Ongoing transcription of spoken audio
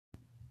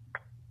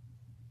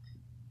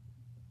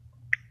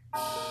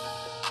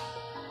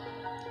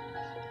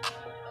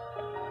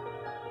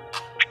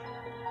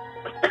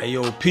Hey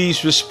yo,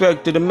 peace,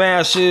 respect to the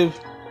massive.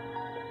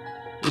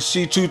 It's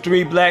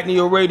C23 Black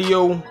Neo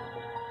Radio. And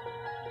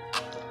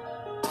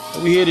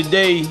we here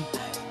today,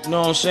 you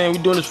know what I'm saying? We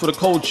doing this for the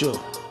culture.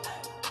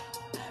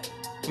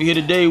 We here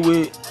today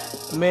with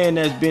a man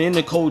that's been in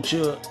the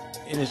culture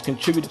and has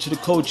contributed to the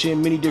culture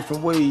in many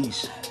different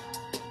ways.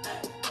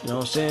 You know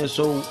what I'm saying?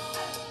 So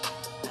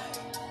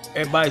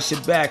everybody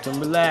sit back and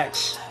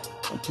relax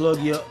and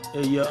plug your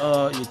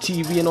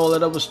TV and all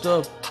that other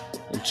stuff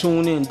and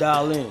tune in,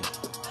 dial in.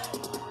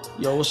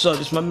 Yo, what's up?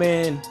 This my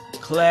man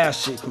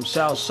Classic from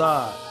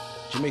Southside,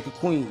 Jamaica,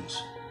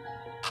 Queens.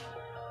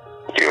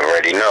 You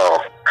already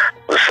know.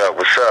 What's up,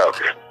 what's up?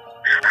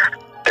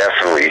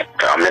 Definitely.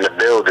 I'm in the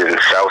building.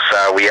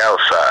 Southside, we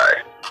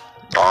outside.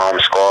 Bomb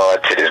squad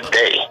to this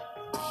day.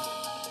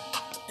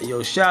 Hey,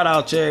 yo, shout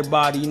out to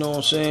everybody, you know what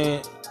I'm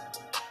saying?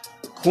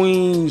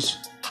 Queens,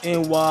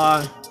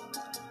 NY,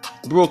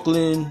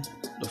 Brooklyn,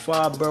 the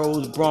five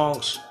boroughs,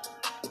 Bronx,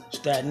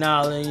 Staten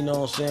Island, you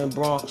know what I'm saying?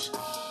 Bronx.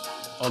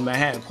 On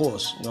Manhattan, of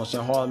course, you know what I'm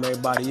saying, Harlem,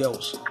 everybody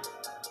else.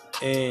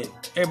 And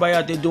everybody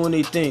out there doing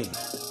their thing.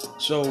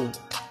 So,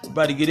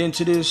 everybody get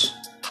into this,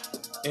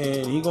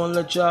 and he gonna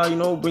let y'all, you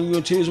know, bring you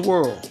into his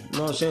world. You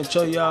know what I'm saying?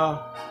 Tell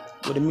y'all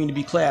what it mean to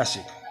be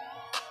classic.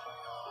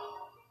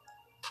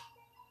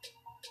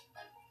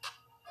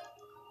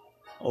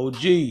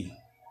 OG.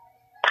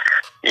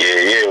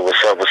 Yeah,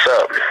 what's up, what's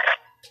up?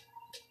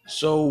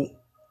 So,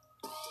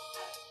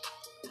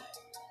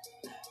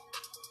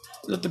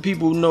 let the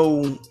people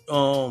know,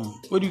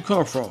 where do you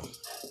come from?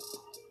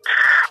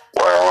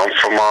 Well, I'm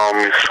from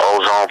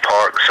Ozone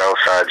Park,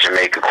 Southside,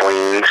 Jamaica,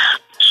 Queens.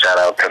 Shout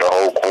out to the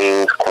whole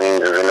Queens.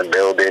 Queens is in the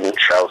building.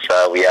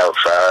 Southside, we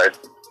outside.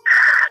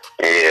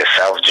 Yeah,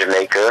 South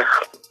Jamaica,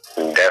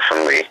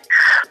 definitely.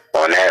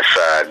 On that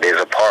side,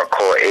 there's a park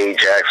called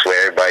Ajax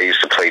where everybody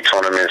used to play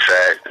tournaments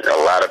at.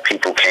 A lot of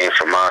people came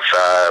from my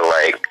side.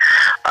 Like,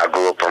 I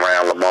grew up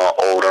around Lamar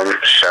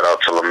Odom. Shout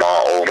out to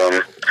Lamar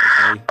Odom.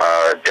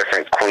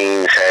 Different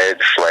Queens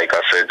heads, like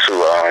I said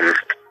too.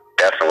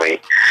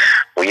 Definitely.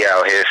 We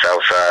out here,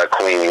 Southside,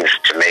 Queens,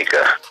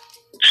 Jamaica.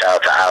 Shout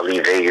out to Ali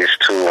Vegas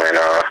too, and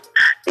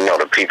you know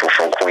the people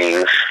from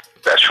Queens.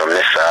 That's from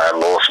this side.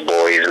 Lost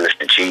Boys,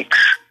 Mr. Cheeks.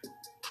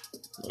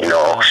 You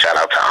know, shout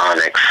out to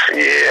Onyx.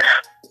 Yeah.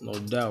 No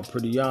doubt,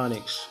 Pretty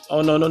Onyx.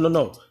 Oh,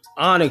 no.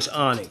 Onyx,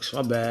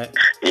 my bad.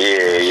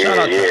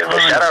 Yeah. But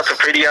shout out to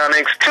Pretty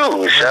Onyx,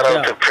 too. Shout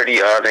out to Pretty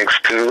Onyx,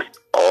 too,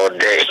 all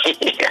day.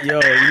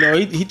 Yo, you know,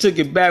 he took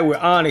it back with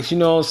Onyx, you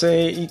know what I'm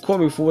saying? He caught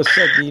me for a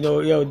second, you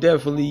know, yo,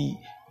 definitely.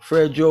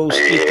 Fred Joe,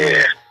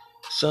 Sticky,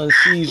 Son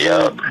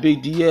Caesar,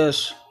 Big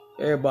DS,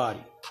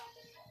 everybody.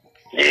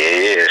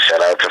 Yeah,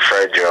 shout out to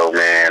Fred Joe,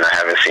 man. I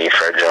haven't seen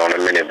Fred Joe in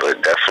a minute,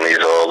 but definitely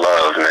it's all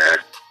love, man.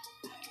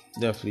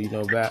 Definitely, you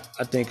know, back.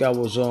 I think I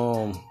was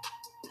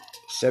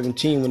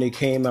 17 when they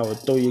came out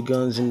with Throw Your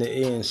Guns in the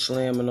Air and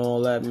Slam and all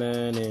that,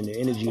 man, and the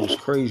energy was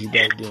crazy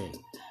back then.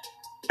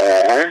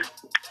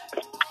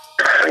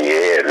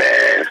 Yeah,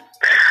 man.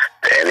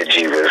 The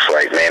energy was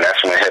like, man,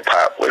 that's when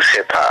hip-hop was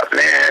hip-hop,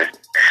 man.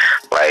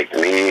 Like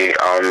me,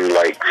 I'm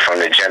like from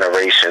the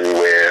generation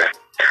where,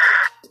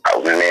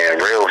 man,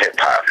 real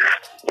hip-hop.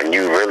 When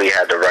you really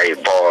had to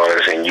write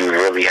bars and you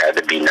really had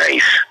to be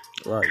nice.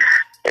 Right.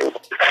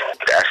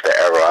 That's the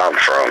era I'm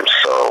from.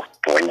 So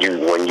when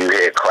you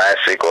hear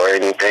classic or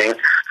anything,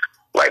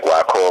 like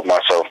why I call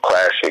myself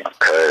classic,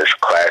 because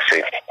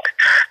classic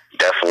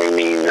definitely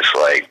means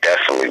like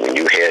when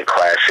you hear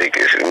classic,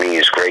 it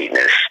means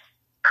greatness.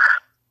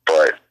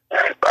 But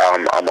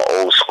I'm an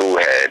old school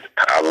head.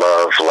 I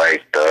love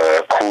like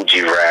the Kool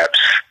G raps,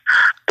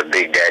 the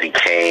Big Daddy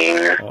Kane,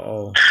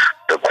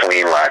 the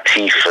Queen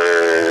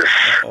Latifahs.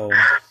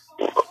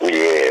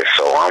 Yeah,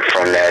 so I'm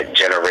from that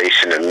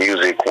generation of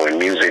music when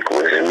music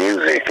was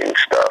music and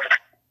stuff.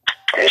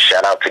 And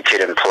shout out to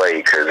Kid and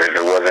Play, because if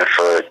it wasn't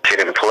for Kid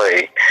and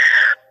Play,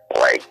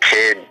 like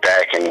Kid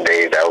back in the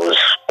day, that was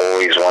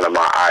always one of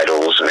my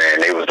idols, man.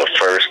 They was the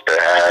first to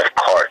have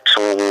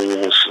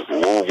cartoons,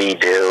 movie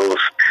deals.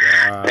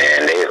 Wow.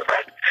 Man,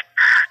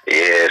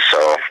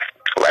 so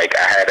like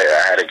I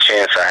had a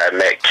chance. I had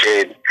met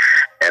Kid,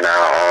 and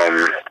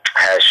I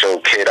had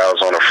showed Kid I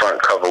was on the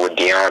front cover with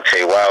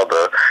Deontay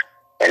Wilder,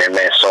 and it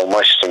meant so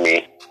much to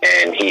me.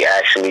 And he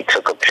actually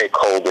took a pic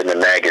holding the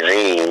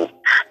magazine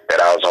that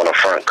I was on the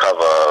front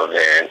cover of,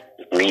 and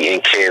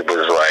meeting Kid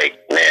was like,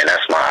 man,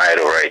 that's my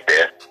idol right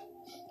there.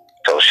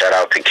 So shout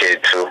out to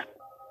Kid too.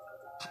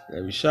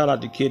 Yeah, shout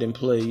out to Kid and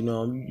Play. You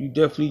know, you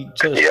definitely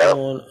touched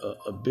on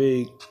a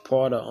big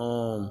part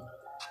of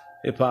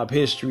hip hop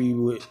history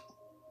with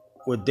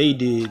what they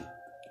did.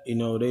 You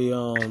know,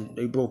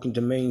 they broke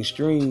into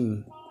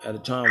mainstream at a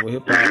time where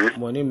hip hop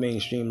wasn't in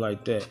mainstream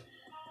like that.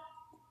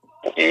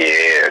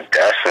 Yeah,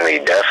 definitely.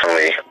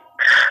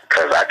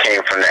 Because I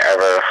came from the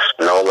era,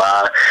 no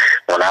lie,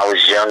 when I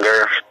was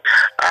younger,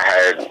 I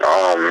had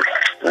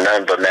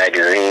none but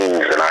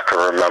magazines, and I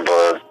could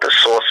remember the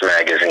Source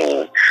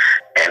magazine,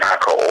 and I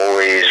could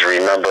always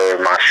remember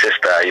my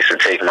sister. I used to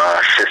take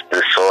my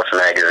sister's Source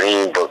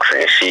magazine books,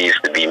 and she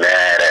used to be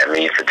mad at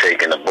me for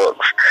taking the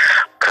books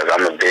because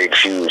I'm a big,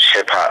 huge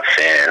hip-hop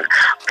fan.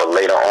 But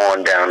later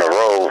on down the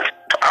road,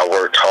 I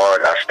worked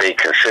hard, I stayed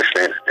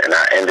consistent, and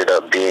I ended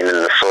up being in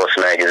the Source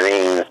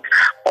magazine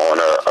on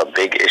a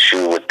big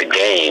issue with the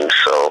game.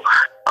 So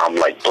I'm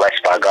like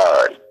blessed by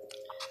God.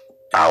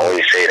 I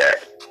always say that.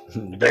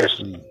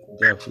 Definitely.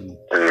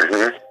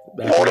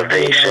 Mm-hmm.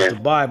 Motivation. That's the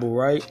Bible,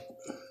 right?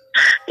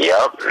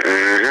 Yep.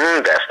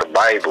 Mm-hmm. That's the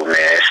Bible, man.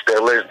 It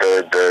still is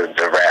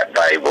the rap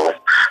Bible.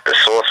 The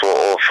Source will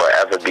all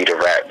forever be the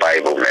rap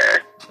Bible, man.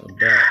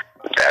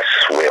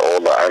 That's where all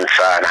the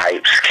unsigned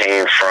hypes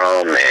came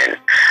from, and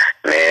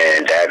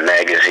man, that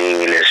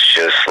magazine is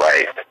just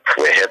like,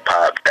 with hip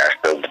hop, that's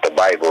the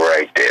Bible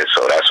right there.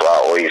 So that's why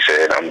I always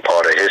said I'm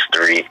part of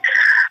history.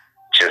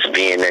 Just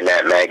being in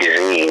that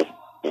magazine,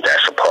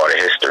 that's a part of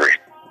history.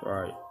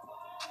 Right.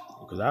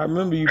 Because I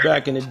remember you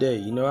back in the day.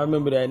 You know, I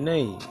remember that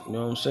name. You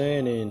know what I'm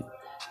saying? And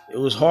it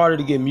was harder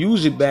to get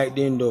music back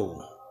then,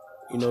 though.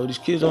 You know, these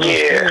kids don't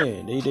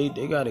understand.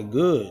 They got it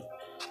good.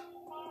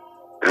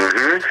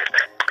 Mm-hmm.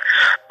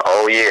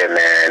 Oh, yeah,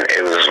 man.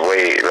 It was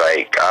way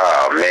like,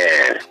 oh,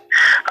 man.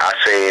 I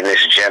say in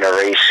this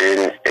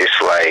generation,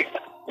 it's like,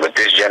 with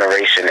this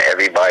generation,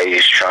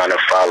 everybody's trying to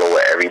follow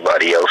what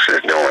everybody else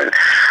is doing.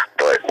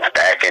 But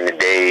back in the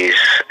days,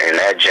 in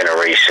that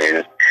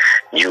generation,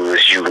 you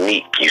was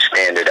unique. You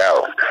standed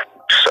out.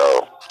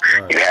 So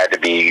you had to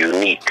be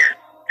unique.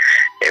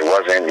 It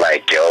wasn't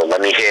like, yo, let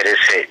me hear this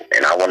hit,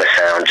 and I want to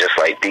sound just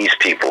like these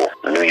people.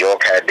 New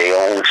York had their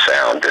own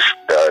sound.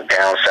 The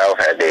down south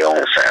had their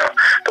own sound.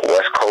 The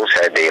West Coast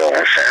had their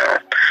own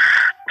sound.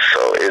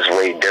 So it's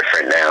way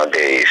different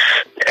nowadays.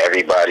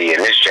 Everybody in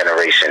this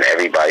generation,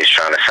 everybody's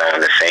trying to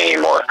sound the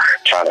same or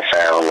trying to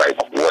sound like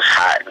what's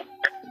hot.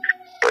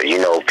 But, you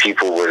know,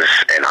 people was,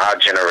 in our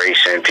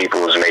generation,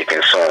 people was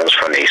making songs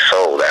from their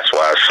soul. That's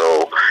why it's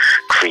so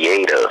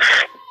creative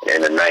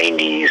in the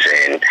 90s,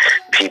 and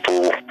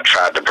people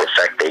tried to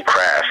perfect their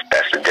craft.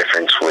 That's the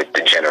difference with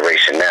the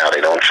generation now.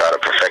 They don't try to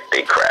perfect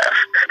their craft.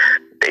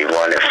 They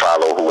run and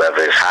follow whoever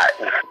is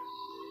hot.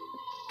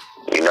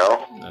 You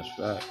know? That's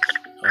right.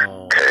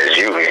 Cause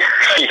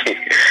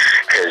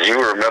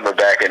you remember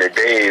back in the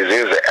days,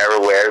 it was an era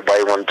where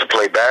everybody wanted to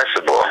play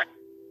basketball.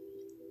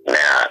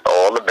 Now,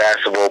 all the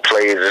basketball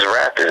players is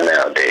rappers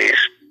nowadays.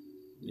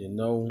 You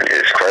know?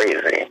 It's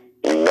crazy.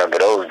 You remember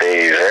those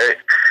days, right?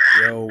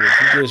 Yo,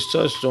 what you just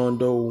touched on,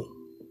 though,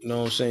 you know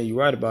what I'm saying? You're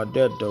right about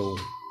that, though.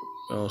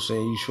 You know what I'm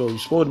saying? You're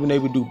supposed to be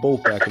able to do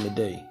both back in the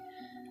day.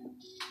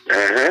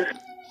 Mm-hmm.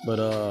 But,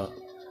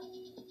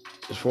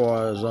 as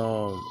far as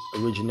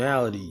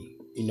originality,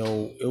 you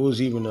know, it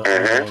was even a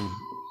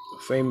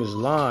famous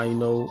line, you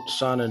know,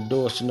 signing the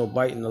doors to no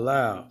biting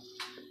allowed.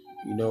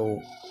 You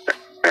know,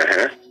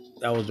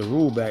 that was the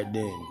rule back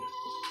then.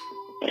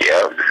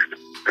 Yep.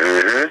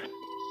 Mm-hmm.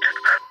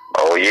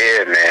 Oh,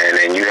 yeah, man.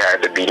 And you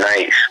had to be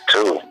nice,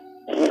 too.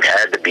 You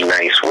had to be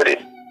nice with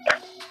it.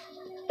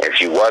 If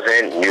you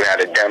wasn't, you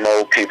had a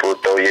demo, people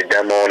would throw your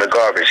demo in a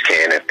garbage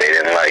can if they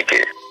didn't like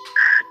it.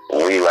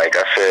 We, like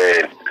I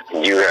said,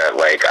 you had,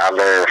 like, I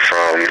learned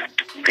from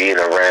being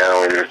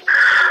around,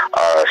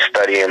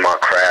 studying my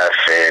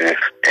craft, and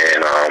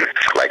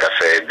like I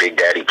said, Big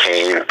Daddy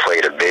Kane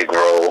played a big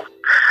role.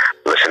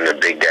 Listen to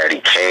Big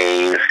Daddy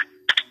Kane,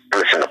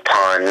 listen to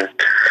Pun,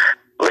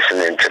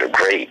 listening to the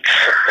greats.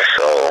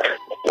 So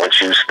once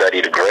you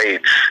study the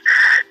greats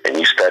and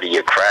you study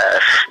your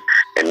craft,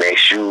 it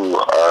makes you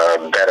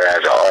better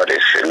as an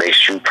artist. It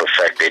makes you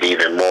perfect it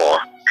even more.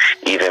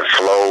 Even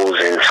flows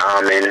and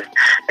timing.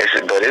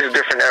 But it's a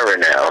different era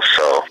now,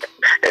 so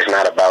it's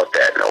not about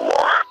that no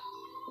more.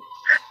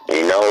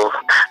 You know,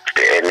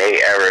 and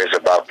their era is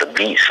about the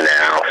beats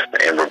now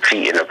and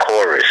repeating the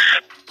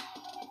chorus.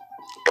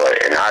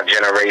 But in our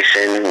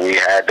generation, you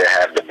had to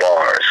have the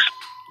bars.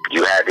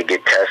 You had to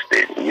get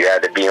tested. You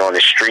had to be on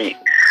the street,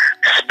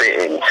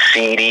 spitting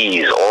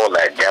CDs, all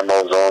that,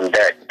 demos on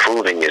deck,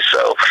 proving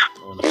yourself,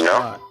 you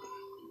know?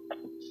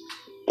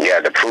 You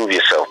had to prove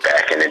yourself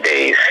back in the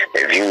days.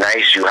 If you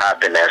nice, you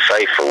hop in that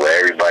cypher with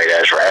everybody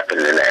that's rapping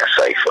in that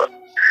cypher.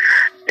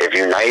 If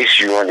you nice,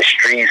 you on the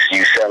streets,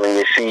 you selling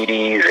your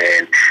CDs,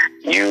 and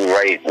you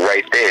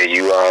right there,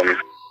 you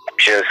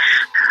just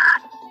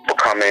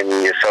becoming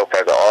yourself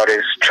as an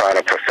artist, trying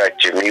to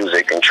perfect your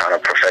music and trying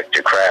to perfect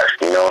your craft,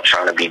 you know,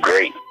 trying to be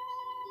great.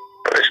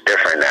 But it's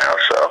different now,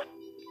 so.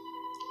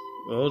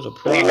 Well, it was a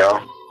pride. You know?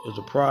 It was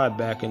a pride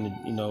back in the,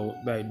 you know,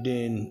 back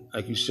then,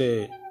 like you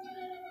said.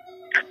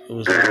 It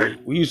was like,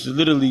 we used to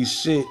literally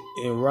sit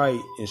and write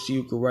and see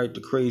who could write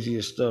the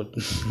craziest stuff.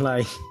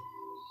 Like,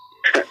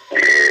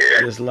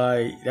 it's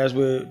like, that's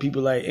where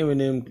people like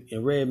Eminem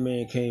and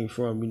Redman came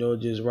from, you know,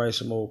 just write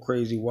some old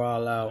crazy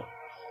wild out.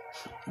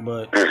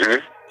 But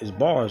it's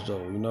bars,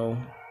 though, you know?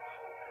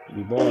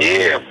 Bars,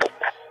 yeah,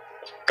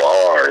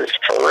 bars,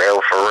 for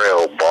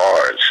real,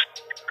 bars.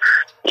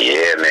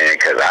 Yeah, man,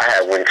 because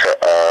I went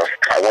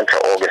to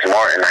August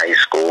Martin High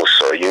School,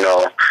 so, you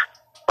know,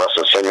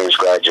 Russell Simmons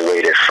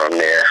graduated from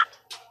there.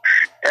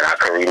 And I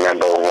can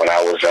remember when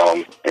I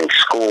was in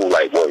school,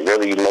 like what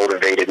really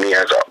motivated me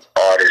as an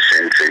artist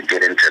and to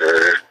get into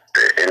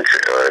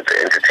the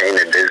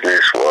entertainment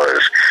business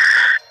was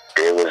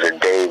there was a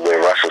day where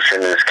Russell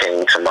Simmons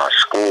came to my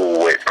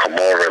school with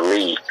Kamora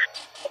Lee,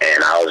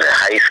 and I was in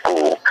high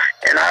school.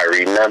 And I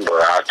remember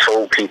I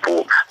told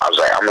people, I was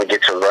like, I'm going to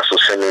get to Russell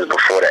Simmons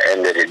before the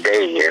end of the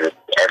day. And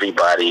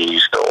everybody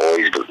used to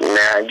always be,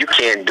 nah, you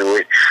can't do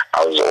it.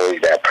 I was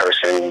always that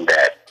person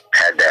that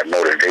had that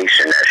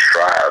motivation, that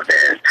strive.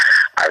 And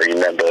I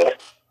remember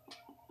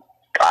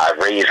I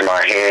raised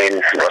my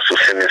hand, Russell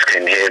Simmons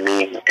couldn't hear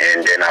me,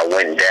 and then I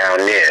went down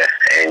there.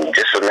 And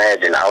just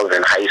imagine, I was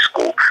in high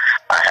school.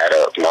 I had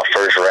my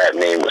first rap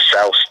name was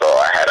South Star.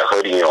 I had a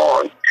hoodie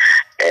on,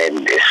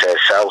 and it said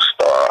South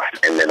Star.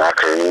 And then I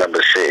can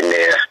remember sitting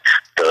there,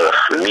 the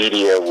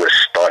media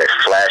started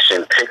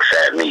flashing pics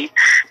at me,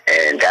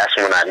 and that's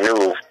when I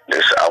knew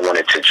I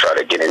wanted to try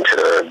to get into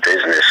the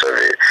business of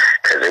it,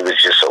 because it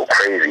was just so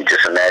crazy.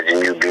 Just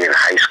imagine you being in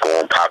high school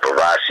and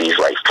paparazzi's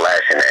like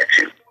flashing at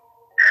you.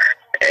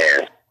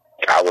 And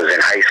I was in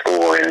high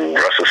school, and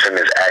Russell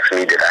Simmons asked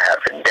me, did I have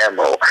a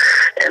demo?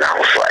 And I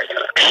was like,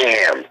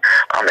 damn,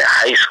 I'm in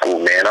high school,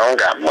 man. I don't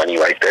got money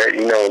like that.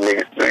 You know,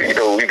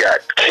 nigga, we got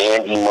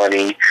candy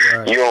money.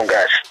 Right. You don't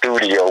got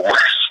studio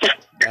money.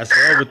 That's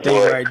the other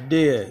thing right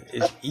there.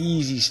 It's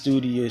easy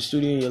studio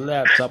your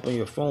laptop on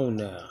your phone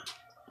now.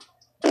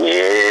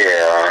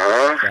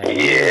 Yeah,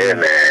 yeah,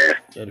 man.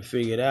 You had to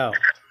figure it out.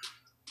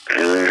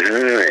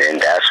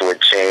 And that's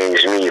what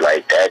changed me.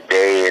 Like that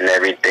day and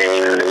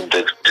everything,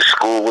 the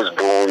school was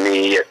booing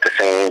me at the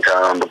same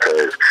time,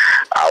 because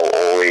I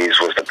always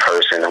was the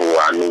person who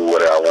I knew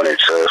what I wanted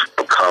to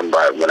become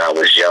by when I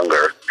was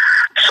younger.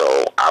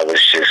 So I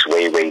was just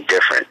way, way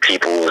different.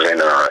 People was in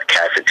a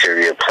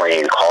cafeteria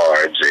playing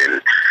cards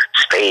and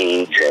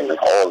spades and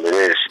all of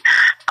this.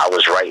 I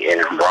was writing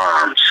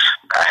rhymes.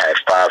 I had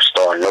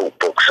 5-star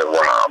notebooks of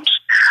rhymes.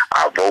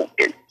 I wrote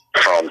it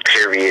from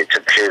period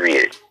to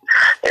period.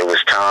 It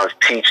was times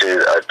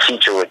a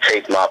teacher would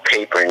take my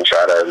paper and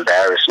try to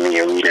embarrass me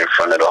and read in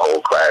front of the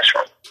whole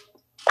classroom.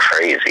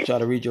 Crazy. Try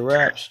to read your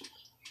raps?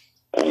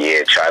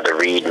 Yeah, tried to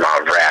read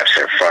my raps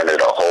in front of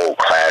the whole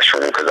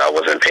classroom because I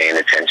wasn't paying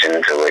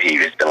attention to what he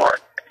was doing.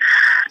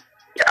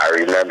 I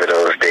remember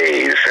those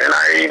days, and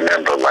I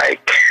remember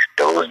like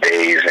those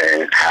days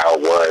and how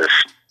it was.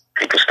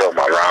 People stole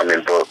my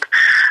rhyming book.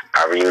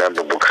 I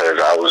remember because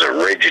I was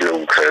original,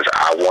 because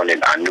I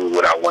knew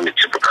what I wanted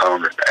to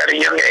become at a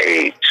young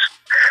age.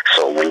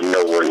 So when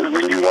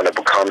you want to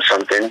become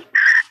something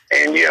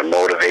and you're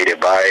motivated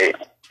by it,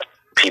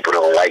 people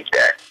don't like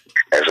that.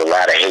 There's a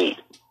lot of hate,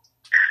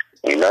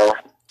 you know?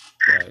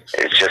 Right.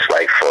 It's just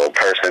like for a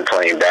person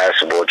playing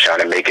basketball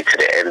trying to make it to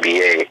the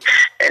NBA,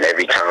 and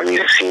every time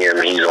you see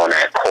him, he's on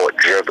that court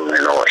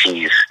dribbling, or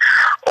he's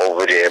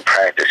over there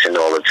practicing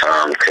all the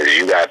time, because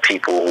you got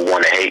people who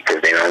want to hate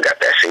because they don't got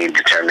that same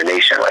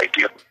determination like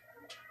you.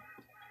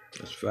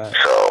 That's right.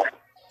 So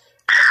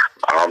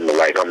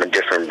I'm a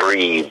different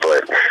breed,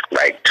 but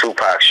like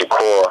Tupac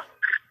Shakur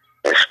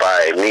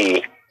inspired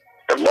me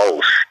the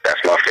most. That's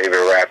my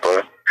favorite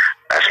rapper.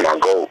 That's my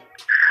GOAT.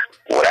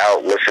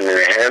 Without listening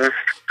to him,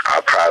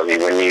 I probably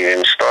wouldn't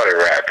even started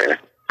rapping.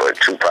 But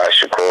Tupac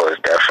Shakur is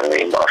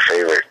definitely my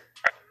favorite,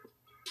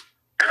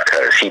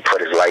 because he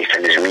put his life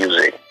in his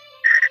music,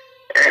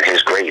 and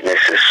his greatness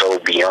is so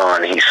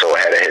beyond. He's so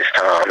ahead of his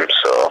time.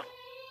 So,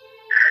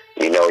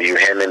 you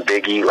him and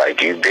Biggie,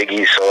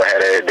 Biggie's so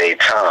ahead of their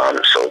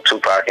time. So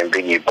Tupac and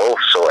Biggie both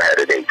so ahead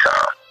of their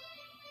time.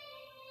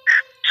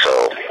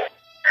 So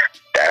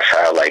that's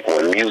how,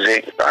 when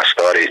music, I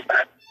started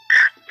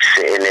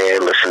sitting there,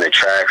 listening to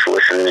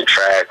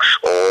tracks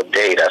all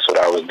day. That's what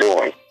I was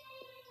doing.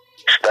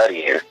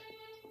 Studying.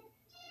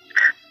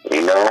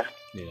 Yeah.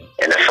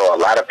 And for a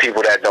lot of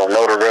people that don't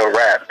know the real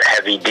rap,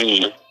 Heavy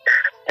D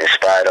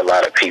inspired a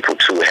lot of people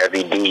too.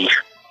 Heavy D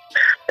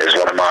is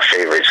one of my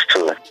favorites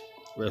too.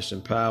 Rest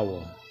in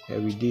power,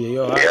 Heavy D.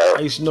 Yo, yeah.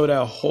 I used to know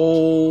that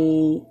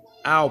whole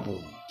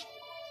album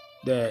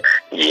that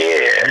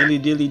Dilly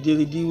Dilly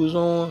Dilly D was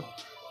on.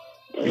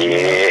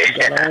 Yeah.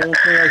 Got the whole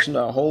thing. I used to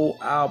know that whole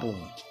album,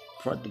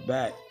 front to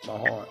back, by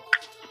heart.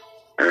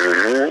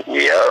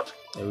 Yep.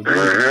 Heavy D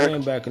was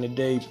man back in the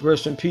day.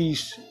 Rest in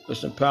peace.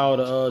 Rest in power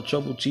to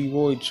Trouble T.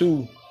 Roy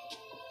too.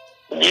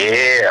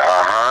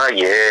 Yeah,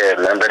 yeah,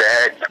 remember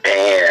that?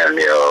 Damn,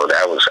 yo,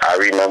 I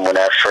remember when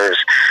that first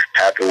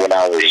happened when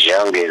I was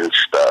young and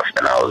stuff,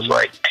 and I was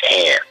like,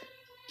 damn,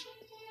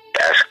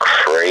 that's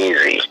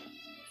crazy.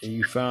 And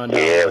you found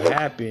out what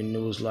happened, it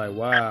was like,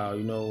 wow,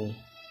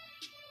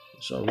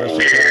 so rest in power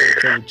to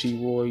Trouble T.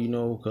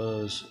 Roy,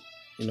 because,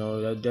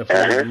 that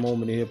definitely was a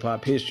moment in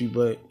hip-hop history,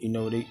 but,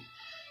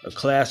 a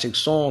classic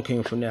song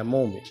came from that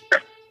moment.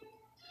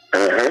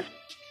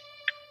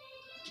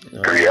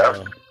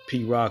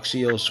 Pete Rock,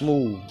 CL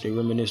Smooth, they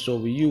reminisce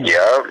over you.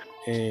 Yep.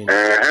 And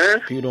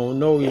if you don't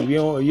know, if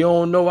you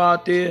don't know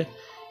out there,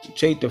 you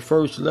take the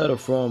first letter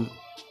from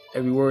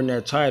every word in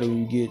that title,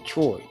 you get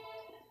Troy.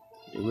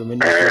 They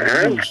reminisce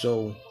over you,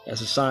 so that's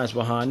the science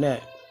behind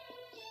that.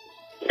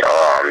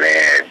 Oh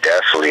man,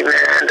 definitely. definitely,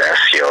 man.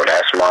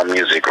 That's my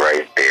music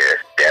right there.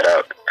 That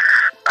up.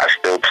 I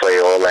still play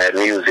all that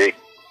music.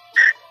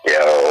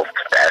 Yo,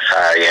 that's how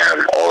I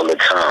am all the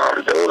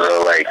time. Those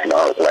are like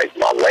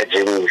my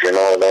legends and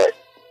all that.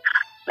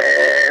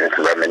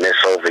 And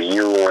reminisce over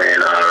you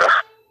and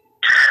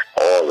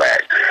all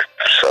that.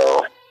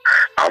 So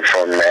I'm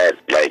from that,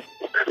 like,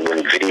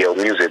 when Video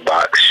Music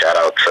Box. Shout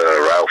out to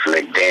Ralph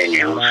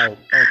McDaniels. Wow,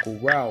 Uncle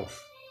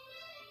Ralph.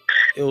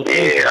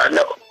 Yeah, I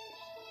know.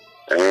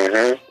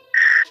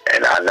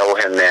 And I know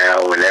him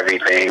now and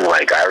everything.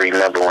 Like, I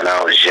remember when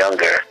I was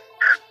younger,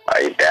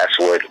 like, that's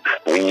what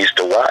we used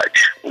to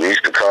watch. We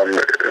used to come,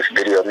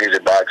 Video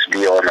Music Box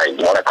be on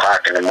like 1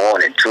 o'clock in the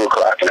morning, 2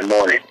 o'clock in the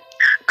morning.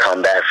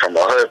 Come back from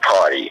a hood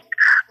party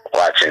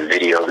watching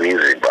Video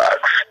Music Box.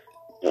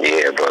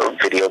 Yeah,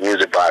 but Video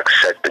Music Box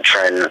set the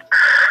trend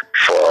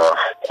for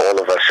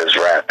all of us as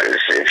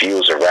rappers. If you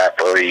was a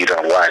rapper, you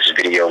don't watch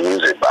Video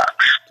Music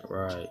Box.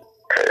 Right.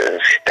 Cause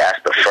that's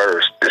the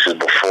first. This is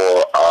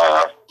before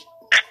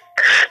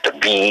the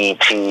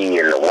BET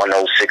and the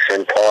 106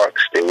 in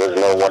Parks. There was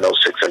no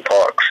 106 in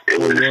Parks. It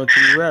was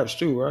MTV Raps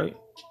too, right?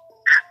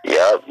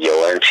 Yup, yo,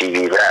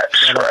 MTV Raps.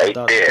 Shout out right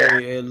to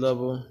there. Ed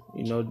Level,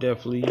 you know,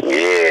 definitely.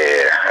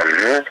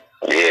 Yeah,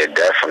 yeah,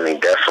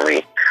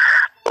 definitely.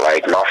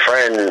 Like, my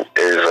friend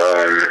is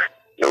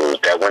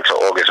that went to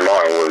August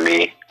Martin with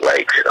me.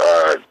 Like,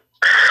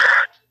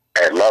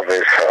 Ed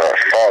Lover's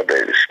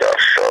father and stuff.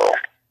 So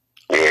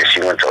yeah,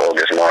 she went to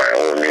August Martin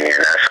with me,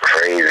 and that's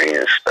crazy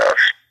and stuff.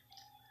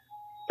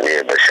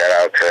 Yeah, but shout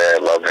out to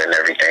Ed Lover and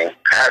everything.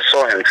 I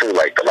saw him too.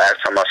 Like, the last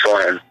time I saw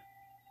him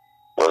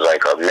was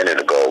like a minute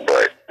ago.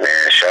 But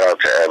man, shout out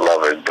to Ed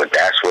Lover. But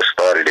that's what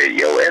started it,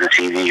 yo.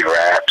 MTV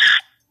Raps.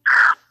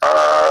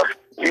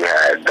 You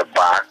had the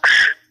Box.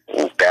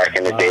 Back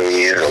in the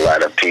days, a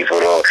lot of people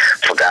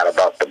forgot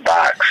about the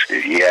Box.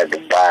 You had the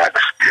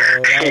Box.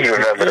 Yo, you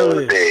remember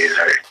those days,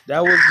 right?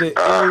 That was the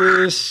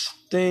illest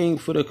thing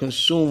for the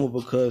consumer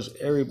because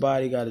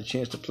everybody got a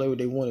chance to play what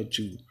they wanted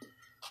to.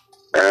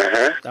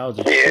 That was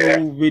a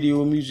true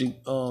video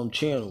music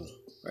channel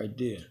right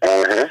there.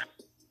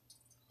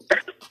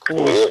 Of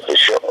course, yeah, for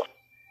sure.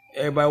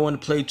 Everybody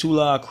wanted to play Two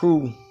Live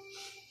Crew.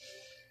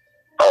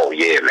 Oh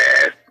yeah,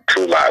 man.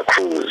 Two Live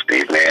Crews,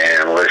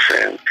 man.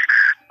 Listen.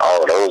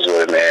 Oh, those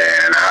were,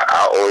 man,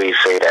 I always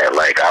say that,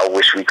 like, I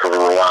wish we could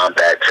rewind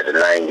back to the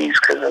 90s,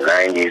 because the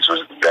 90s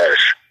was the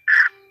best.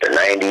 The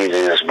 90s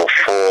is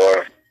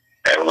before,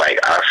 and, like,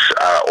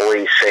 I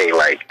always say,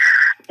 like,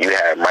 you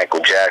had Michael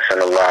Jackson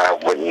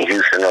alive, Whitney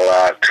Houston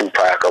alive,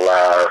 Tupac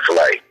alive,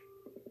 like,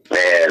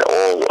 man,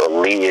 all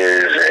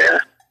Aaliyah's and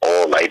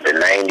all, like, the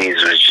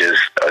 90s was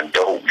just a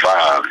dope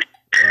vibe.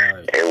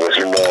 Right. It was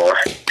more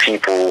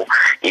people,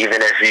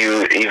 even if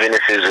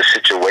it's a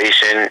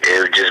situation, it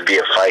would just be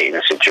a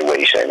fighting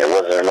situation. It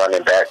wasn't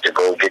running back to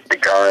go get the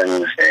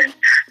guns and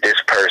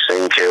this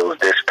person kills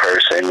this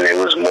person. It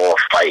was more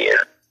fighting.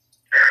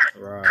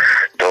 Right.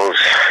 Those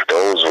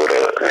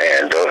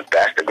were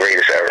that's the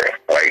greatest era.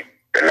 Like,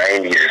 the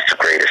 90s is the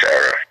greatest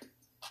era.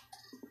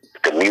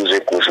 The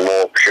music was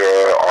more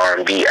pure,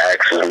 R&B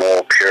acts was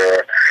more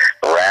pure,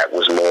 rap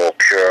was more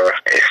pure.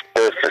 It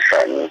stood for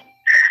something.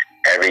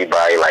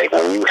 Everybody, like,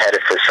 when you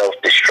headed for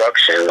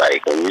self-destruction,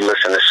 like, when you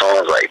listen to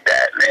songs like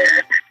that,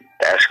 man,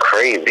 that's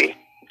crazy.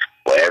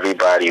 When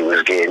everybody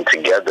was getting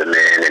together,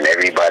 man, and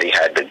everybody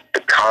had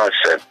the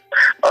concept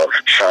of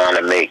trying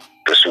to make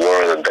this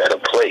world a better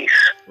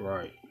place.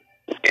 Right.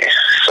 Yeah,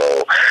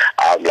 so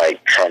I'm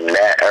like, from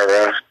that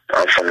era,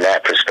 I'm from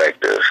that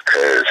perspective,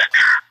 because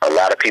a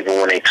lot of people,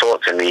 when they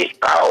talk to me,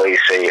 I always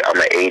say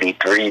I'm an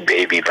 83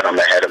 baby, but I'm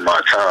ahead of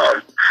my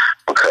time,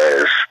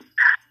 because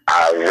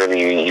I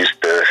really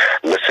used to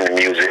listen to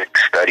music,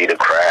 study the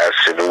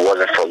crafts. If it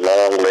wasn't for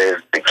Long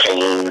Live the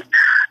Kane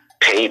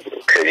tape,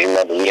 because you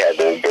remember we had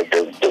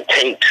the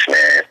tapes,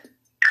 man.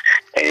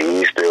 And you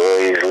used to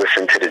always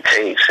listen to the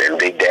tapes. And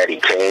Big Daddy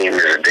Kane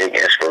is a big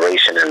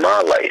inspiration in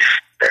my life.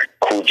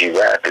 Kool G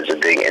Rap is a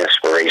big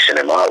inspiration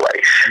in my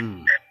life.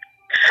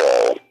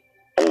 So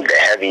the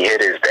heavy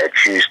hitters that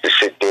used to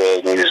sit there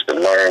and used to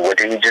learn, what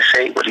did he just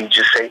say? What did he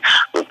just say?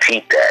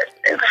 Repeat that.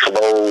 And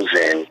flows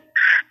and,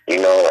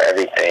 you know,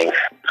 everything.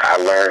 I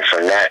learned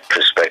from that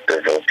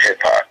perspective of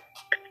hip-hop.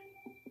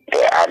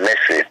 But I miss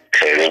it,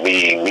 because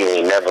we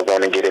ain't never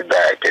going to get it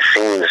back. It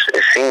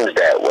seems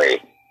that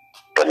way.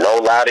 But no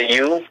lie to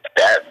you,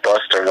 that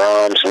Busta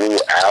Rhymes new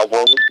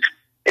album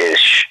is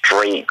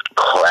straight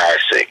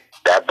classic.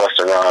 That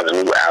Busta Rhymes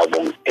new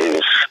album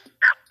is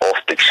off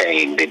the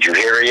chain. Did you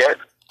hear it yet?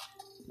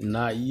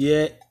 Not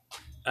yet.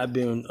 I've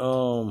been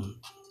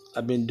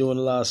doing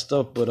a lot of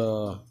stuff, but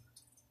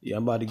yeah,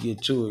 I'm about to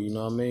get to it, you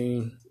know what I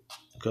mean?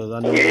 Because I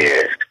know I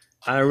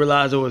didn't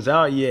realize it was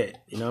out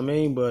yet, you know what I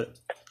mean? But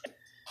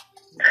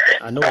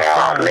I know it's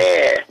out. Oh,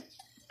 man.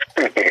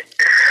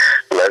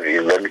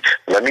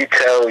 Let me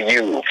tell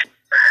you,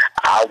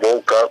 I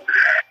woke up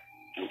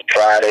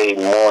Friday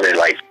morning,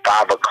 like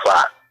 5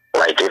 o'clock,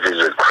 like if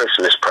it's a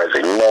Christmas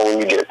present. You know when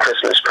you get a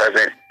Christmas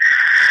present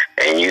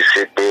and you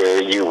sit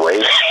there, you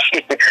wait,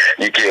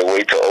 you can't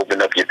wait to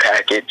open up your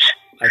package.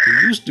 Like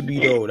it used to be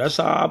though. That's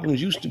how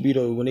albums used to be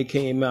though. When they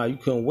came out, you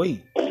couldn't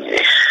wait. Yo,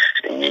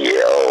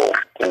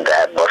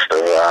 that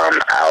Busta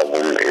Rhymes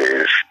album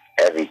is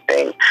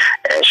everything.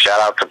 And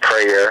shout out to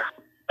Prayer,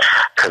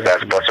 because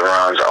that's Busta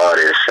Rhymes'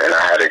 artist, and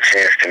I had a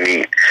chance to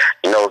meet.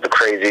 You know the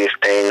craziest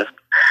thing?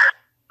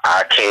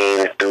 I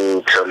came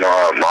through to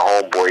my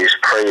homeboy's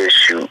Prayer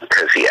shoot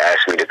because he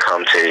asked me to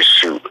come to his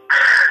shoot.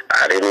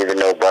 I didn't even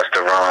know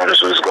Busta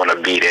Rhymes was going to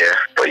be there.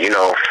 But, you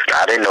know,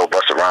 I didn't know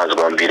Busta Rhymes was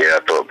going to be there. I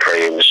thought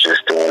Prayer was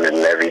just doing it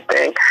and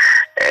everything.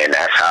 And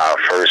that's how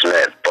I first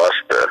met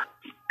Busta.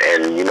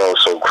 And, you know,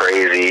 so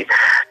crazy,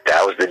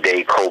 that was the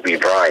day Kobe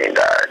Bryant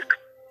died.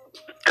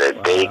 The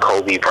day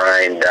Kobe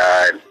Bryant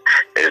died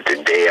is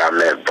the day I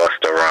met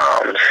Busta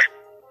Rhymes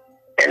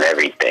and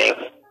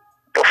everything.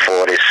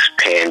 Before this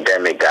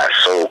pandemic got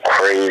so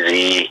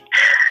crazy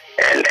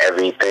and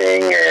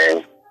everything,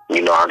 and,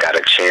 you know, I got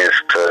a chance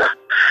to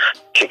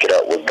kick it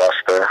up with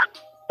Busta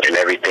and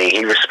everything.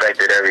 He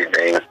respected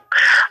everything.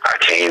 I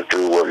came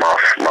through with my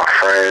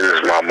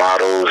friends, my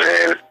models,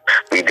 and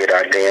we did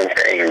our damn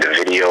thing. The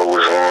video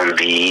was on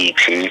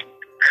BET.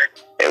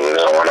 It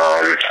was on,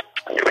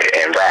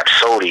 and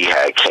Rhapsody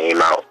had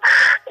came out.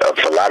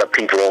 A lot of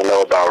people don't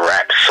know about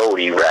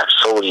Rhapsody.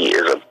 Rhapsody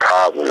is a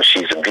problem.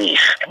 She's a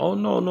beast. Oh,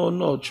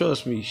 no.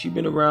 Trust me. She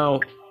been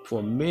around for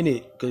a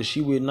minute because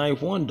she with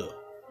Ninth Wonder.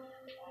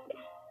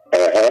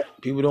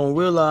 People don't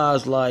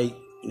realize, like,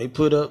 they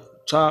put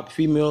up top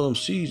female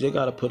MCs, they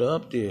got to put her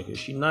up there because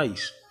she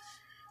nice.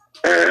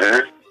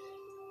 Definitely.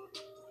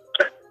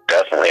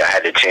 I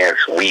had the chance.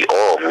 Me,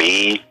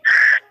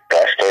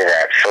 Busta,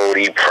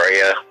 Rhapsody,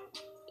 Prayer.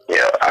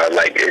 Yeah,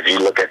 if you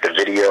look at the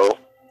video,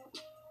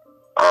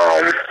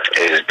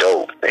 it's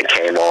dope. It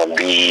came on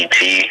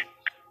BET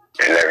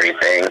and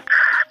everything.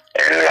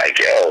 And like,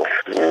 yo,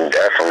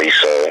 definitely.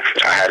 So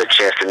I had a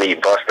chance to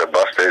meet Busta.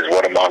 Busta is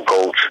one of my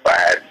goats.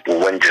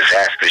 When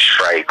disaster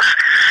strikes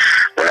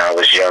when I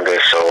was younger,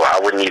 so I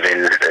wouldn't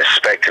even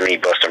expect to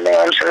meet Busta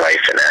Rhymes in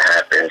life, and that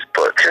happens.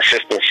 But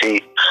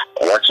consistency,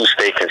 once you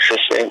stay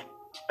consistent,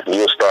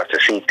 you'll start to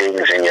see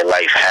things in your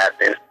life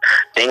happen.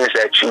 Things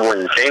that you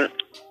wouldn't think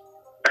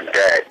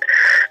that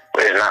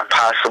is not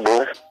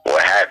possible will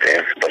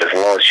happen, but as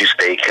long as you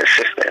stay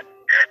consistent.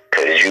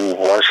 Because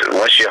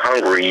once you're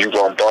hungry, you're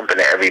going to bump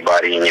into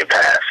everybody in your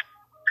path.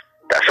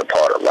 That's a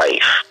part of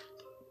life.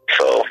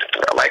 So,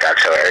 like I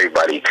tell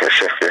everybody,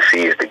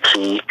 consistency is the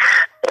key.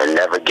 And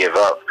never give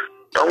up.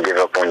 Don't give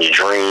up on your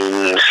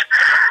dreams.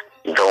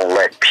 Don't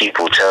let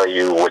people tell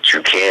you what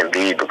you can't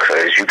be,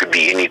 because you could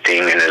be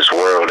anything in this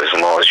world as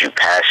long as you're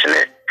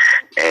passionate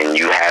and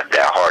you have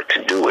that heart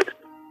to do it.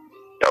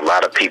 A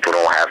lot of people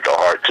don't have the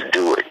heart to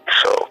do it.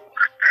 So,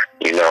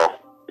 you know,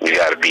 you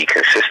got to be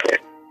consistent.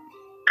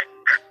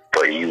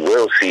 But you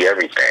will see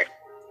everything.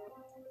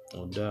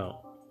 No doubt.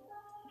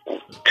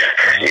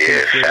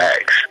 Yeah,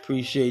 facts.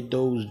 Appreciate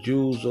those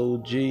jewels,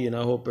 OG, and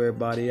I hope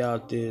everybody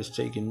out there is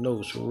taking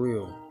notes for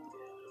real.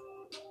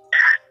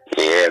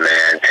 Yeah,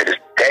 man, to this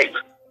day.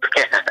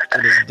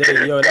 To this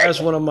day. Yo, that's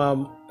one of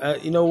my,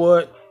 you know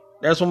what?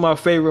 That's one of my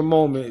favorite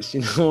moments,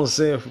 you know what I'm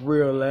saying, for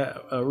real,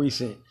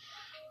 recent.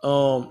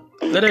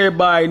 Let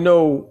everybody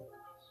know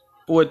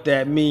what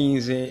that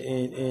means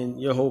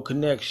and your whole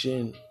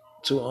connection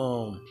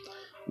to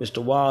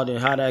Mr. Wilder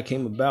and how that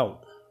came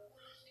about.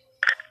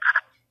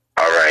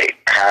 All right,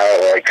 how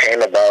it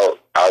came about,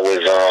 I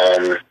was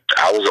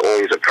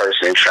always a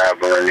person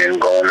traveling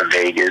and going to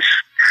Vegas,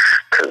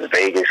 because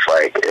Vegas,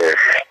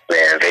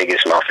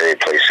 Vegas my favorite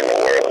place in the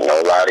world.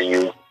 No lie to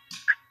you,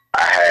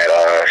 I had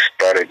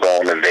started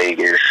going to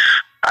Vegas.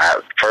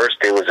 First,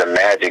 there was a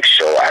magic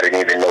show. I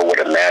didn't even know what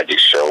a magic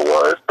show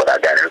was, but I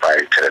got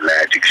invited to the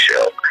magic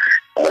show.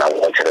 And when I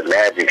went to the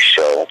magic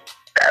show,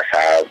 that's how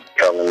I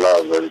fell in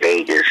love with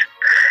Vegas.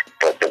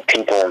 But the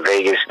people in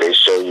Vegas, they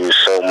show you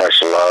so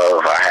much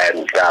love. I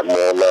hadn't got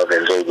more love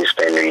in Vegas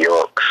than New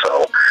York,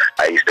 so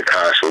I used to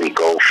constantly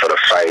go for the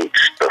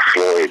fights, the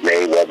Floyd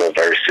Mayweather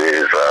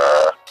versus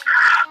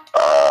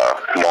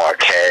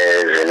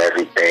Marquez and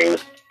everything.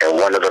 And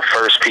one of the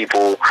first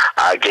people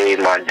I gave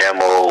my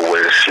demo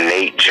was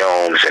Nate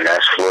Jones, and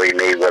that's Floyd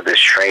Mayweather's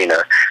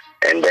trainer.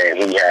 And then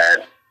he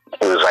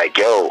was like,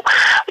 yo,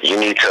 you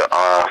need to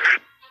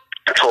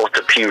talk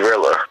to P.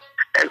 Rilla.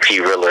 And P.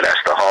 Rilla,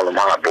 that's the Harlem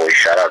Hot Boy.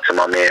 Shout out to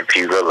my man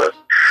P. Rilla.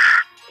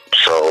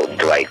 So,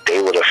 like,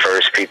 they were the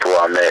first people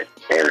I met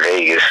in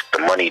Vegas, the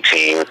Money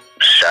Team.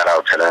 Shout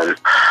out to them.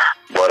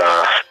 But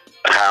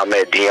how I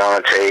met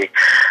Deontay,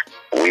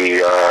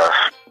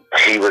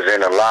 he was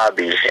in the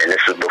lobby, and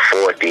this was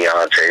before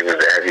Deontay was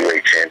the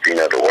heavyweight champion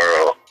of the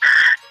world.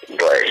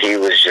 But he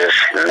was just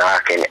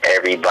knocking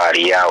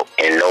everybody out.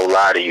 And no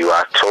lie to you,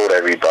 I told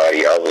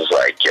everybody, I was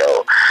like,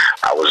 yo,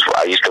 I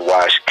used to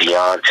watch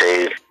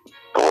Deontay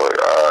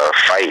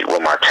fight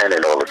with my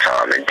tenant all the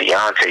time, and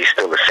Deontay's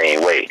still the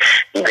same way.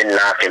 He's been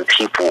knocking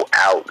people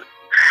out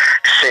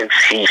since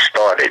he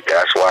started.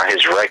 That's why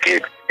his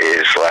record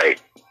is,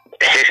 like,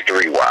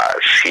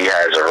 history-wise, he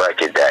has a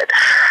record that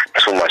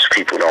too much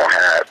people don't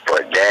have.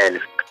 But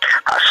then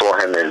I saw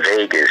him in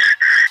Vegas,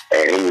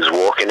 and he was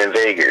walking in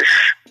Vegas,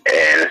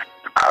 and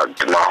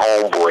my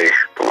homeboy,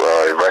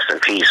 rest in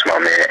peace, my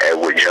man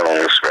Edward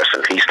Jones, rest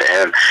in peace to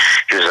him.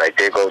 He was like,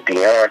 there go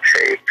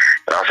Deontay.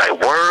 And I was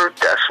like, word?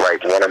 That's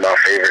like one of my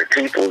favorite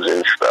peoples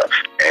and stuff.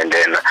 And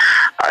then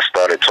I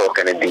started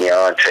talking to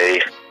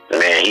Deontay.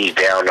 Man, he's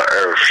down to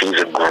earth.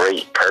 He's a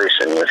great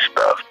person and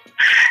stuff.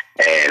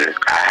 And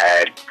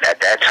at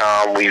that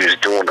time, we was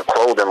doing the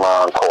clothing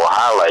line called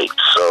Highlights.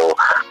 So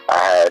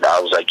I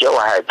was like, yo,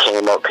 I had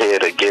came up here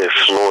to give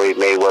Floyd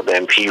Mayweather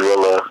and P.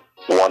 Rilla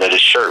one of the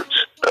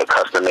shirts, a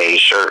custom-made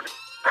shirt.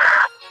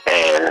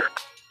 And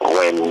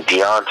when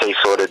Deontay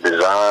saw the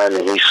design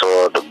and he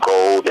saw the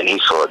gold and he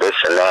saw this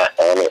and that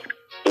on it,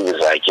 he was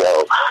like,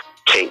 yo,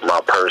 take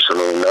my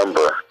personal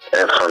number.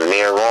 And from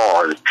there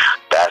on,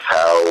 that's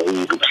how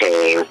we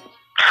became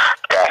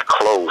that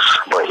close.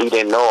 But he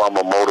didn't know I'm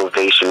a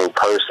motivational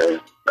person.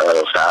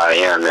 That's how I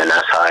am, and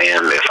that's how I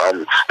am.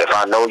 If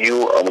I know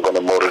you, I'm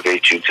gonna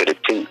motivate you to the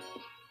T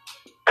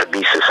to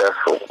be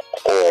successful,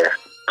 or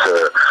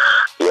to,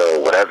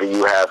 whatever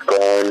you have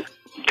going.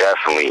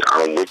 Definitely,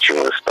 I'm with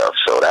you and stuff.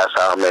 So that's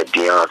how I met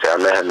Deontay. I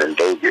met him in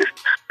Vegas.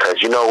 Cause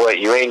you know what,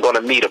 you ain't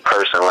gonna meet a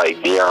person like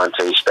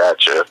Deontay's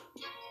stature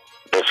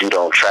if you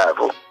don't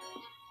travel.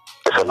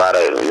 It's a lot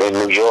of, in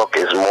New York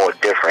is more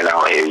different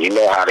out here. You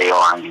know how they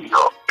are in New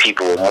York.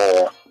 People are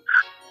more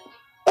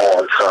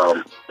on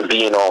some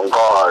being on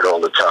guard all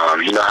the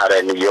time. You know how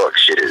that New York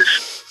shit is.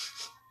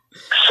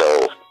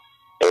 So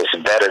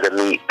it's better to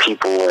meet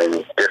people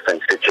in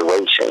different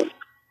situations.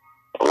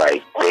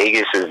 Like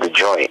Vegas is the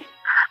joint.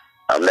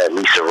 I met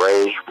Lisa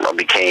Ray. I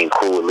became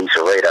cool with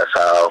Lisa Ray. That's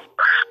how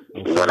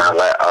when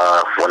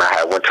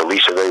I went to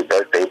Lisa Ray's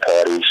birthday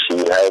party, she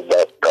had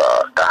that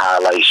the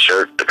highlight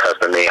shirt, the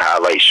custom made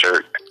highlight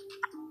shirt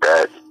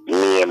that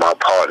me and my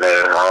partner,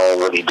 I don't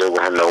really deal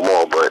with him no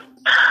more, but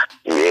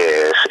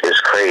yeah,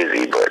 it's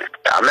crazy. But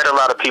I met a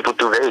lot of people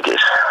through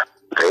Vegas.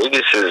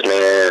 Vegas is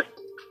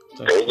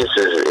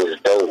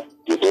dope.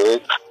 You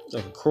dig? It's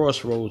like a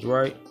crossroads,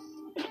 right?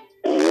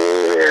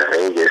 Yeah,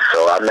 Vegas.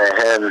 So I met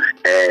him,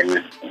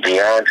 and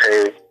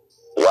Deontay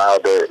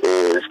Wilder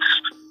is,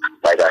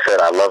 like I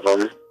said, I love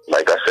him.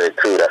 Like I said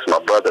too, that's my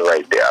brother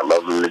right there. I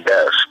love him to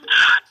death.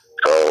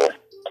 So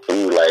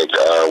he,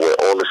 with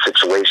all the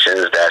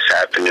situations that's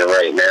happening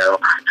right now,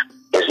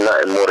 there's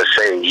nothing more to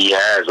say. He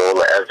has all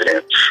the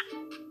evidence.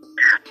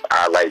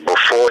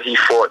 Before he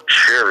fought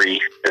Fury,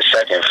 the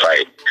second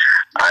fight,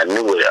 I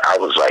knew it. I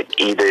was like,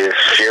 either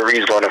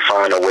Fury's going to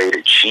find a way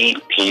to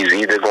cheat. He's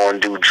either going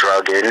to do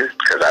drugging,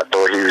 because I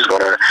thought he was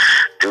going to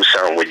do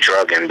something with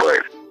drugging,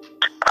 but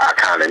I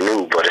kind of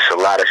knew. But it's a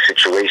lot of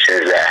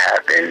situations that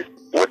happen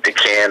with the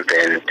camp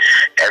and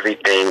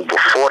everything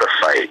before the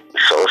fight.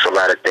 So it's a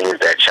lot of things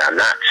that y'all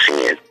not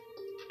seeing.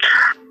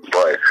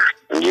 But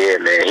yeah,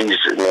 man, he's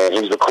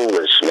the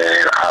coolest,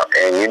 man.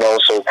 And you know,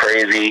 so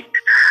crazy.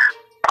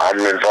 I'm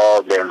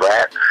involved in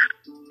rap,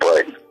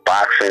 but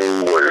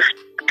boxing was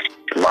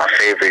my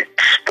favorite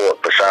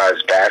sport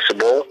besides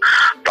basketball.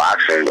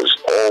 Boxing was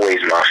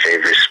always my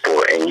favorite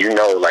sport. And you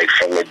know,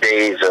 from the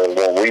days of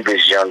when we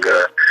was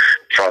younger,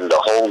 from the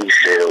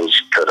Holyfields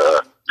to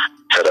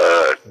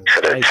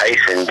the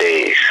Tyson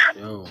days.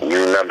 Yo.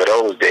 You remember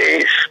those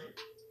days,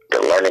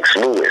 the Lennox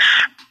Lewis.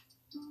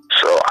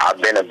 So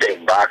I've been a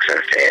big boxing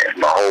fan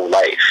my whole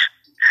life.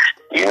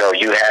 You know,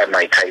 you had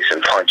Mike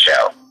Tyson Punch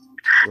Out.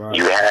 Right.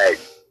 You had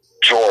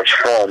George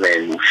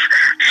Foreman's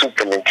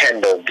Super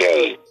Nintendo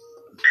game.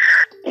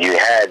 You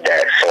had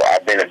that. So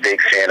I've been a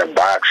big fan of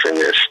boxing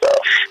and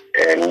stuff.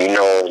 And, you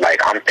know,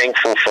 I'm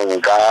thankful from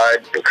God,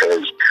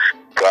 because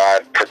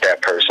God put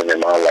that person in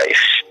my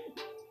life.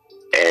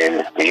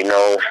 And, you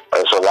know,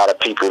 there's a lot of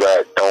people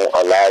that don't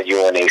allow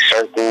you in their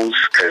circles,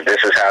 because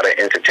this is how the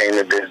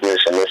entertainment business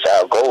and this is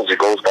how it goes. It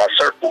goes by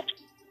circles.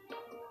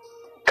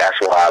 That's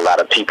why a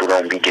lot of people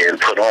don't be getting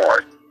put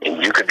on.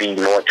 And you could be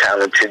more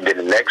talented than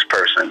the next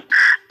person,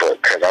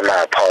 but because I'm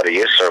not a part of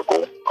your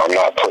circle, I'm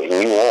not putting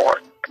you on.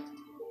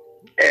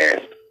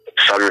 And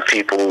some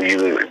people,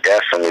 you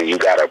got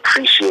to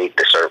appreciate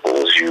the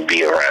circles you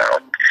be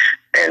around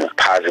and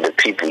positive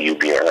people you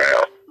be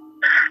around.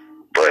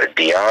 But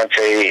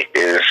Deontay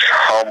is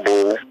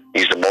humble.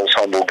 He's the most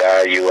humble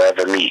guy you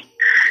ever meet.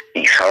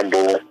 He's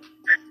humble.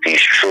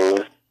 He's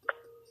true.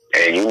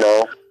 And, you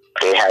know,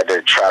 they had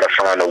to try to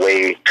find a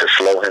way to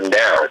slow him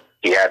down.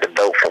 He had the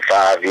belt for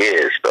 5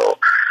 years, so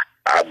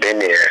I've been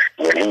there.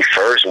 When he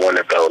first won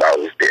the belt, I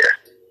was there.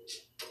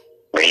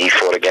 When he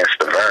fought against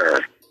the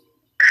Vern.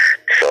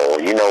 So,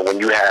 you know, when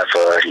you have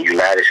a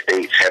United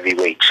States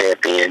heavyweight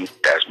champion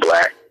that's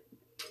black,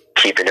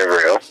 keeping it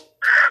real,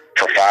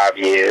 for 5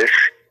 years,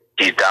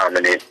 he's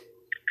dominant.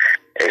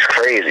 It's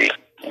crazy.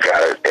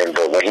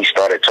 But when he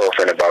started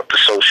talking about the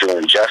social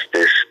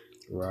injustice,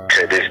 right,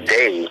 to this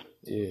day,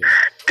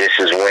 this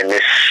is when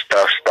this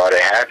stuff started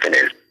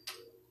happening.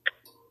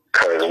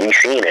 Because we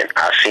seen it.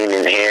 I seen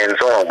it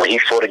hands-on. When he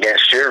fought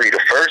against Fury, the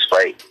first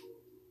fight,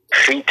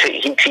 he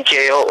KO'd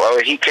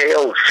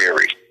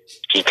Fury.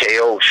 He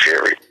KO'd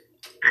Fury.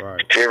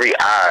 Right. Fury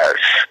eyes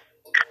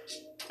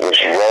was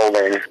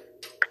rolling,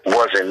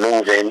 wasn't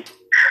moving.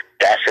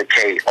 that's a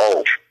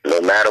KO.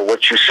 No matter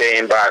what you say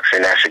in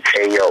boxing, that's a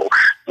KO.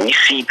 We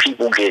see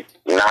people get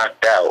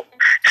knocked out,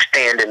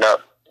 standing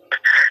up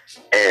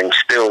and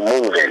still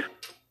moving.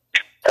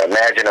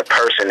 Imagine a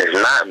person is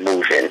not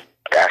moving,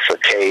 that's a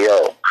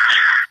KO.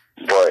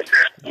 But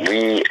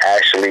we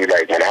actually,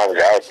 like, when I was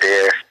out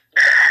there,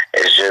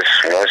 it's just,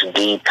 once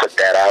D put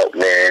that out,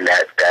 man,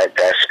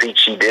 that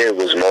speech he did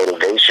was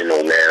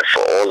motivational, man, for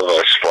all of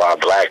us, for our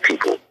black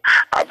people.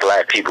 Our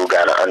black people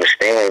got to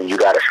understand, you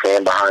got to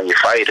stand behind your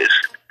fighters.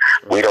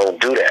 Right. We don't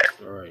do that.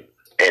 Right.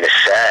 And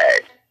it's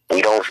sad.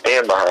 We don't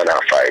stand behind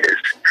our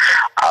fighters.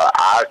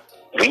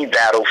 We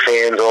battle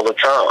fans all the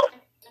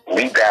time.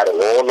 We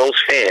battle all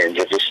those fans.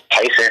 If it's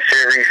Tyson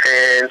Fury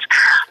fans,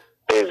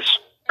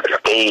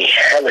 they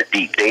hella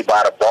deep. They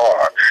by the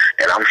bar.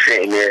 And I'm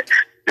sitting there.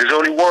 There's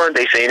only one.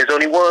 They say there's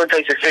only one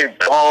Tyson Fury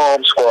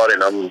bomb squad,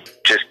 and I'm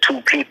just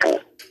two people.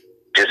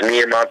 Just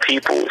me and my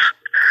peoples.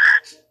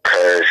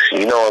 Because,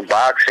 you know, in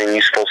boxing,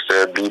 you're supposed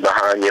to be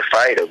behind your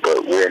fighter,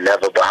 but we're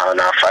never behind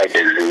our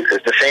fighters.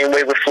 It's the same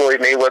way with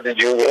Floyd Mayweather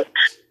Jr.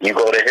 You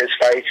go to his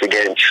fights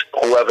against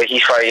whoever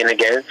he's fighting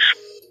against.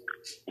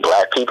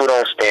 Black people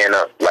don't stand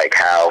up like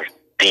how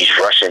these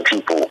Russian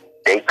people,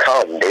 they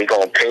come, they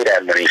gonna pay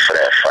that money for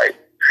that fight.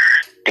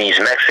 These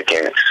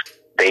Mexicans,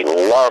 they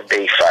love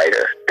their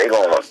fighter. They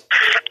gonna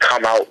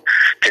come out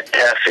to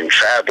death and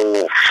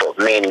travel for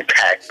Manny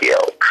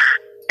Pacquiao.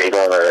 They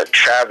gonna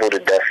travel to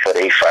death for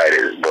their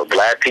fighters. But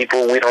black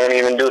people, we don't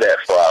even do that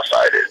for our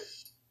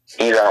fighters.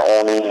 He's our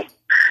only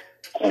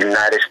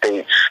United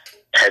States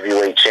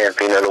heavyweight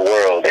champion of the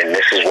world, and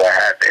this is what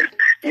happened.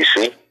 You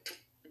see?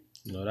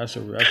 No, that's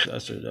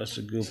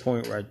a good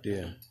point right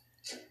there.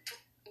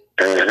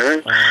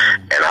 Mm-hmm.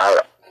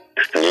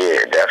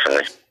 Yeah,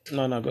 definitely.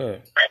 No, go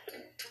ahead.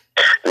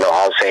 No,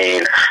 I was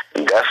saying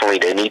definitely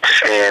they need to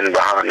stand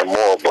behind them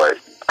more, but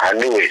I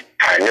knew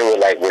it.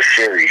 Like with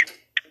Fury.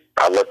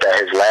 I looked at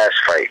his last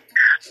fight.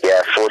 He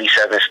had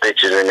 47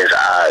 stitches in his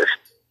eyes.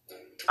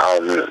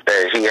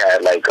 He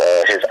had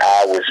his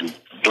eye was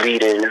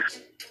bleeding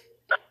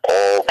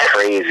all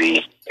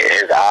crazy.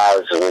 His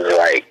eyes was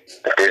like,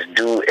 this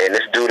dude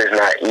is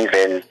not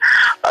even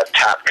a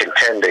top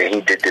contender.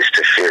 He did this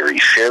to Fury.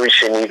 Fury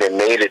shouldn't even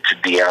made it to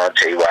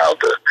Deontay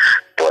Wilder,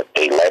 but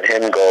they let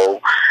him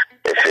go.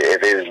 If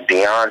it's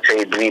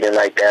Deontay bleeding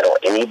like that, or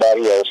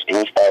anybody else,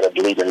 any fighter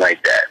bleeding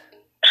like that.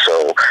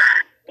 So,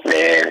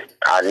 man,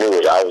 I knew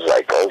it. I was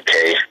like,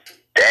 okay.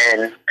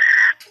 Then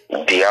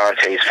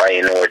Deontay's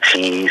fighting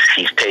Ortiz.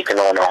 He's taking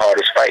on the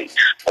hardest fights.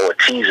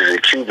 Ortiz is a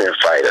Cuban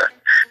fighter.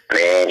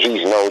 Man,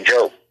 he's no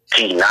joke.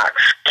 He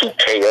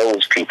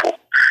KOs people.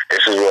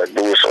 This is what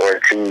Luis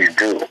Ortiz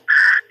do.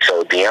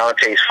 So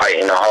Deontay's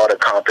fighting the harder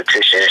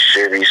competition.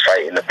 Fury's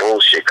fighting the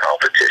bullshit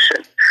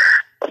competition.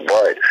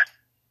 But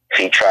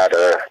he tried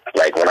to,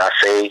 like when I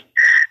say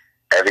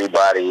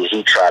everybody,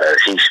 he fired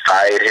his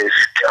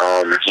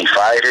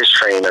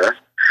trainer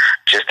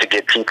just to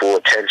get people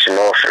attention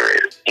off of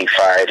it. He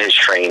fired his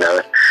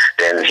trainer,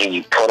 then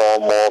he put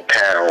on more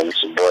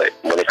pounds. But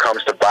when it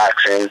comes to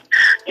boxing,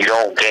 you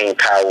don't gain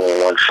power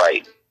in one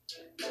fight.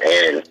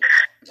 And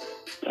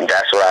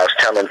that's what I was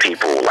telling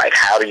people. Like,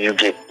 how do you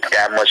get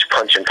that much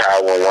punching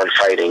power in one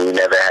fight and you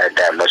never had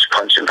that much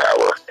punching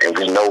power? And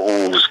we know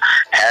who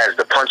has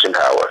the punching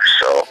power.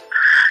 So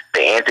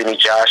the Anthony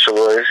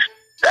Joshua's,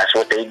 that's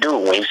what they do.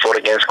 When he fought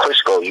against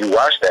Klitschko, you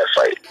watched that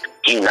fight.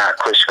 He knocked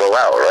Klitschko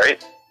out,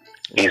 right?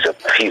 He's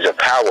a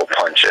power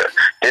puncher.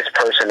 This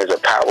person is a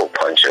power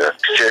puncher.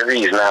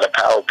 Fury is not a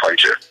power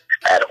puncher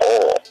at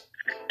all.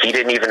 He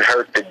didn't even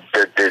hurt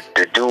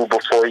the dude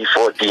before he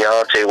fought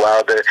Deontay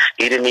Wilder.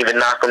 He didn't even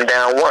knock him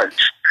down once.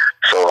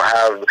 So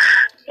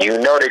they're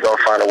going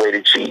to find a way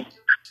to cheat.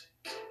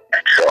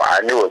 So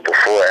I knew it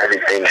before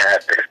everything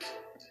happened.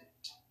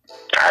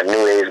 I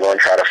knew they was going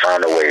to try to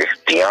find a way.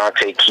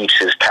 Deontay keeps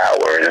his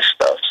power and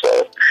stuff.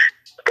 So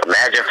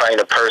imagine fighting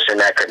a person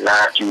that could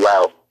knock you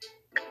out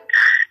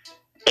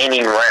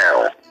any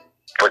round,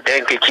 but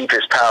then could keep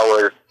his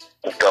power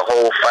the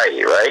whole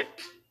fight, right?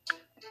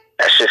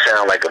 That should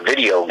sound like a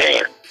video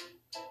game.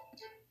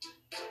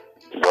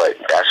 But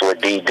that's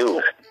what D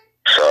do.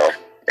 So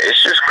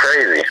it's just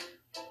crazy.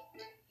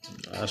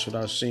 That's what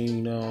I've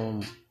seen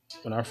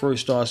when I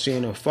first started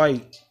seeing him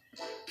fight.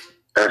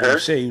 Mm-hmm. He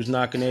said he was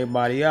knocking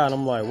everybody out.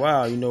 I'm like,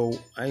 wow,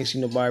 I ain't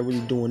seen nobody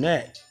really doing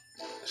that.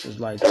 This is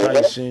like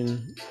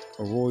Tyson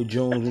or Roy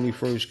Jones when he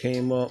first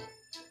came up.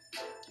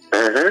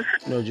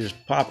 Mm-hmm. Just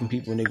popping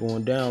people when they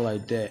going down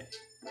like that.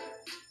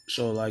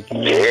 So when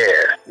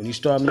he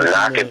started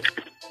knocking,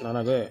 go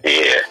ahead.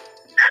 Yeah.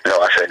 No,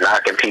 I said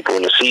knocking people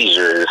into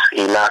seizures.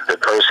 He knocked the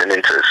person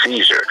into a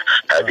seizure.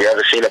 Have you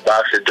ever seen a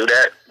boxer do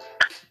that?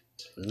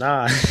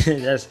 Nah,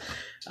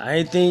 I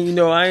ain't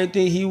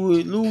think he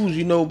would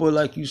lose, but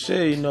like you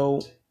said,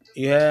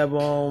 you have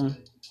the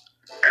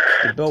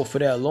belt for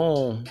that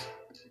long.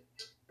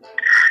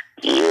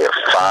 Yeah,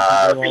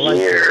 5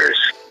 years.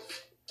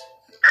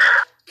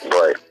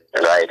 But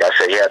like I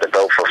said, he had the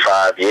belt for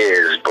 5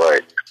 years,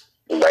 but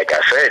like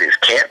I said, his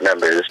camp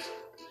members,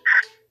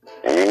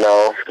 you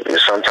know,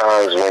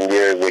 sometimes when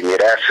you're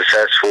that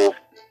successful,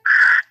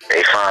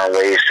 they find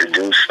ways to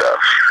do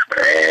stuff.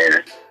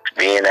 And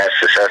being that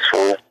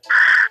successful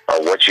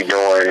or what you're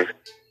doing,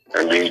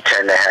 you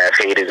tend to have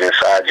haters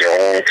inside your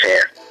own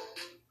camp.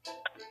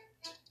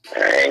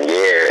 And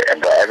yeah,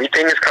 but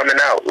everything is coming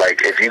out.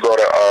 Like if you go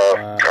to,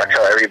 I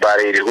tell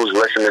everybody who's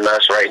listening to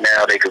us right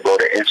now, they could go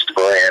to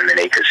Instagram and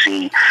they could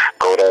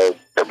go to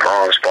the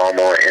Bronx Bomb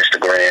on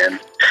Instagram,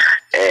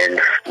 and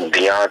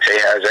Deontay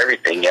has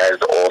everything. He has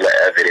all the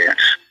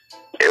evidence.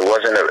 It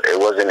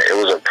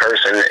was a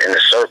person in the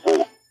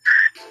circle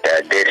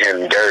that did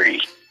him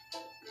dirty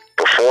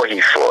before he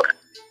fought.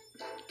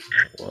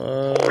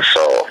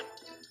 So,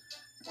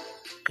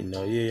 you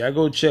know, yeah, I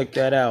go check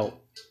that out.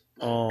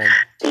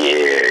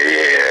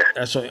 Yeah.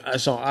 That's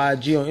on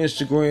IG, on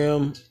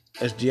Instagram.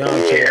 That's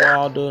Deontay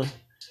Wilder.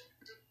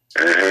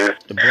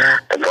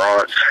 The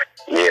Bronx.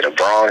 Yeah, the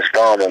Bronx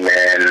Bomber,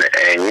 man.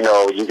 And you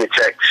know, you can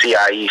check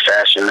CIE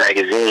Fashion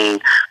Magazine.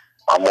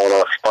 I'm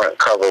on a front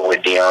cover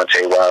with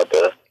Deontay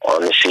Wilder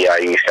on the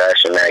CIE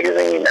Fashion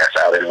Magazine. That's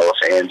out in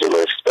Los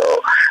Angeles.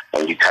 So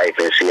when you type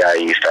in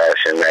CIE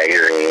Fashion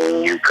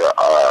Magazine, you could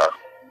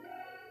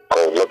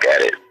go look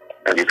at it.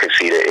 And you can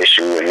see the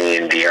issue with me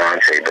and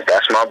Deontay. But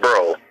that's my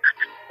bro.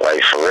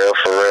 Like, for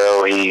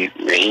real,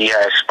 he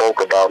has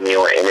spoke about me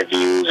on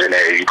interviews, and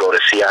if you go to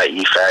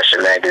CIE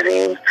Fashion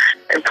Magazine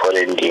and put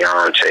in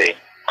Deontay,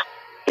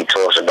 he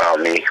talks about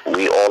me.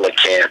 We all a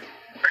camp.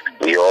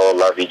 We all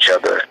love each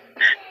other.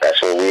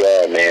 That's what we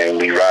are, man.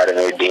 We riding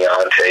with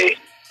Deontay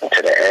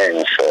to the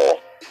end, so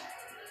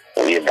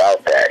we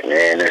about that,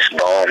 man. It's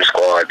Bomb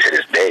Squad to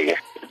this day,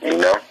 you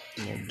know?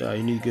 No doubt.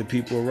 You need good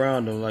people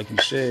around them. Like you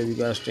said, we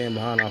got to stand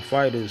behind our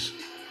fighters.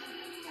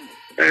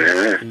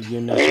 And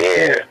giving that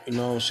support, you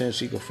know what I'm saying,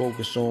 so he can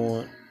focus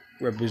on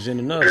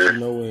representing us, you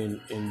know,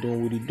 and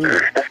doing what he do.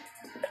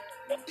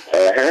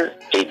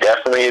 He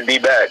definitely would be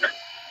back.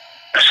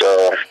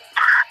 So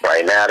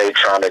right now they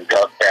trying to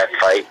duck that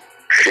fight.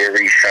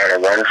 Fury's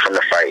trying to run from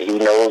the fight. He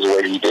knows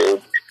what he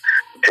did.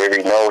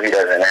 Fury knows he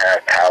doesn't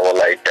have power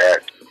like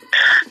that.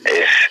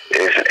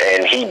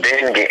 And he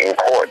been getting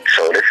caught.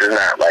 So this is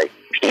not like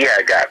he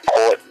had got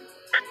caught.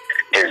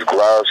 His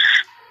gloves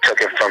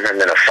took it from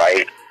him in a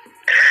fight.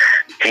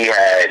 He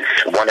had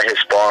one of his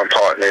sparring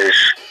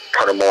partners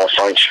put him on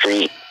Front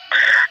Street,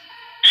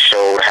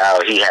 showed how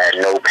he had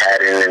no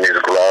padding in his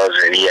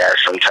gloves and he had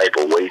some type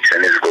of weights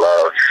in his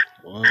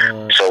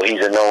gloves. So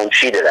he's a known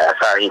cheater. That's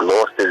how he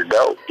lost his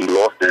belt. He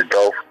lost his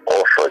belt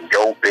off of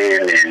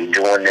doping and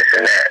doing this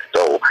and that.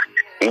 So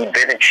he's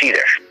been a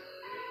cheater.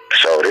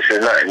 So this is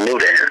nothing new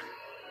to him.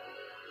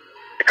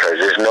 Because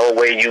there's no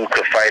way you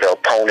could fight an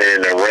opponent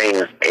in the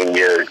ring and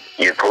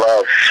your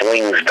glove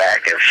swings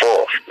back and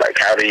forth. Like,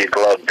 how do your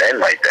glove bend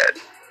like that?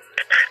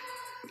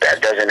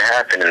 That doesn't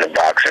happen in the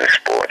boxing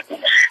sport.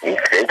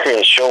 They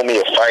can't show me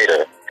a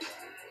fighter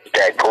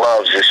that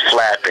gloves is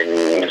flapping,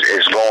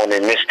 is going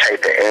in this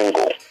type of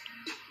angle.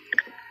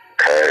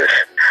 Because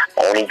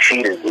only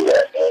cheaters do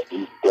that, man.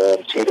 He's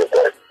damn cheater,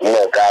 but, you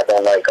know, God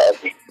don't like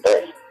ugly.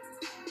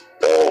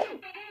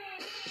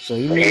 So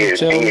you mean to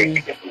tell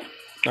me...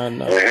 I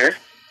know.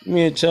 You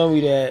mean to tell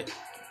me that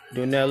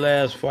during that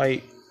last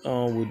fight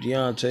with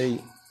Deontay,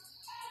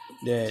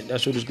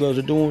 that's what his gloves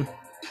are doing?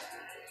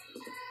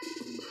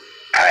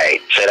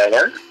 Alright, say that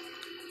again?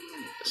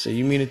 So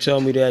you mean to tell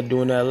me that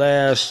during that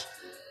last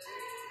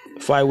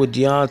fight with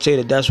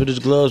Deontay, that's what his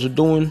gloves are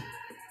doing?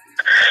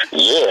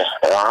 Yeah,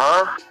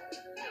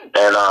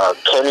 And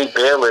Kenny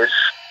Bayless,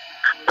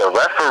 the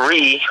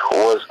referee,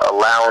 was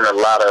allowing a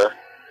lot of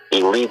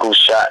illegal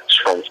shots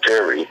from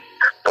Fury.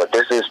 But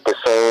this is the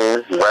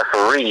same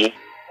referee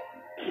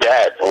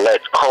that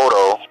let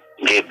Cotto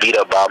get beat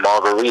up by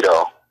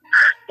Margarito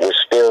with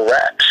steel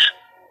wraps.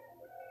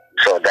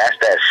 So that's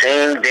that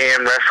same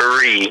damn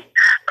referee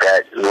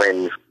that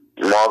when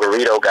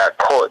Margarito got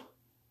caught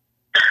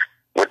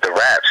with the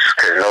wraps,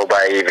 because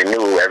nobody even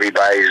knew,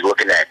 everybody's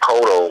looking at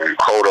Cotto, and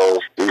Cotto,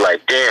 we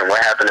like, damn,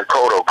 what happened to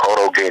Cotto?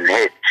 Cotto getting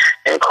hit,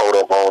 and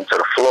Cotto going to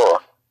the floor.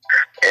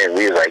 And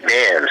we was like,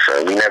 damn,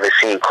 so we never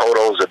seen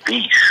Cotto's a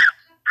beast.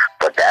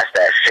 But that's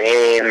that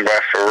same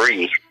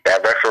referee.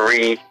 That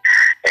referee,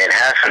 and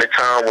half of the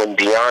time when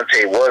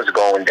Deontay was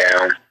going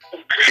down,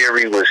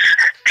 Fury was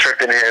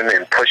tripping him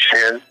and pushing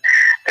him.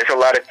 There's a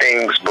lot of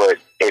things, but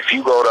if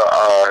you go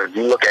to, if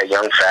you look at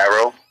Young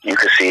Pharaoh, you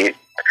can see it.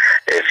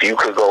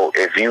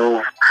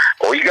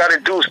 All you got to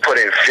do is put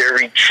in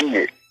Fury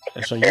cheated.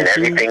 That's on and YouTube?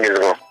 Everything is,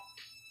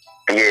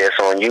 it's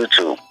on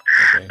YouTube.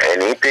 Okay.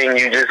 Anything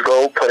you just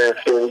go put in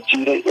Fury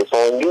cheated, it's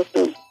on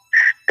YouTube.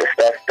 The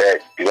stuff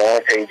that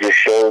Deontay just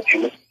showed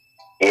you,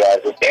 he has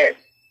a dent.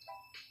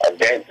 A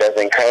dent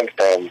doesn't come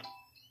from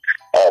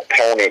an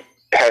opponent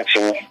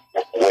punching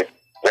with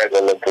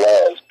regular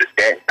gloves. The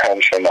dent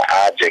comes from an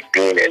object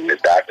being in. The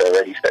doctor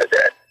already said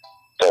that.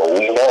 So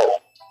we know.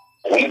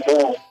 We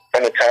knew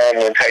from the time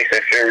when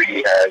Tyson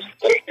Fury has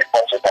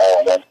punching power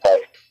in one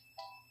fight.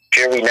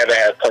 Fury never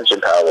had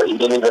punching power. He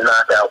didn't even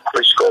knock out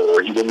Klitschko,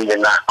 or he didn't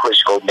even knock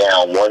Klitschko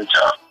down one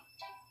time.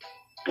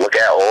 look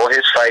at all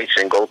his fights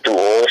and go through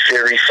all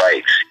Fury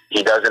fights.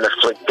 He doesn't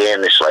inflict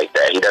damage like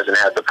that. He doesn't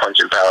have the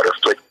punching power to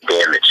inflict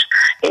damage.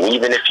 And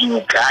even if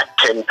you got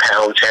 10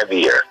 pounds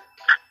heavier,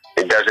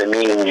 it doesn't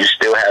mean you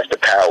still have the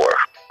power.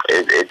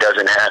 It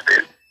doesn't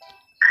happen.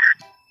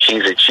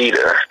 He's a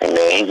cheater.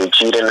 He's a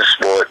cheater in the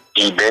sport.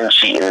 He's been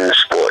cheating in the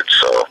sport.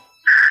 So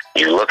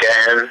you look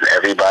at him,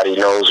 everybody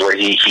knows what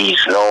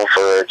he's known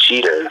for, a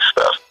cheater and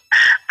stuff.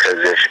 Because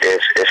if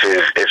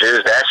it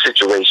was that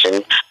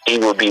situation, he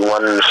would be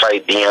wanting to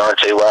fight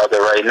Deontay Wilder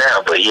right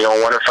now. But he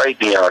don't want to fight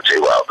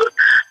Deontay Wilder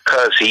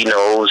because he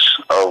knows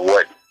of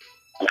what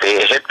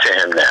they hip to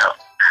him now.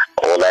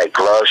 All that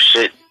glove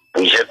shit,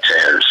 we hip to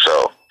him.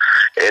 So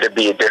it'll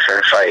be a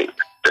different fight,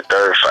 the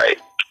third fight.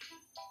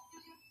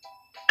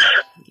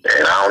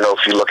 And I don't know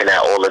if you're looking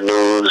at all the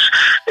news,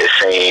 it's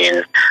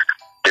saying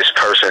this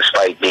person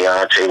spiked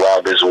Deontay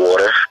Wilder's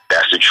water.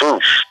 That's the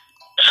truth.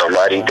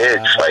 Somebody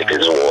did spike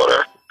his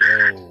water.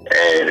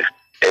 And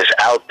it's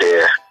out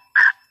there.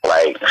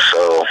 Like,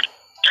 so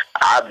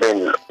I've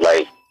been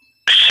like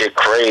shit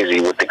crazy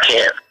with the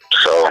camp.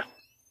 So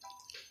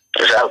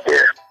it's out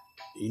there.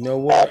 You know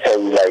what? I'll tell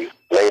you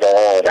later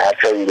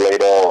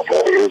on.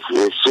 But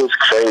it's just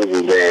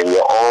crazy, man.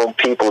 Your own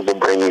people will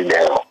bring you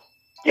down.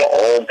 Your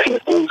own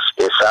people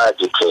inside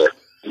your camp.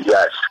 You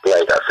got,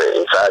 like I said,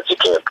 inside your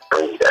camp to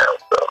bring you down.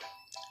 So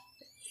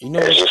you know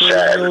what's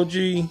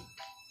crazy, OG?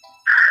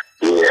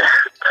 Yeah.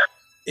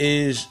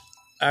 Is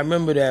I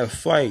remember that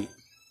fight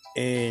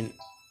and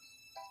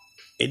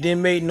it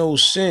didn't make no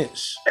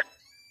sense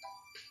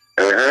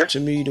to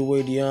me the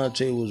way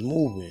Deontay was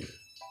moving.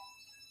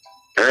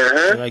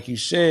 And like you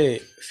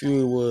said,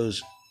 Fury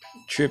was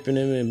tripping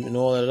him and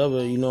all that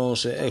other, you know what I'm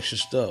saying, extra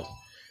stuff.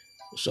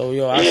 So,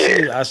 yo,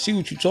 I see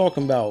what you're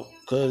talking about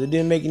because it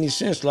didn't make any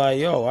sense. Like,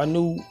 yo, I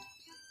knew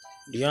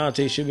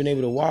Deontay should have been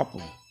able to whop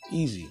him.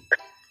 Easy.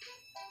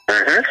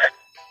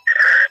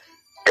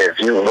 If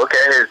you look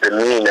at his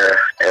demeanor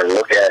and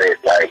look at it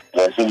like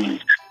when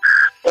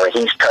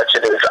he's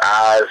touching his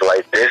eyes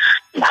like this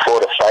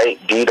before the fight,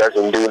 D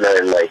doesn't do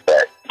nothing like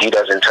that. D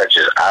doesn't touch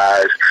his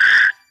eyes.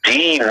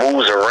 D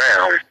moves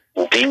around.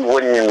 D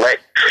wouldn't let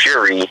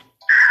Fury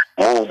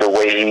move the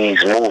way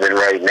he's moving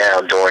right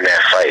now during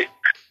that fight.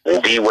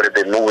 D would have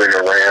been moving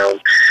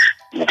around.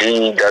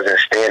 D doesn't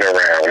stand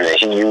around, and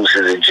he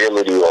uses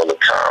agility all the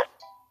time.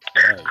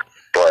 Right.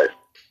 But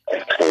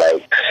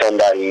like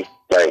somebody,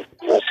 like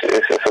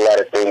it's a lot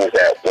of things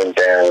that went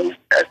down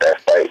at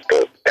that fight.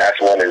 But that's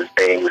one of the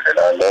things that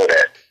I know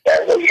that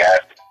really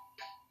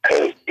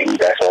happened. And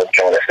that's what I'm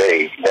trying to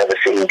say. Never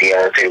seen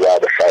Deontay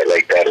Wilder fight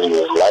like that in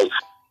his life.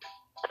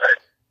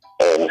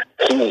 And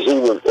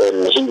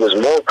he was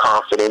more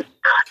confident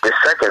the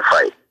second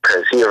fight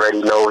because he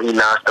already know he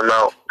knocked him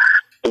out.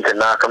 He could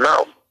knock him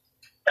out.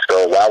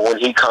 So why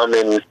wouldn't he come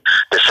in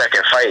the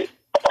second fight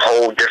a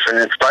whole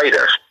different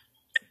fighter?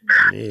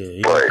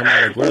 Look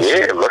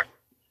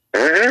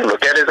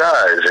at his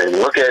eyes and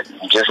look at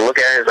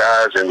his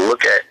eyes and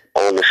look at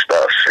all this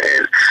stuff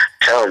and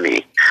tell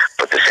me.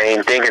 But the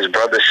same thing his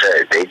brother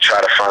said, they try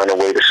to find a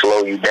way to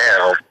slow you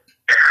down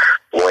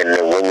when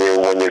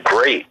you're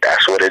great.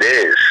 That's what it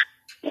is.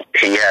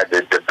 He had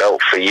the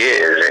belt for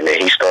years, and then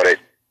he started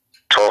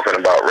talking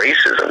about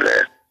racism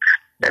then.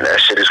 And that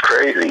shit is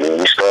crazy. When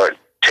you start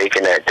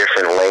taking that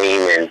different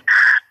lane and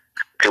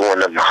doing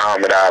the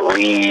Muhammad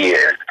Ali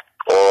and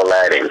all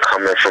that and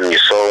coming from your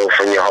soul,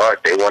 from your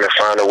heart, they want to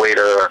find a way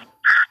to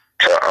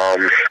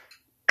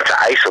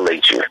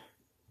isolate you.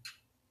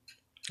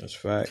 That's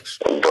facts.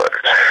 But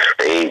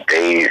they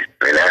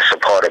and that's a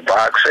part of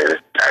boxing.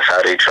 That's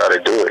how they try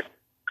to do it.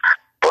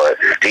 But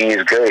D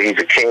is good. He's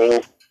a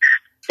king.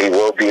 He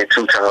will be a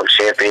 2-time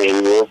champion.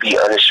 He will be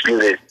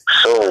undisputed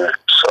soon.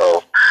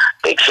 So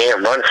they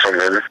can't run from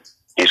him.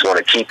 He's going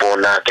to keep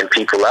on knocking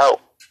people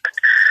out.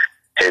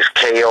 His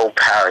KO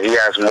power, he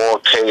has more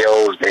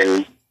KOs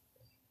than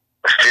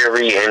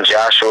Fury and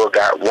Joshua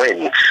got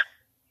wins.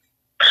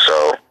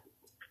 So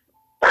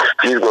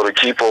he's going to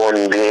keep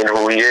on being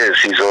who he is.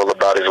 He's all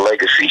about his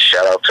legacy.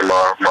 Shout out to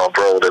my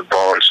brother,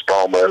 Barnes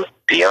Palmer,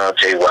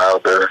 Deontay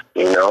Wilder,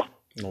 you know.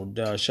 No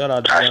doubt. Shout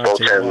out to Deontay. I spoke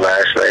to him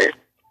last night.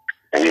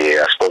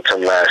 Yeah, I spoke to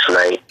him last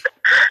night.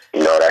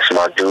 You know, that's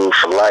my dude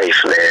for life,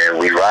 man.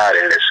 We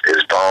riding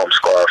this Bomb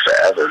Squad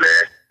forever,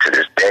 man, to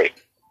this day.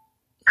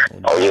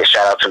 Oh, yeah,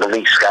 shout out to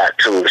Malik Scott,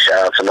 too.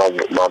 Shout out to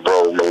my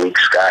bro, Malik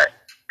Scott,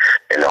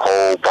 and the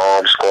whole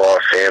Bomb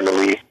Squad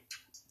family.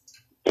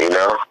 You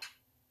know?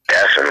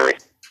 Definitely.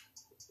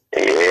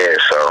 Yeah,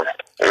 so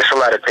there's a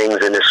lot of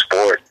things in this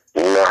sport.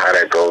 You know how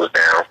that goes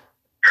down.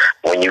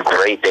 When you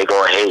great, they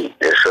gonna hate.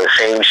 It's the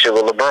same shit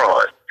with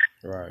LeBron.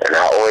 Right. And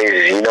I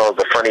always, you know,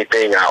 the funny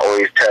thing, I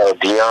always tell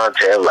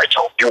Deontay, like,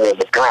 yo, you and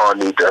LeBron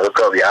need to hook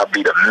up. Y'all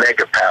be the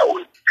mega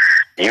power.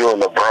 You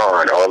and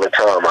LeBron all the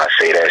time. I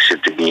say that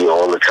shit to be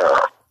all the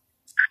time.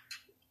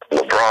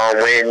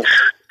 LeBron wins,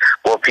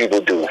 what people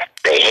do?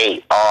 They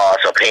hate. Oh,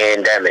 it's a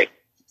pandemic.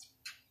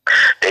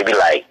 They be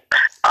like,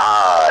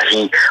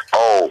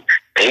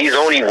 He's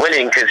only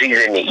winning because he's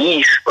in the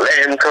East.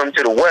 Let him come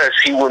to the West,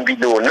 he wouldn't be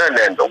doing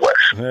nothing in the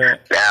West. Yeah.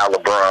 Now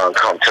LeBron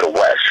come to the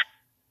West.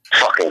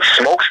 Fucking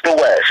smokes the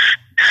West.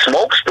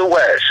 Smokes the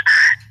West.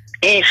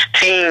 Each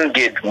team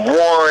gets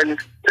one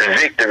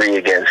victory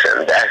against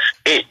him. That's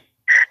it.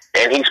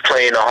 And he's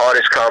playing the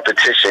hardest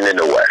competition in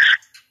the West.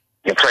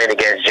 You're playing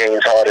against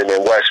James Harden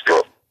and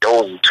Westbrook.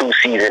 Those are 2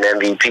 season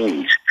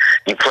MVPs.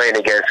 You're playing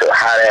against a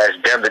hot-ass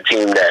Denver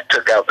team that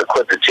took out the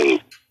Clipper team.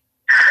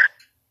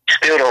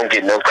 Still don't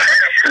get no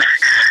credit.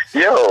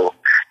 Yo,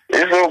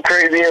 it's so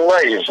crazy in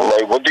life.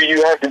 Like, what do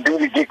you have to do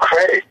to get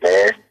credit,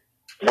 man?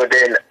 But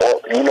then,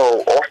 you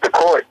know, off the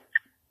court,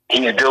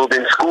 he's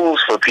building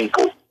schools for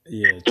people.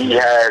 Yeah, he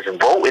has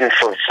voting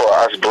for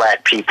us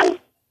black people.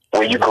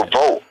 When you could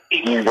vote,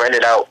 he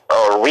rented out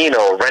an arena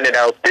or rented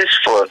out this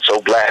for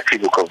so black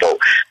people could vote.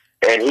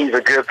 And he's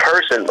a good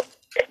person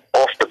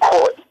off the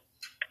court.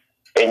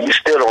 And you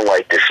still don't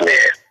like this man.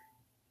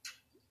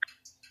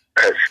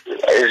 Cause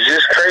it's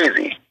just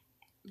crazy.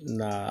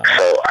 Nah.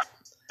 So,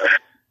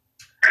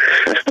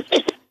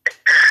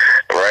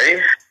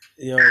 right?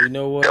 Yo, you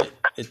know what?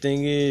 The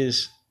thing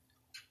is,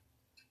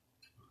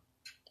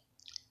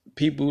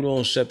 people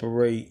don't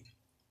separate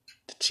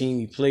the team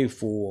you play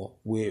for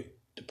with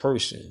the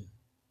person.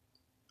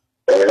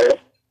 Mm-hmm.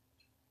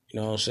 You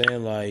know what I'm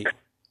saying? Like,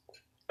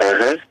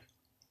 Mm-hmm.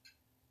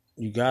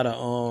 you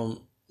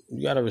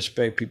gotta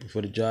respect people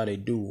for the job they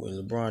do,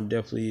 and LeBron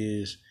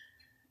definitely is,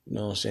 you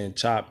know what I'm saying,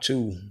 top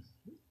 2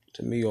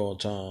 to me all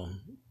the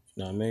time.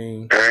 You know what I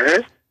mean?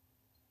 Mm-hmm.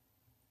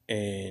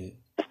 And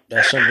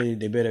that's something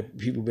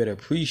people better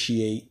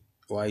appreciate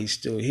why he's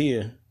still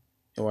here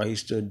and why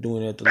he's still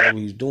doing it at the level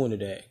he's doing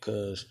it at,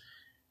 because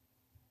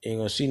you ain't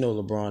gonna see no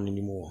LeBron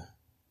anymore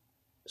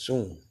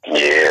soon.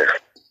 Yeah.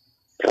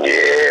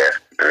 Yeah.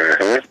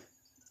 Mm-hmm.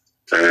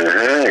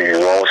 Mm-hmm. You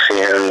won't see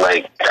him.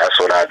 Like, that's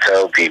what I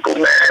tell people,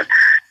 man.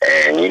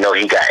 And you know,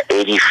 he got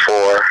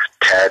 84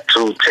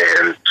 tattooed to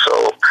him,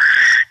 so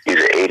he's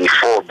an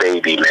 84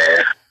 baby,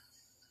 man.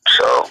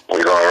 So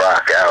we're gonna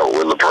rock out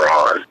with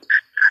LeBron.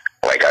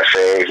 Like I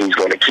said, he's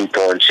gonna keep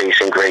on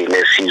chasing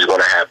greatness. He's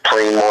gonna have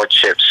plenty more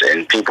chips,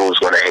 and people's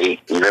gonna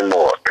hate even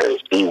more because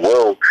he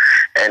will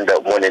end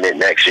up winning it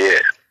next year.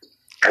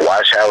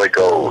 Watch how it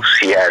goes.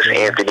 He has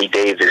Anthony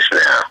Davis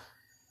now.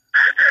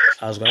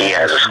 He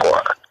has a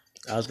squad.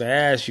 I was gonna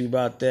ask you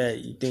about that.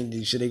 You think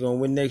they gonna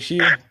win next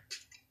year?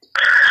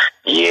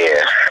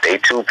 Yeah, they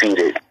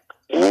two-peated.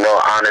 You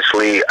know,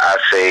 honestly, I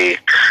say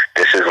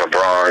this is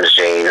LeBron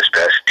James'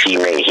 best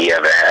teammate he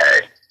ever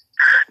had.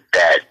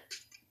 That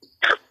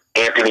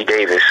Anthony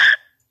Davis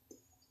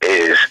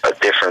is a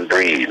different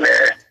breed,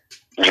 man.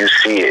 You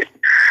see it.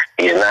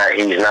 He's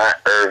not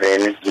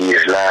Irvin.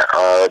 He's not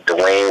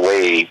Dwayne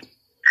Wade.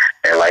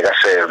 And like I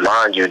said,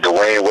 mind you,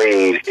 Dwayne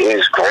Wade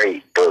is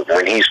great, but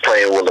when he's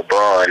playing with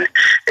LeBron,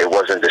 it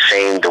wasn't the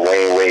same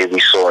Dwayne Wade we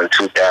saw in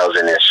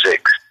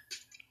 2006.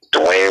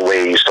 Dwayne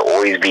Wade used to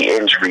always be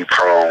injury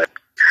prone,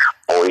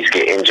 always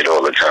get injured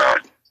all the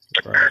time.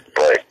 Right.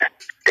 But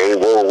they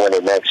will win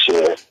it next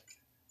year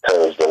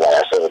because the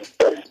last of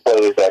the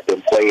players that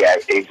can play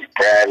at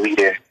Bradley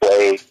didn't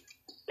play.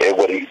 It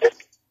would even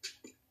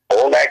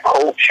all that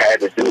coach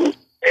had to do,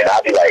 and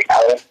I'd be like,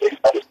 I don't really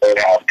understand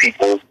how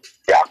people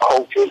got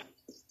coaches.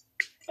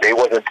 They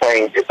wasn't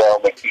playing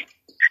JaVale McGee,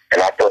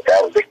 and I thought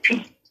that was the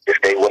key. If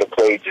they would have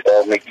played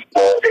JaVale McGee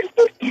more, they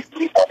would have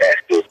easily won that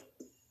shit.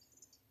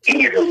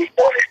 Easily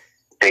won it.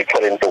 They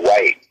put in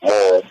Dwight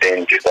more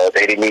than JaVale.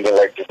 They didn't even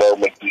let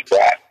JaVale McGee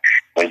rock.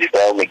 When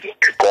JaVale McGee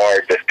could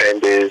guard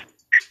defenders,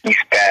 he's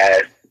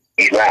fast.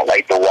 He's not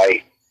like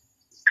Dwight.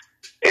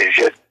 It's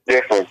just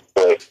different,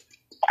 but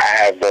I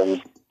have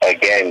them,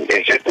 again,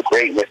 it's just the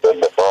greatness of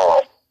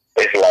LeBron.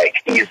 It's like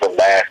he's the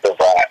last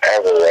of our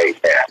era right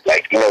now.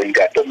 Like, you know, you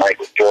got the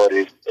Michael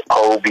Jordan, the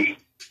Kobe.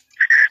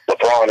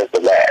 LeBron is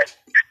the last.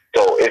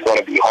 So it's going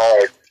to be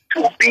hard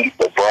to beat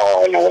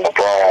LeBron when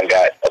LeBron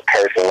got a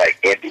person like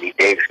Anthony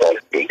Davis on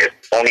the team. Because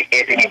only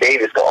Anthony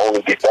Davis can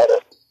only get better.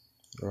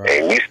 Right.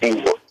 And you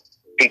see,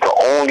 he can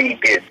only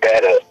get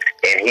better,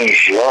 and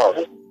he's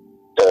young.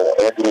 So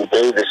Anthony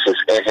Davis is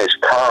in his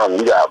prime.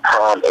 You got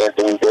prime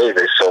Anthony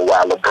Davis. So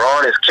while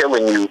LeBron is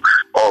killing you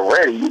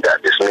already, you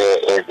got this man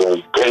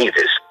Anthony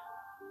Davis.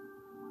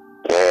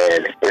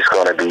 And it's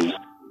going to be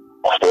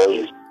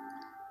crazy.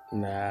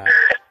 Nah.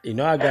 You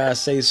know, I got to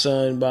say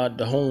something about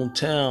the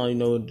hometown, you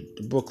know,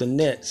 the Brooklyn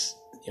Nets.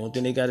 You don't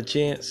think they got a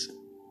chance?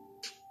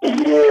 Yeah,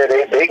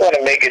 they're going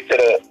to make it to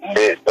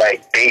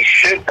they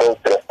should go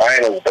to the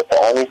finals, but the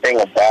only thing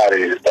about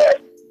it is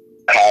that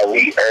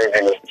Kyrie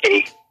Irving and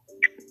Kate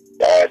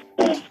are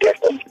two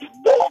different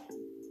people.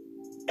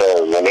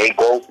 So when they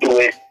go through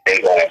it,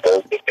 they're going to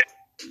go through it.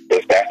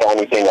 If that's the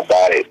only thing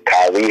about it,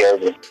 Kyrie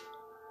Irving,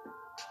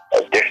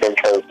 a different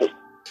person.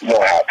 You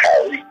know how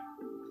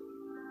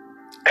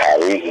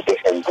Kyrie's a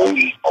different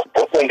breed.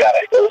 Brooklyn got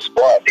a good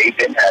squad. They've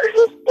been had a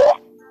good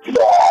squad. You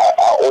know, I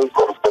always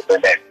go to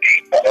Brooklyn Nets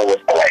games. I know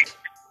it's like,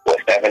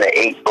 7 or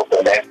 8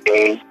 Brooklyn Nets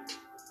games.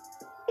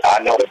 I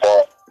know the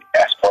ball.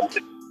 That's from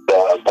the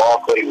ball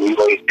play. We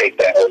always take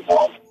that as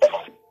one.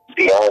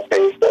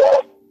 Beyonce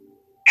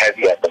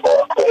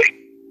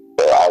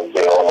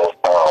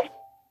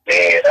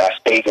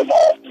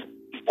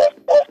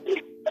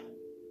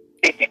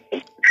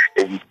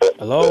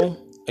Hello?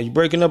 Are you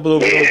breaking up a little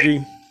bit,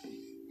 OG?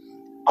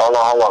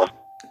 Hold on. Can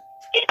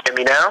you hear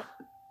me now?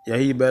 Yeah, I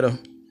hear you better.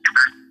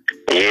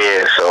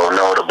 Yeah, so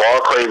no, the ball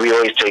clay, we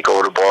always take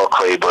over the ball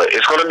clay, but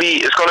it's gonna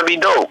be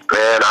dope,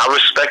 man. I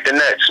respect the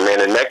Nets, man.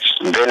 The Nets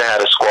been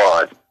had a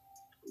squad.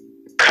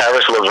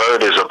 Karis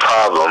LeVert is a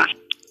problem.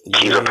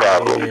 He's a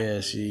problem.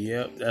 Yeah, see,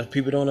 yep. That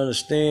people don't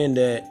understand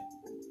that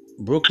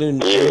Brooklyn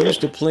they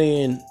used to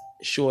playing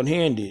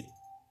short-handed.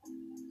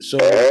 So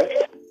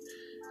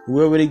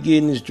whoever they get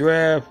in this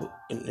draft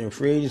and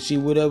free agency,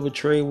 whatever,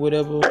 trade,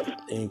 whatever,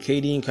 and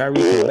KD and Kyrie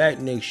come back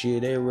next year,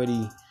 they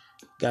already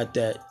got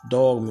that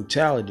dog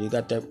mentality. They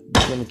got that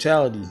Brooklyn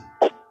mentality.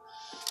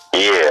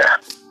 Yeah.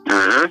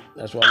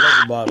 That's what I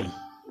love about them.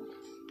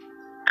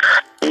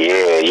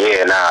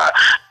 Yeah, nah.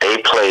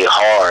 They play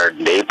hard.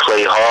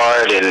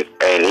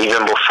 And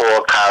even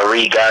before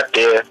Kyrie got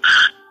there,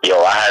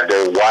 yo, I had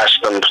to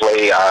watch them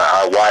play.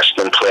 I watched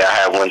them play. I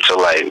had went to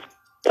like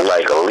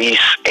at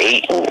least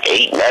eight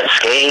Nets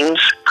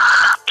games.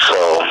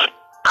 So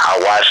I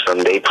watched them.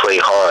 They play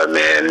hard,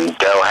 man.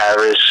 Del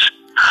Harris,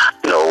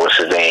 no, what's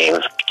his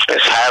name?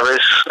 It's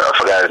Harris. I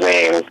forgot his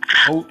name.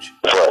 Coach.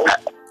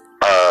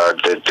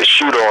 But the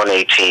shooter on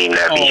their team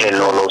that be hitting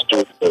all those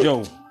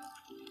dudes.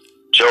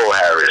 Joe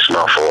Harris,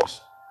 my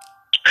fault.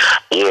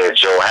 Yeah,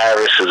 Joe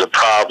Harris is a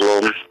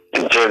problem.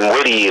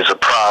 Dinwiddie is a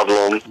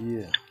problem.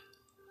 Yeah.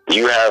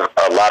 You have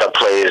a lot of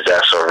players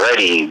that's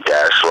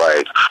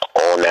like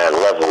on that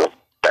level.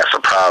 That's a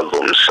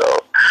problem.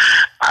 So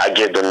I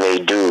give them their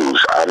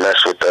dues. I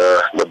mess with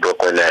the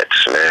Brooklyn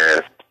Nets,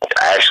 man.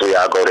 Actually,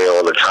 I go there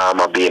all the time.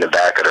 I'll be in the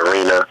back of the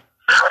arena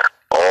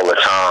all the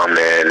time,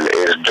 man.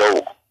 It's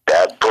dope.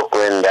 That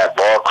Brooklyn, that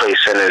Barclays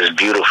Center is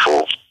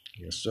beautiful.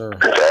 Yes, sir.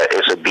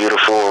 It's a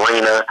beautiful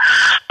arena.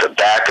 The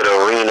back of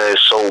the arena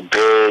is so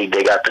big.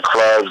 They got the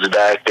clubs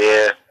back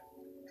there.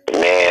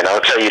 Man,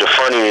 I'll tell you the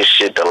funniest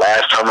shit. The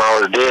last time I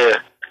was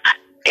there,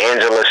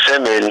 Angela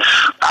Simmons,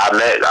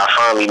 I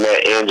finally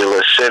met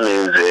Angela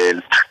Simmons,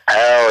 and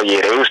hell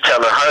yeah, they was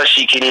telling her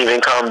she could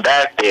even come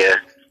back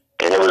there.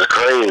 And it was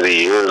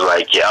crazy. It was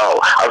like, yo,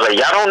 I was like,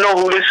 y'all don't know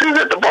who this is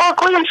at the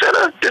Barclays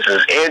Center? This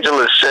is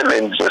Angela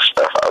Simmons and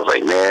stuff. I was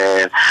like,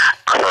 man,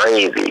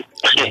 crazy.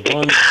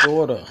 One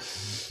daughter.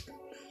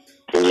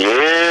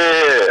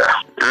 Yeah.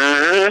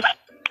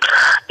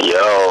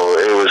 Yo,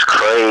 it was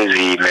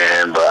crazy,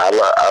 man. But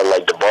I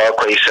like the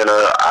Barclays Center.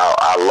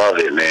 I love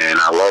it, man.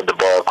 I love the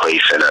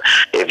Barclays Center.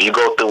 If you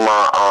go through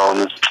my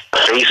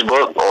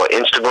Facebook or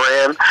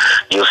Instagram,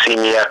 you'll see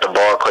me at the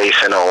Barclays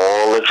Center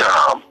all the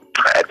time.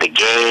 At the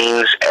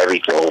games,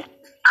 everything.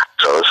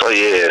 So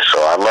yeah,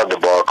 so I love the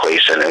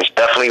Barclays Center. It's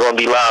definitely gonna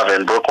be live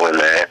in Brooklyn,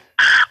 man.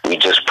 We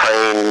just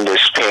praying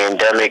this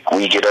pandemic,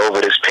 we get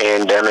over this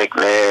pandemic,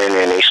 man,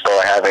 and they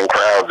start having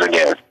crowds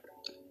again.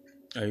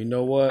 Hey, you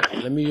know what?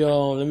 Let me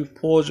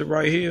pause it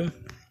right here.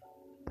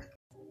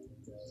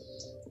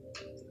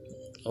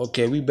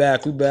 Okay, we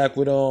back with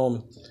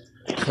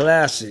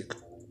Classic.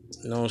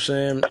 You know what I'm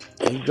saying?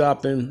 He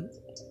dropping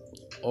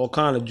all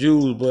kind of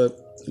Jews, but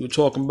we were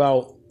talking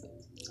about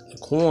the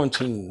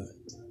quarantine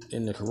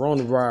and the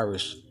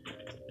coronavirus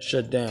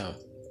shut down.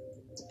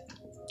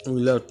 And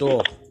we left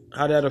off.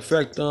 How that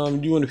affect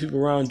you and the people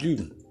around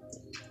you?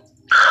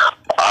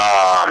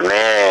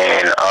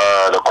 Man,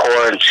 the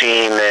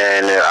quarantine,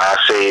 man, I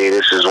say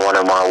this is one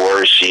of my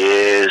worst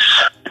years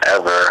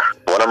ever.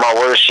 One of my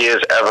worst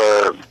years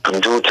ever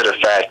due to the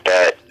fact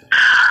that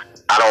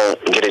I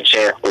don't get a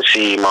chance to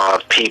see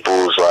my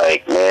peoples.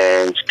 Like,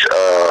 man,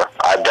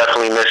 I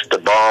definitely missed the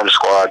bomb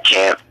squad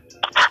camp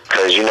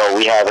because, you know,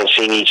 we haven't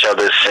seen each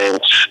other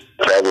since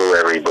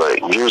February,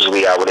 but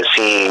usually I would have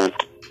seen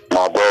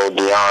my bro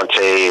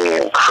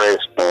Deontay and Chris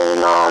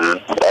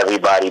and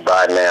everybody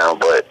by now,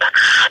 but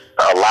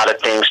a lot of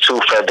things too.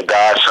 Fred the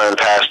Godson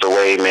passed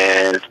away,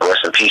 man.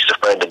 Rest in peace to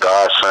Fred the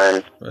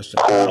Godson.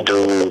 Cool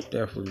dude.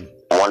 Definitely.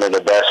 One of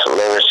the best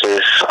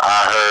lyricists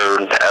I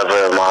heard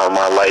ever in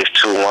my life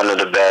too. One of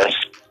the best.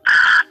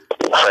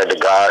 Fred the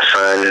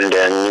Godson. And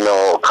then, you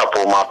know, a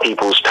couple of my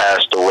peoples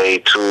passed away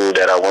too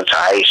that I went to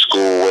high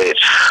school with.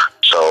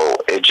 So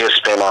it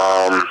just been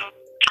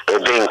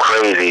it's been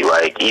crazy.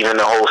 Like, even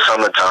the whole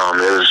summertime,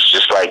 it was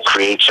just like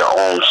create your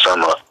own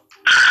summer.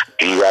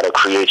 You gotta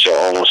create your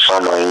own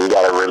summer, and you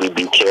gotta really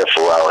be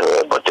careful out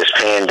here. But this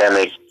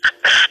pandemic,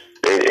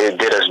 it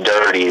did us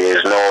dirty.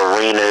 There's no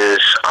arenas.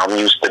 I'm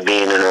used to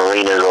being in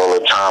arenas all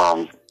the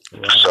time,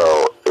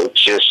 so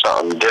it's just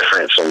something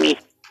different for me.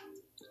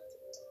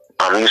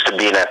 I'm used to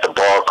being at the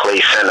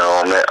Barclays Center.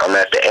 I'm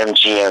at the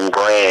MGM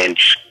Grand,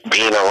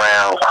 being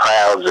around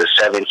crowds of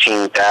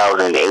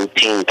 17,000,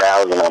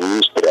 18,000. I'm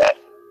used to that.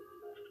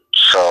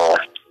 So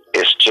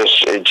it's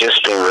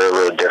just been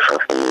real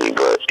different for me.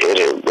 But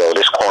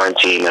this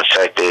quarantine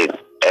affected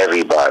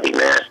everybody,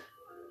 man.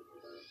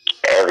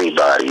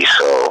 Everybody.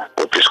 So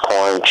with this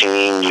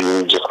quarantine,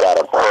 you just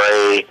gotta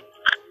pray.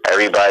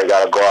 Everybody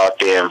gotta go out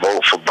there and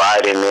vote for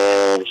Biden,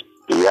 man.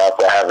 You have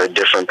to have a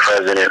different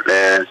president,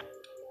 man.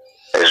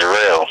 It's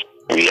real.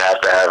 You have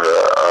to have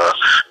a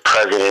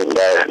president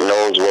that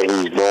knows what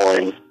he's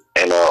doing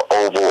in an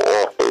Oval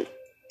Office.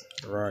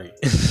 Right.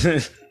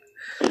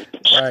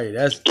 Right.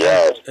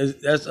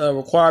 That's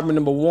requirement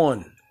number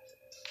one.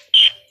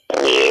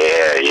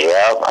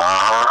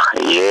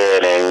 Yeah,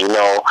 then,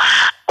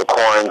 the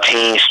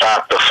quarantine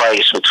stopped the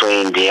fights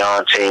between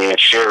Deontay and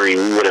Fury.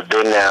 We would have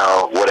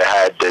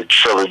had the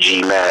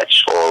trilogy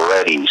match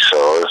already.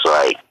 So it's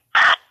like,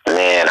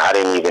 man, I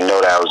didn't even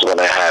know that was going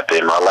to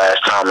happen. My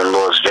last time in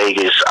Las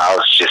Vegas, I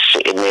was just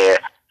sitting there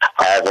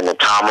having the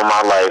time of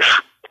my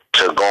life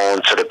to go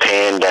into the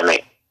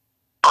pandemic.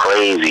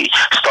 Crazy.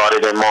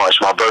 Started in March.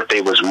 My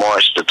birthday was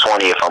March the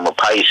 20th. I'm a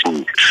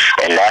Pisces.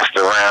 And that's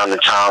around the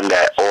time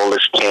that all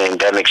this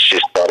pandemic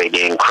shit started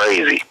getting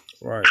crazy.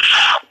 Right.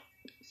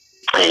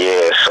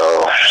 Yeah,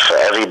 so for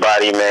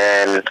everybody,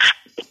 man,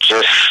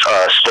 just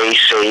stay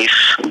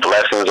safe.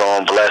 Blessings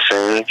on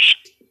blessings.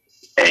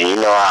 And,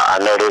 I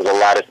know there's a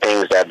lot of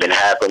things that have been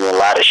happening, a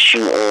lot of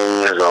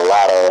shootings, a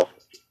lot of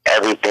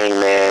everything,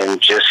 man.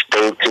 Just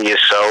stay to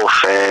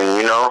yourself,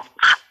 and,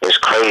 it's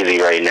crazy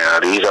right now.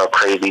 These are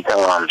crazy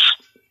times.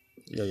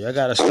 Yeah, I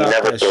gotta stop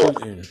that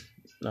shooting.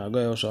 No, go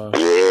ahead, I'm sorry.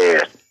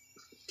 Yeah.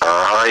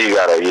 You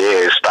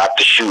gotta, stop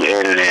the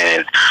shooting,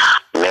 and,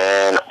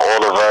 man,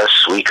 all of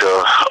us, we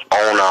could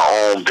own our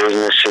own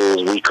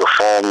businesses, we could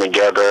form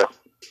together.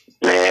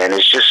 Man,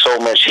 it's just so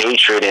much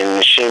hatred, and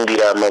it shouldn't be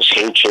that much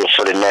hatred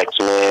for the next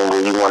man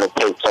where you want to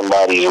take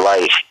somebody's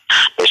life.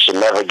 It should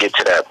never get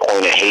to that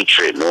point of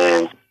hatred,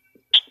 man.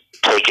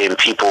 Taking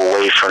people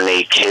away from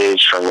their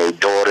kids, from their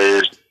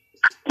daughters.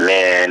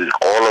 Man,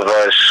 all of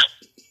us,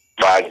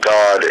 by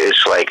God,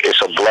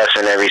 it's a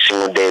blessing every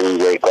single day we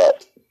wake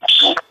up.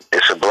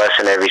 It's a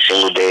blessing every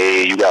single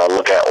day. You gotta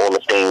look at all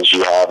the things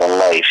you have in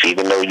life.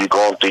 Even though you're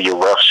going through your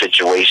rough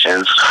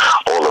situations,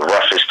 all the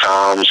roughest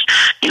times,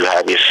 you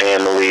have your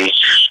family.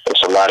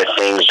 It's a lot of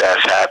things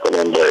that's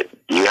happening, but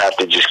you have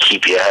to just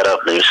keep your head up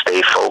and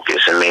stay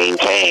focused and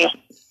maintain.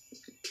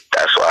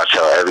 That's why I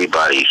tell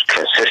everybody,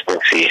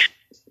 consistency.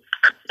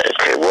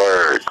 Okay,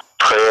 word.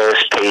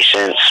 Prayers,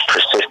 patience,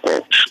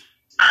 persistence.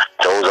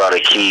 Those are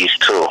the keys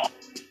too.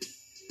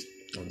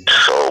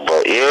 So,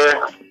 but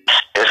yeah,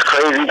 it's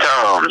crazy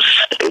times.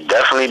 It's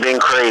definitely been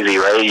crazy,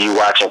 right? You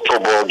watching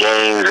football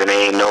games and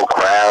there ain't no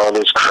crowd.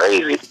 It's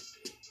crazy.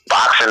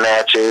 Boxing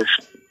matches.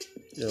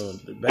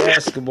 The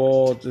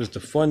basketball is the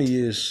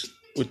funniest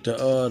with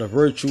the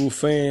virtual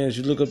fans.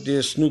 You look up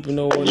there snooping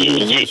over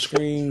the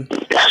screen.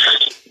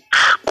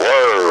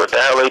 Word, what the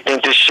hell they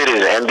think this shit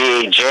is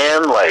NBA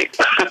Jam? Like,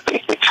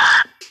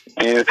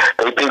 they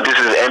think this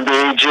is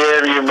NBA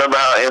Jam. You remember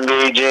how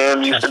NBA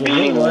Jam used to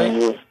be?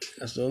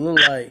 That's what it look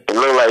like. It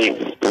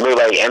look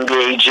like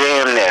NBA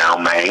Jam now,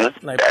 man.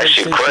 Like that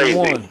shit crazy.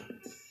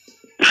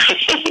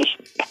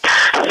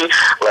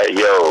 Like,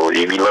 yo,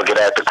 you be looking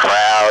at the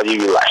crowd, you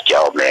be like,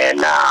 yo, man,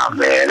 nah,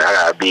 man, I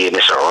gotta be in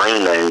this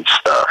arena and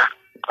stuff.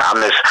 I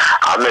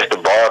miss the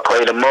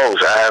Barclay the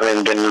most. I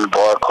haven't been in the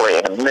Barclay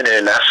in a minute,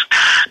 and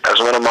that's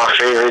one of my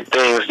favorite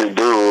things to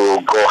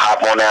do. Go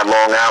hop on that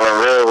Long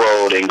Island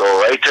Railroad and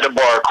go right to the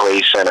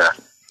Barclay Center.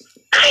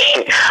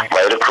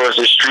 Right across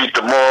the street,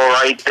 the mall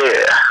right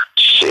there.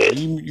 Shit.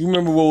 You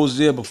remember what was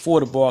there before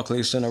the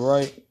Barclay Center,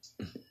 right?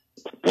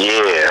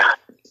 Yeah.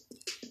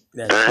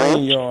 That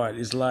train yard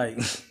is like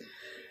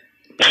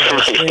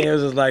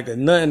there's like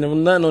nothing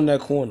on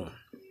that corner.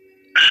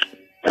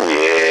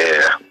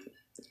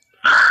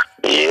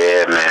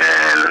 Yeah,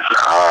 man.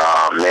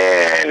 Oh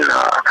man.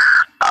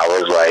 I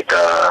was like,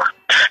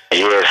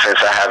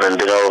 since I haven't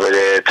been over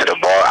there to the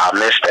bar, I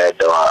miss that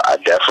though. I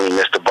definitely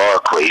miss the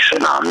Barclay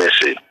Center. I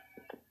miss it.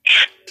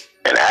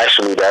 And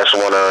actually, that's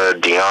one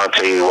of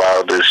Deontay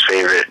Wilder's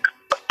favorite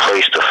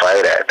place to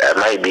fight at. That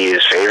might be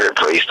his favorite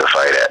place to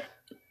fight at.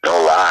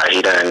 No lie,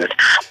 he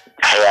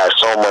had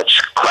so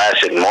much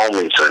classic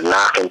moments of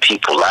knocking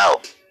people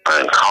out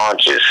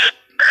unconscious.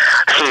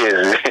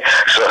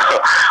 So,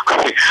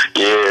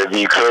 yeah, it'd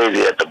be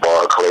crazy at the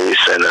Barclays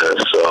Center.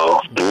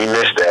 So we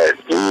miss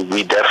that.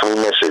 We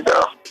definitely miss it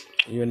though.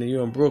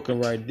 You're in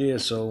Brooklyn right there,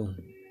 so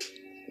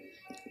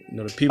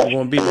the people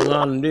gonna be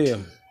behind him there.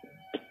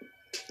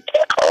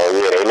 Oh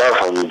yeah, they love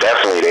him.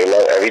 Definitely, they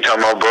love. Every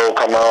time my bro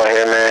come out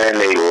here, man,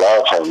 they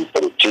love him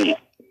for the G.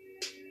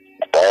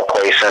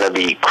 Barclays Center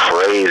be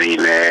crazy,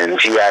 man.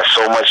 He has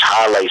so much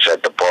highlights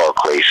at the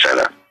Barclays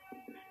Center.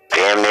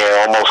 Damn near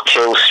almost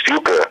killed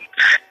Spuka.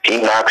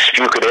 He knocked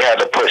Spuka. They had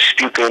to put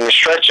Spuka in the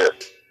stretcher.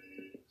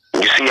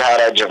 You see how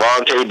that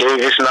Gervonta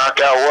Davis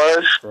knockout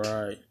was?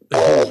 Right.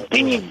 Well,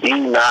 he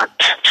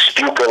knocked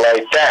Spuka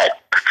like that.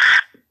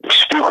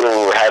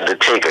 Spuka had to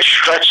take a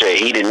stretcher.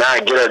 He did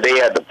not get up. They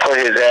had to put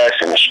his ass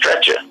in a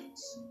stretcher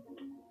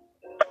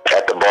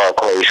at the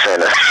Barclays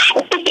Center.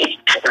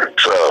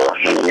 So,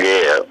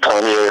 yeah,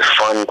 plenty of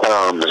fun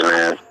times,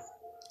 man.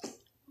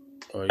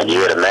 Oh,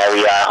 yeah, the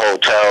Marriott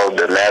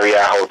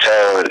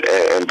Hotel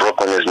in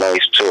Brooklyn is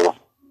nice too.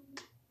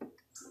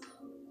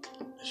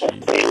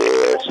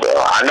 Yeah, so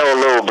I know a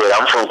little bit.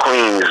 I'm from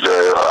Queens,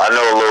 though. I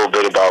know a little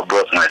bit about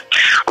Brooklyn.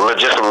 Well,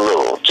 just a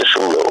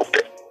little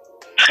bit.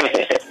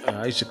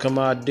 I used to come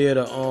out there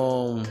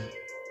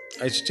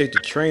I used to take the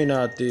train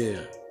out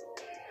there.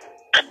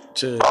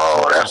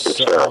 That's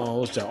what's up.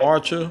 What's that,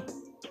 Archer?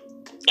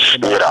 Yeah,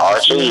 the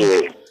Archer,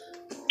 yeah.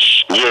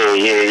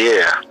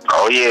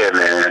 Oh yeah,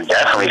 man,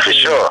 definitely for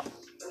sure.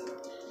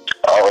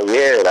 Oh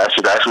yeah, that's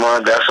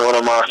one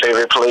of my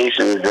favorite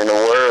places in the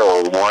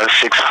world.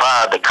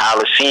 165, the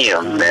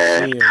Coliseum,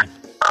 man.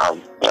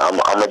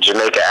 I'm a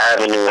Jamaica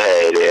Avenue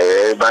head.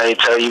 Everybody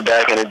tell you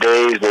back in the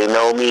days they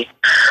know me.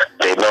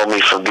 They know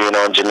me for being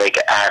on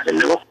Jamaica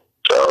Avenue.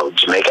 So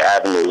Jamaica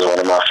Avenue is one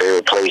of my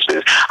favorite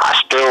places. I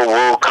still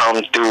will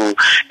come through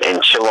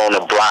and chill on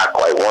the block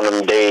like one of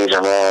them days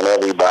around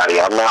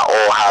everybody. I'm not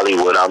all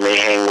Hollywood. I may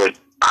hang with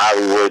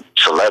Hollywood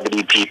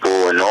celebrity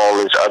people and all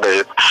this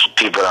other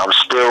people. I'm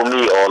still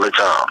me all the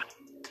time.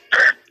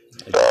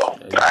 So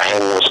I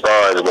hang with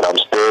stars, but I'm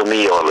still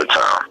me all the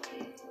time.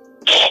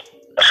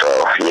 So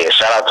yeah,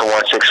 shout out to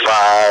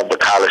 165, the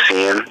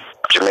Coliseum,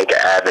 Jamaica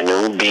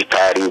Avenue, beef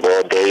patties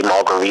all day,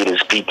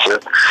 Margarita's Pizza.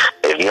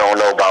 If you don't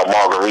know about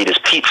Margarita's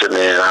Pizza,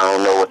 man, I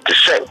don't know what to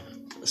say.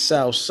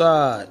 South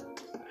Side.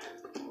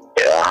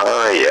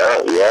 Yeah.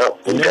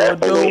 You know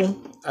what, though?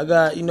 I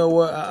got, you know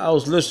what? I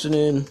was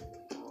listening,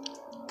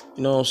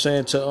 you know what I'm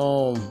saying, to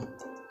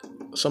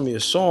some of your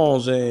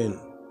songs, and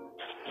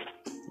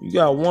you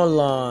got one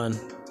line.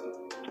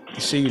 You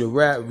see the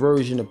rap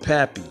version of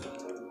Pappy.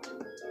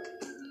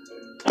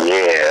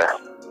 Yeah.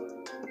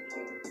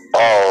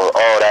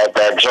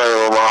 That joint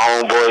with my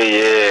homeboy,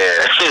 yeah.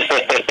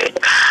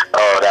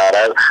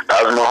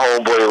 that was my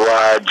homeboy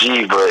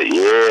YG, but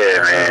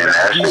yeah, man.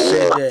 He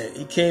said that.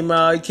 He came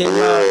out,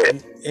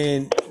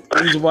 and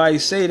the reason why he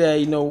say that,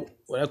 you know,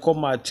 when that caught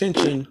my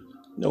attention,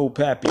 no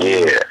Pappy.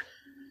 Yeah. Man.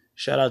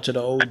 Shout out to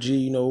the OG,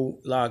 you know,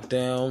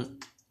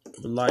 Lockdown,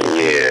 Life,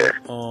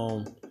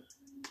 and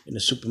the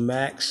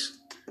Supermax.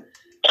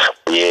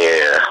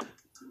 Yeah.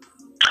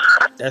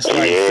 That's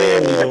like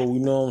family, though, you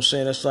know what I'm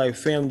saying? That's like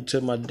family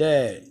to my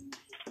dad.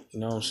 You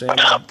know what I'm saying?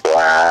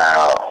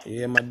 Wow.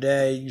 Yeah, my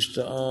dad used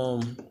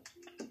to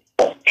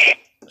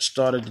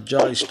started the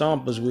Jolly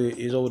Stompers with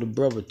his older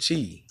brother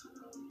T.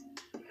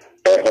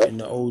 And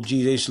the OGs, they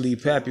used to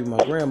leave Pappy with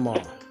my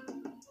grandma.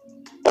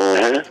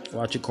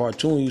 Watching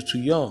cartoons, he was too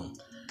young.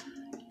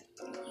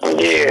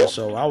 Yeah.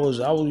 So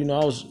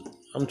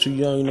I'm too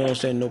young, you know what I'm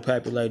saying? No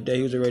Pappy like that.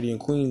 He was already in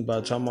Queens by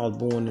the time I was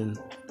born and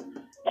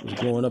was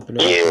growing up in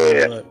the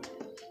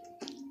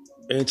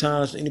But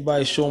anytime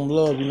anybody show him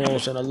love, you know what I'm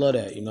saying? I love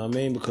that, you know what I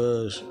mean?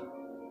 Because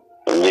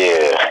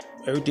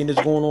everything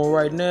that's going on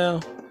right now,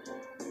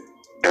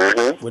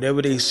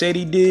 whatever they said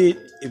he did,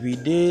 if he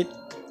did,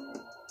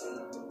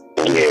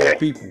 for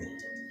people.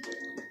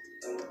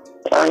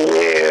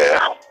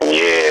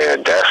 Yeah,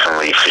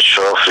 definitely, for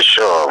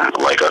sure.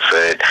 Like I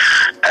said,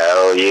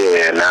 hell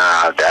yeah,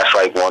 that's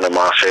like one of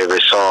my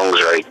favorite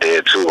songs right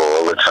there too,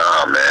 all the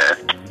time, man.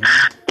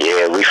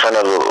 Yeah, we from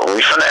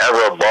the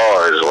era of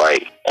bars.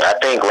 Like, I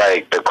think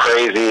like the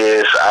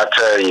craziest, I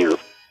tell you,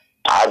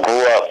 I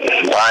grew up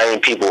buying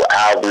people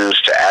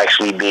albums to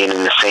actually being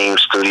in the same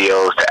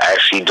studios to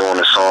actually doing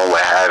a song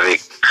with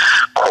Havoc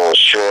called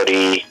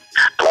Shorty.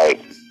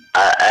 Like,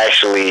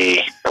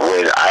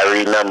 I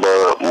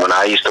remember when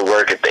I used to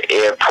work at the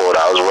airport,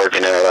 I was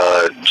working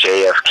at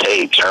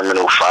JFK,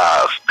 Terminal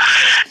 5.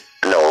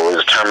 No, it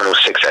was Terminal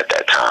 6 at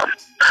that time.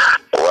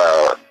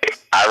 Well,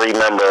 I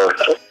remember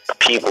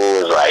people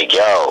was like,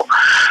 yo,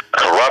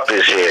 Corrupt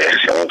is here,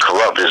 and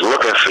Corrupt is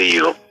looking for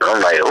you.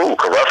 I'm like, ooh,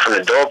 Corrupt from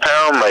the Dog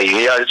Pound? I'm like,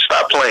 yeah,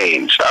 stop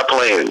playing.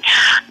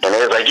 And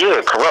they was like,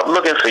 yeah, Corrupt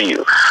looking for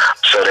you.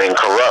 So then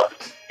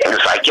Corrupt, and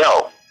it's like,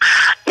 yo,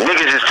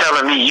 niggas is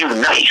telling me you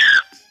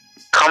nice.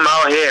 Come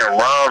out here and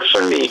rhyme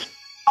for me.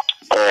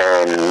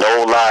 And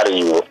no lie to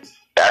you,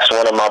 that's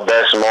one of my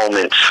best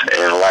moments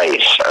in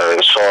life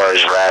as far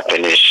as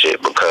rapping this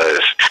shit, because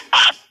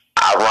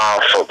I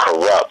rhyme for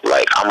Corrupt.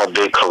 Like, I'm a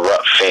big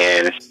Corrupt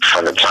fan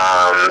from the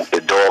time the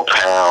Dog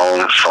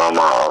Pound, from,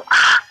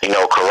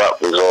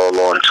 Corrupt was all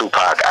on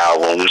Tupac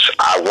albums.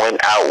 I went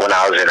out when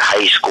I was in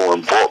high school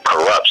and bought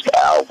Corrupt's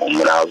album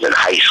when I was in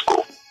high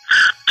school.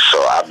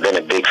 So I've been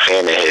a big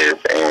fan of his.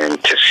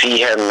 And to see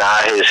him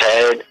nod his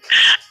head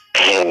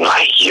and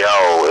like,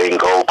 yo, and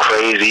go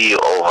crazy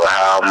over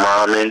how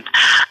I'm rhyming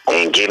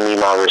and give me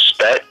my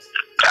respect,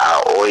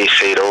 I always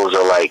say those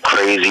are like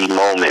crazy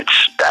moments.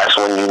 That's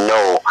when you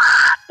know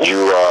you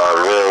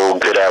are real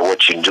good at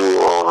what you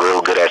do or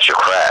real good at your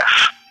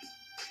craft.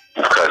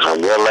 Because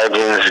when your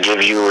legends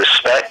give you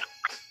respect,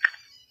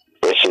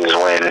 this is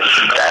when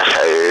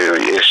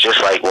it's just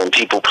like when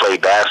people play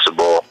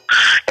basketball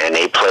and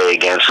they play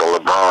against a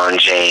LeBron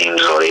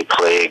James or they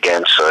play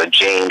against a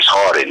James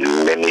Harden,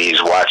 and then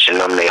he's watching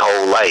them their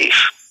whole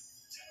life.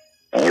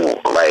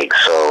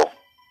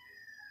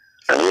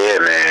 Yeah,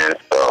 man.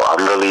 So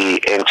I'm really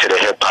into the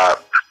hip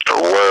hop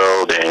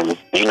world, and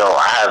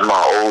I have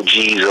my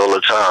OGs all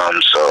the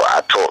time, so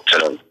I talk to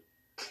them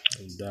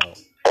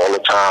all the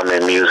time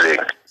in music.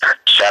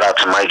 Shout out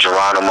to Mike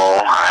Geronimo.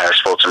 I had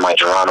spoke to Mike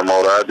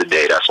Geronimo the other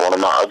day. That's one of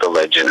my other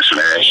legends,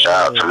 man.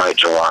 Shout out to Mike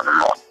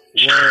Geronimo.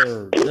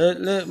 Word.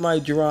 Let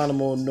Mike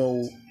Geronimo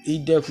know he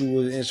definitely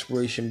was an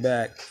inspiration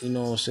back, you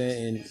know what I'm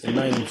saying, in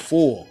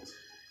 94.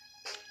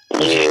 Yeah.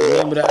 Yeah. The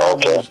name of the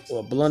album Okay.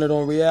 was Blunted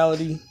on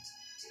Reality.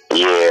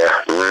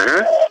 Yeah.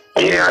 Mhm.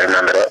 Yeah, I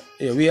remember that.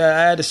 Yeah,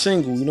 I had a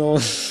single, you know,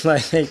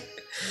 like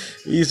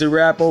we used to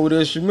rap over the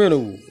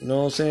instrumental, you know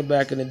what I'm saying,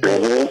 back in the day.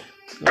 Mhm.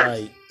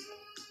 Like,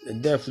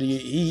 definitely,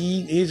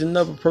 he's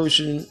another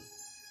person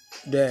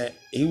that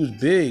he was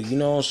big, you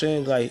know what I'm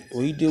saying? Like,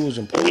 what he did was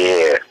important.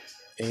 Yeah.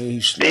 And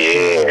he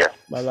slept on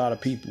by a lot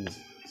of people.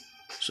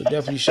 So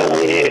definitely shout out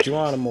to Lil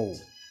Geronimo.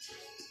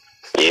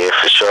 Yeah,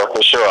 for sure,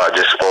 for sure. I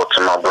just spoke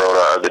to my bro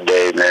the other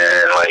day,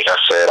 man. Like I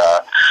said,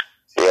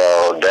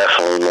 yo,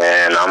 definitely,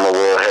 man. I'm a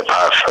real hip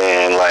hop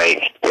fan.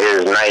 Like,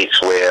 there's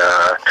nights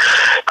where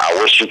I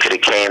wish you could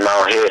have came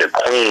out here to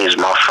Queens.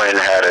 My friend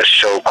had a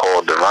show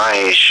called The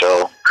Ryan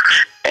Show,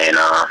 and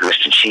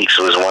Mr. Cheeks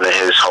was one of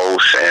his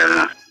hosts,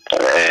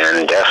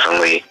 and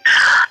definitely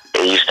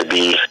it used to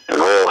be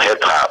real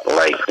hip hop.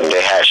 Like,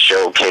 they had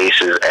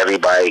showcases,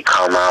 everybody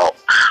come out,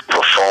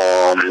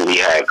 perform. We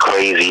had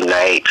crazy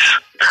nights.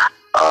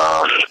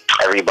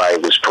 Everybody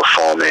was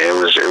performing. It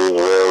was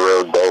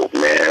real dope,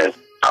 man.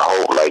 I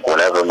hope, like,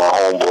 whenever my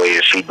homeboy,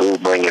 if he do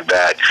bring it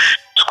back,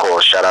 it's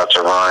called Shout Out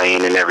to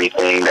Ryan and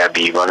everything, that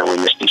be running with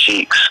Mr.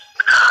 Cheeks.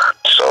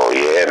 So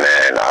yeah,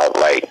 man,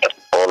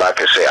 all I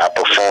can say, I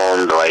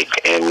performed like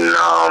I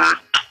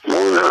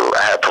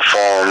had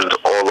performed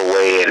all the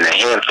way in the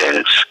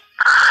Hamptons.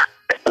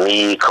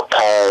 Me,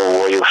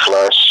 Capone, Royal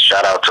Flush.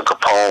 Shout out to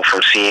Capone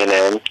from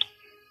CNN.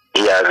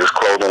 He has his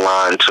clothing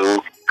line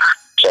too.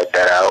 Check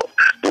that out.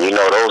 You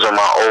know, those are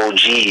my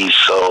OGs.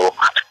 So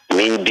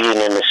me being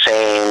in the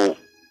same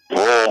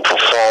room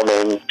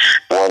performing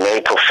when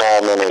they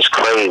performing is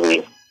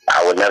crazy.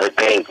 I would never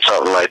think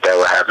something like that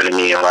would happen to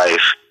me in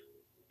life.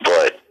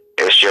 But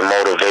it's your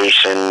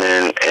motivation,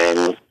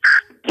 and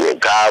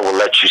God will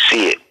let you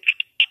see it.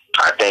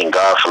 I thank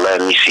God for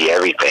letting me see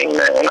everything,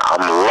 man.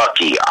 I'm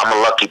lucky. I'm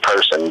a lucky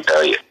person, to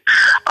tell you.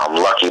 I'm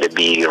lucky to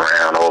be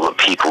around all the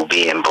people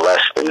being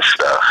blessed and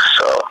stuff.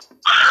 So,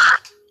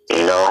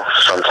 you know,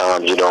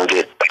 sometimes you don't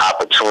get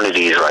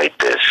opportunities like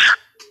this.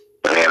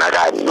 Man, I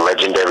got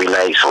legendary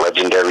nights,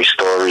 legendary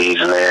stories,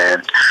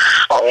 man.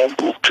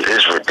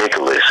 It's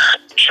ridiculous.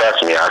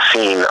 Trust me, I've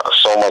seen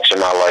so much in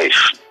my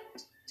life.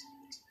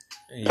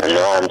 Yeah, you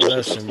know, I'm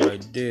just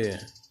right there.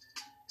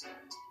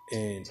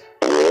 And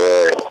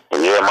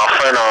yeah,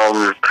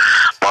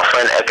 my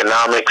friend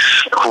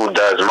Economics, who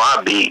does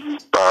my beat,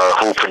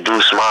 who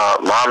produced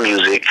my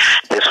music,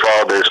 his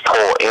father is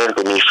Paul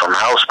Anthony from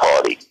House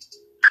Party.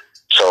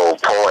 So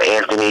Paul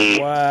Anthony.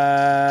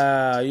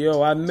 Wow,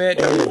 yo, I met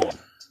him.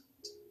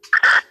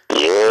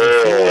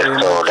 Yeah,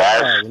 so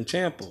that's in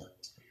Tampa.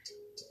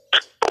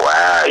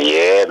 Wow,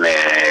 yeah,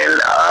 man.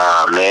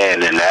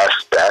 Man, and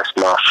that's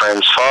my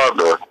friend's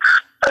father.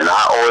 And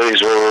I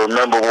always will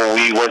remember when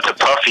we went to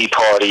Puffy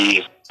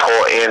Party,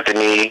 Paul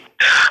Anthony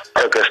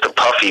took us to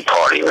Puffy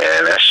Party,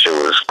 man. That shit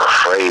was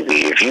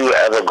crazy. If you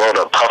ever go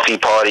to Puffy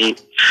Party,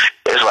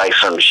 it's like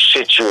some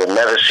shit you would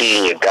never see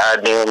in your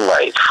goddamn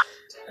life.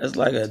 That's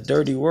like a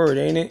dirty word,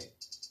 ain't it?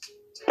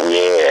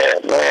 Yeah,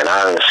 man.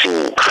 I done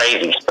seen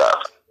crazy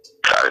stuff.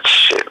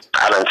 Shit.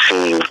 I done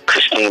seen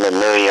Christina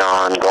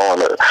Milian going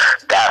to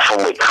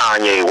bathroom with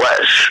Kanye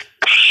West.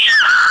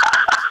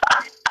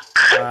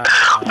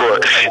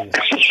 But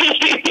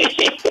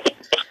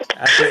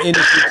that's an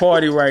industry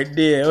party right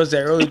there. It was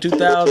that early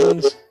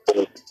 2000s.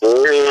 Yeah,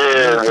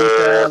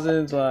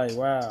 2000s, like,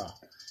 wow.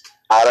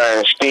 I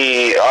done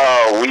see,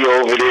 we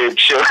over there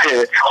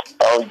chilling.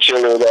 I'm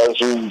chilling. That's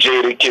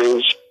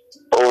Jadakiss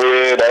over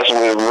there. That's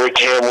when Rick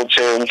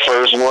Hamilton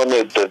first won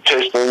it, the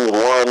Pistons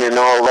won and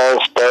all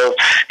that stuff.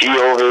 He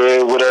over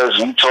there with us.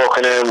 We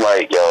talking to him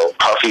like, yo,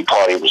 Puffy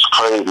Party was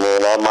crazy,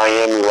 man. That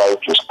Miami life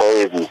was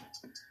crazy.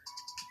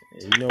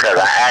 Because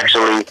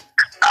I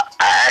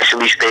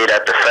actually stayed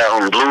at the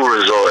Fountain Blue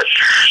Resort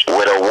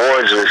where the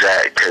awards was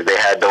at, because they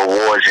had the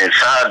awards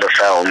inside the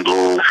Fountain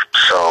Blue.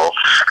 So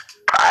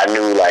I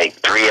knew like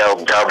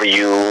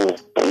 3LW,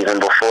 even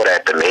before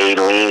that, the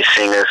Maylene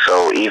singer.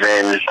 So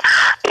even,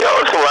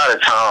 it's a lot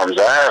of times.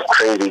 I have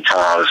crazy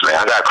times, man.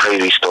 I got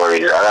crazy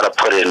stories. I got to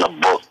put it in the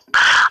book.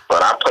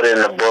 When I put it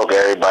in the book,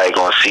 everybody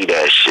going to see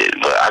that shit.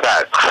 But I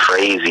got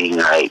crazy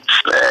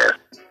nights, man.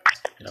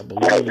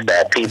 Nights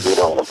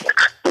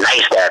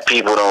that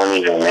people don't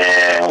even,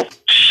 man.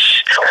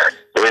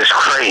 It's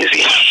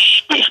crazy.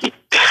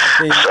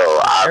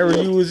 So era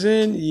you was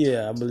in,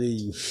 yeah, I believe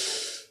you.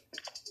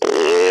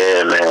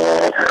 Yeah,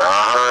 man.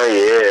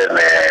 Yeah,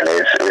 man.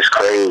 It's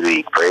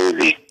crazy.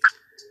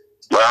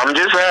 But I'm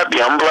just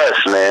happy. I'm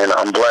blessed, man.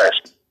 I'm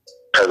blessed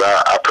because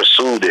I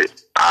pursued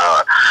it.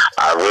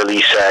 I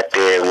really sat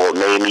there, and what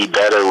made me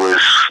better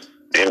was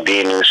in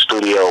being in the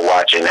studio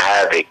watching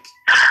Havoc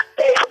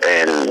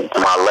and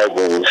my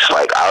legends.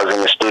 Like, I was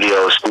in the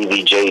studio with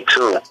Stevie J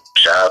too.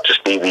 Shout out to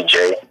Stevie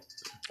J.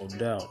 No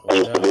doubt. He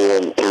used to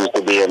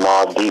be in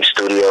Mobb Deep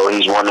studio.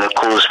 He's one of the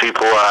coolest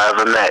people I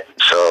ever met.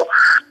 So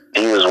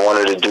he was one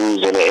of the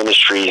dudes in the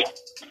industry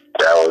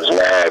that was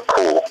mad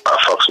cool. I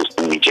fucks with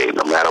Stevie J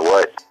no matter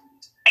what.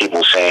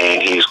 People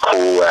saying he's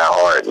cool at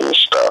heart and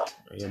stuff.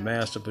 You're a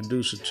master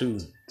producer too.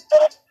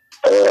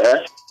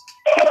 Yeah.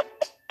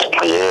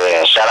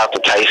 shout out to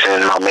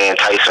Tyson, my man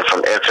Tyson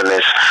from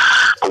Infamous,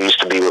 who used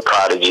to be with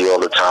Prodigy all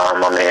the time.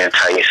 My man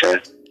Tyson,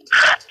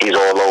 he's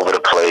all over the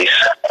place.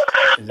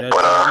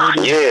 But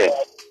yeah.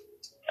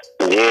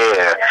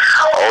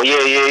 Oh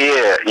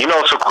yeah. You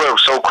know, so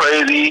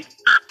crazy.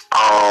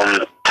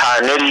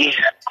 Ty Nitty,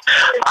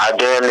 I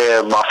damn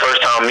near, my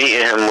first time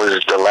meeting him was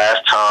the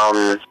last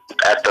time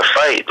at the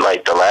fight,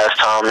 like the last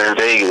time in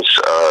Vegas,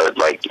 for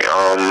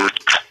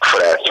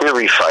that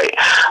Fury fight.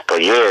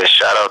 But yeah,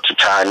 shout out to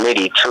Ty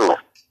Nitty too.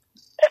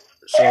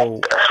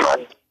 So that's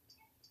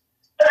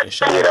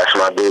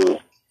my dude.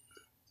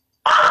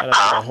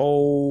 The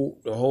whole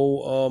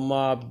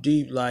Mobb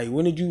Deep. Like,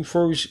 when did you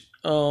first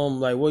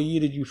what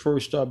year did you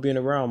first start being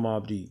around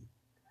Mobb Deep?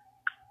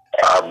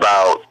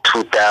 About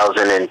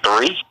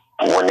 2003,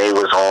 when they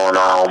was on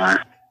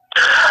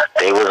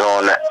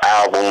the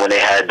album when they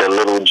had the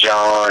Little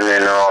John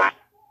and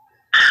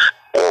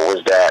what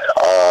was that?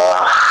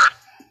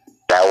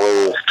 That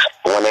was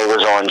when they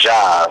was on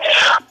Jive.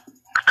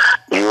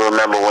 You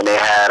remember when they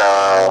had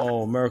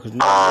America's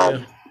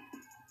Nightmare?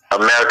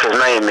 America's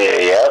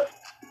Nightmare, yep.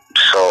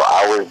 So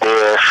I was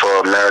there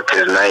for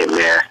America's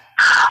Nightmare.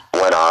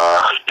 When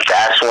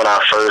that's when I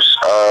first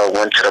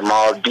went to the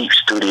Mobb Deep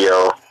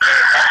studio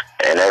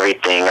and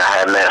everything. I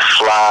had met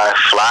Fly.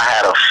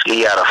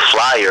 He had a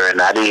flyer,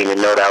 and I didn't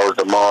even know that was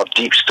the Mobb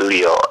Deep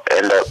studio.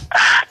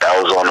 That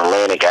was on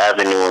Atlantic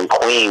Avenue in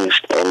Queens,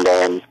 and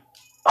then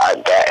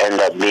that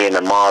ended up being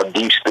the Mobb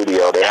Deep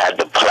studio. They had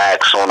the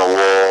plaques on the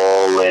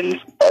wall and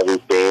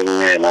everything,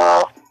 and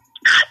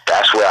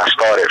that's where I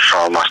started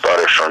from. I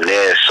started from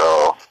there.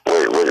 So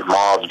with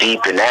Mobb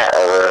Deep and that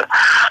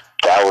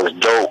that was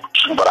dope.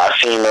 But I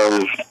seen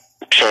them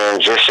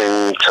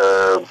transition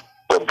to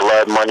the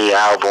Blood Money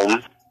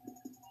album.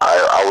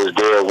 I was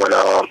there when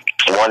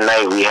one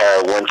night we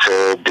went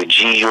to the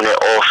G Unit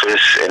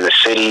office in the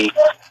city.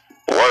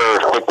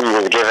 Word quickly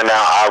was giving out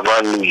I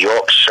Run New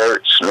York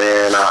shirts,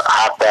 man. I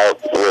hopped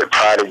out with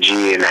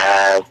Prodigy and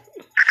had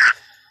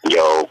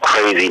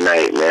crazy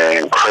night,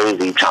 man.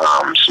 Crazy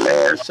times,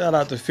 man. Shout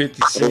out to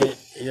 50 Cent,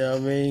 you know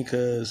what I mean?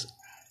 Because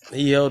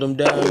he held him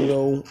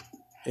down,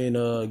 and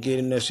get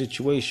in that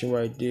situation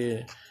right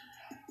there.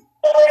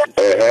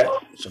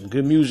 Some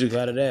good music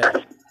out of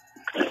that.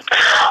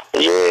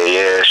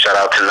 Yeah. Shout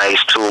out to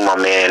Nice too, my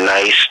man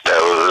Nice.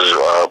 That was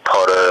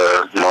part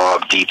of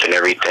Mobb Deep and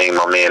everything.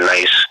 My man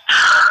Nice.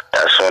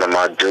 That's one of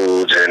my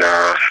dudes. And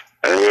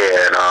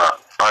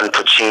Un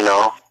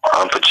Pacino.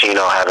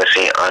 Haven't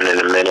seen Un in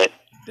a minute.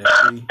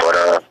 Definitely. But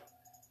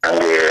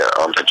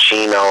Un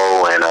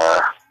Pacino and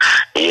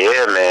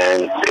yeah,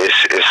 man.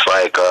 It's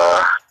like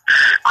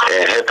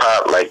in hip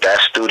hop, like that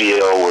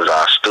studio was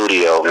our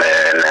studio,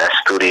 man. That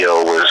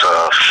studio was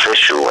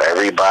official.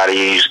 Everybody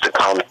used to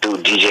come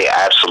through. DJ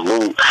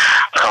Absolute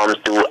come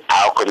through.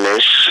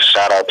 Alchemist.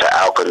 Shout out to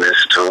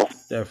Alchemist too.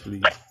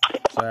 Definitely.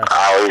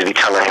 I always be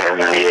telling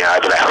him,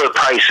 I'd be like, hood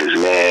prices,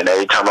 man.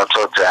 Every time I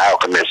talk to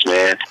Alchemist,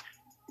 man.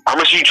 How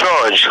much you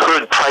charge?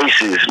 Hood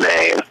prices,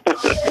 man.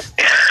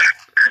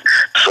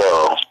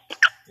 So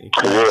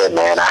yeah,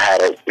 man,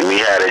 we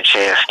had a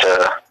chance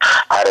to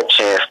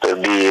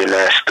be in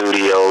that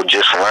studio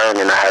just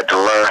learning. I had to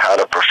learn how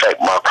to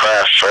perfect my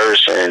craft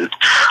first and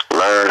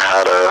learn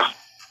how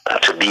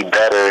to be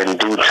better in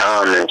due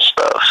time and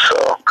stuff.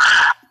 So,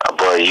 but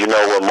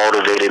what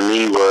motivated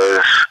me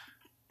was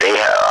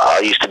I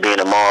used to be in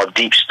a Mobb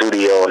Deep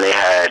studio and they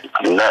had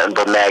nothing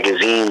but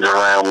magazines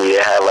around me.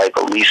 They had like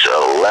at least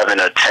 11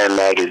 or 10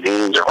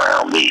 magazines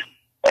around me.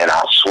 And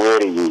I swear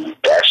to you,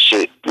 that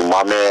shit,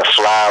 my man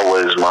Fly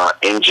was my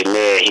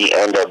engineer. He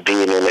ended up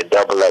being in a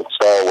double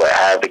XL with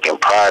Havoc and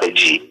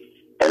Prodigy.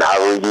 And I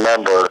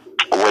remember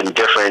when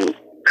different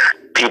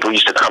people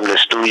used to come to the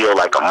studio,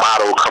 like a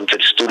model come to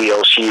the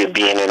studio, she would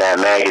be in that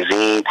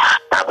magazine.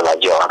 I'd be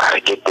like, I gotta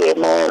get there,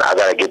 man. I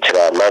gotta get to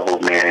that level,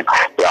 man.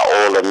 Got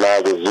all the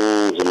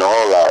magazines and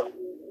all that.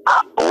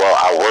 Well,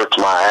 I worked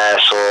my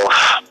ass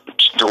off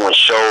doing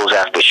shows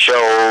after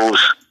shows.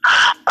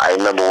 I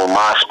remember when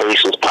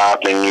MySpace was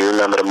popping. You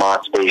remember the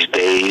MySpace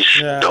days?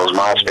 Yeah, those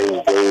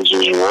MySpace days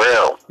was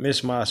real.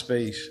 Miss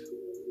MySpace.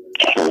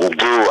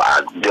 Dude,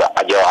 I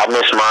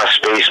miss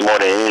MySpace more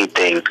than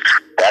anything.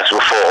 That's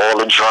before all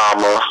the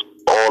drama,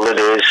 all of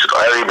this.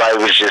 Everybody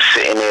was just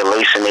sitting there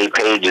lacing their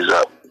pages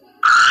up.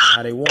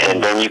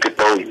 And then you could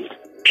throw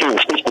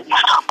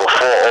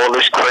before all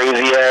this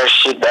crazy ass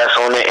shit that's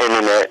on the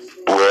internet,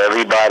 where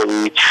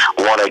everybody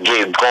want to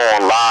get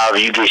going live,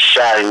 you get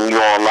shot and you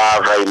on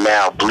live right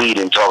now,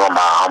 bleeding, talking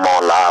about I'm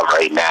on live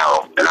right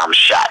now and I'm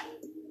shot.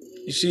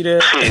 You see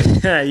that?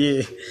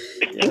 Yeah,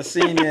 I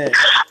seen that.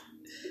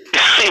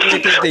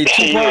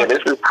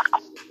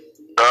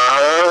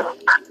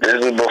 This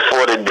is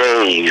before the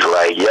days.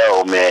 Like,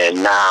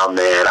 man, I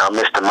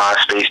missed the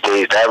MySpace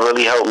days. That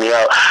really helped me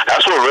out.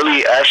 That's what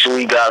really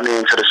actually got me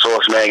into the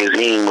Source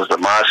magazine was the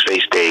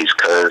MySpace days.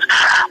 Because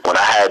when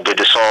I did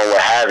the song with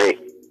Havoc,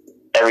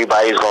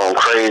 everybody's going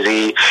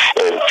crazy,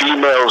 and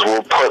females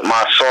will put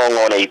my song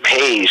on a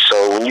page.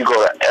 So when you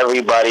go to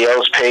everybody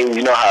else's page,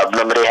 you know how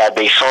remember they had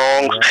their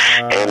songs,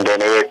 and then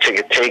they would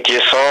take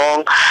your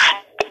song.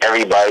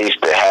 everybody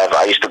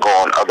I used to go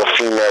on other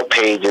female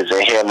pages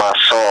and hear my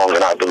song,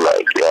 and I'd be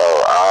like, yo,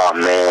 ah,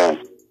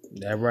 man.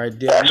 That right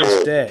there,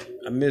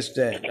 I missed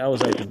that. That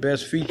was like the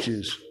best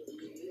features.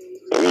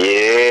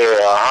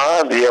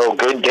 Yeah, yo,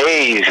 good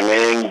days,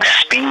 man.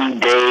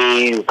 Speed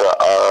days,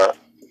 I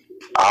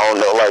don't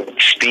know,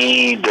 like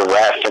Speed, the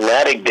Rap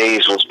Fanatic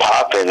days was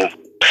popping.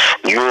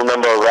 You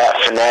remember Rap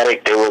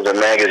Fanatic? There was a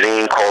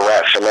magazine called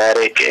Rap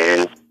Fanatic,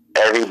 and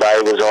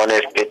everybody was on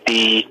it,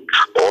 50,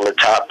 all the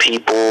top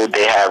people.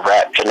 They have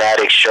Rap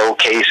Fanatic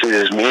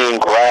showcases. Me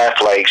and Graf,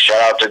 like,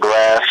 shout out to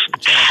Graf.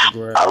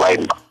 I like,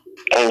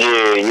 and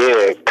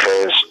yeah,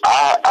 because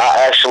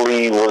I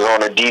actually was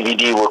on a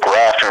DVD with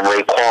Graf and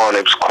Raekwon.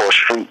 It was called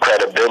Street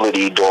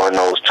Credibility during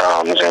those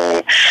times,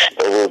 and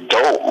it was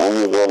dope.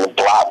 We was in the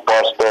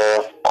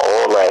Blockbuster,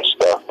 all that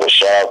stuff. But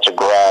shout out to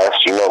Graf.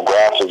 You know,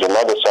 Graf is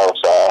another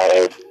Southside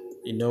head.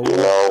 You know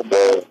what?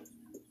 But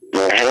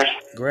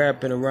Graf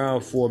been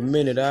around for a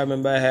minute. I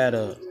remember I had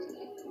a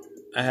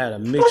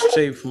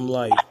mixtape from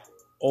like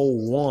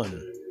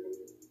 01.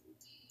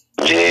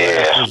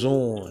 Yeah. Graf was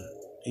on.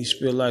 He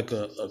spit like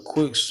a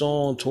quick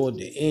song toward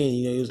the end.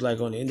 You know, he was like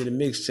on the end of the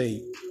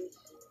mixtape.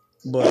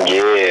 But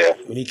yeah,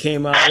 when he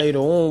came out later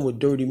on with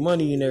Dirty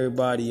Money and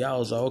everybody, I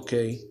was like,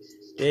 okay,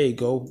 there you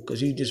go. Because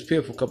he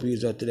disappeared for a couple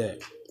years after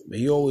that. But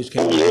he always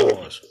came with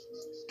bars.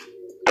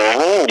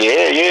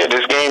 Yeah.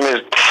 This game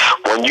is,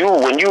 when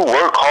you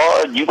work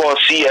hard, you gonna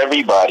see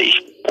everybody.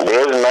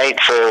 There's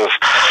nights of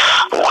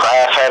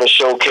Graf had a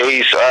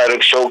showcase, I had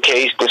a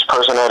showcase, this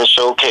person had a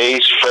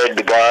showcase, Fred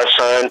the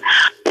Godson.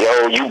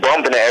 Yo, you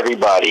bumping to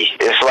everybody.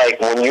 It's like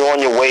when you're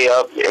on your way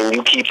up and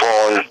you keep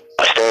on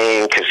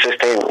staying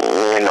consistent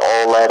and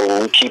all that,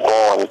 and you keep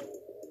on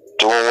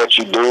doing what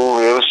you do.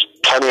 It was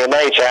plenty of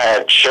nights I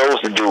had shows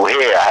to do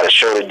here. I had a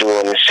show to do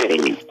in the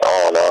city.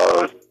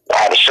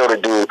 I had a show to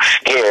do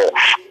here.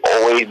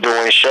 Always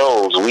doing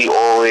shows. We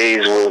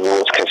always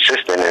was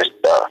consistent and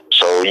stuff.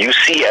 So you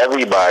see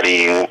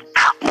everybody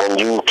when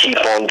you keep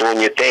on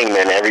doing your thing,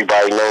 man.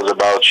 Everybody knows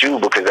about you,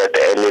 because at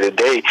the end of the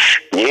day,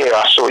 yeah,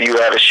 I saw you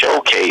at a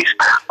showcase.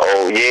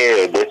 Oh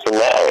yeah, this and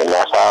that, and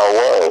that's how it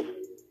was.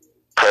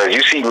 Cause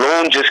you see,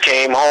 Loon just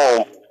came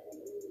home,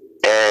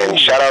 and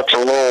shout out to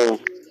Loon.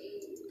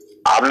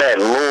 I met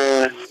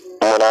Loon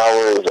when I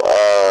was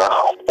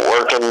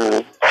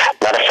working.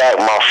 Matter of fact,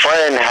 my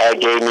friend had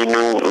gave me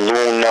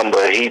Loon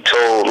number. He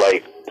told,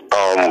 like,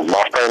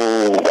 my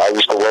friend I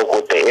used to work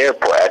with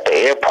at the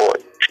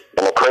airport.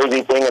 And the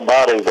crazy thing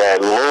about it is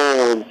that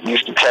Loon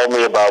used to tell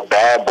me about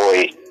Bad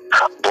Boy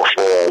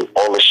before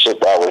all the shit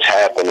that was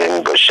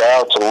happening. But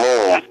shout out to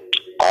Loon.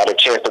 I had a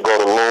chance to go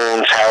to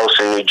Loon's house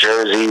in New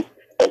Jersey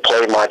and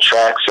play my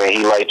tracks, and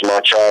he liked my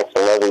tracks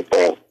and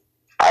everything.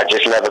 I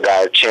just never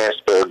got a chance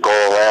to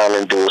go around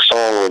and do a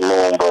song with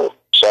Loon, but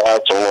shout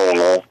out to Loon,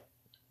 man.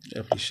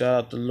 Definitely shout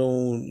out to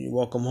Loon. You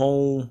welcome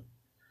home.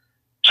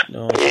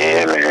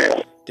 Yeah,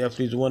 man.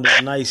 Definitely one of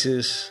the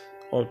nicest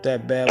off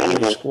that Bad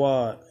Boy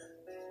squad.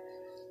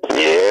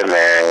 Yeah,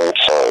 man.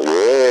 So,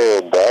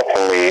 yeah,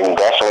 definitely.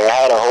 I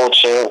had a whole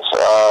chance.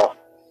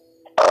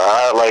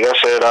 Like I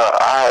said,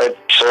 I had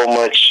so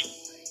much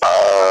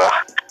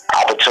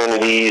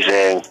opportunities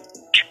and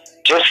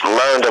just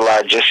learned a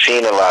lot, just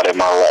seen a lot in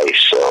my life.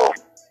 So,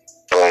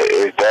 but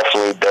it's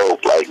definitely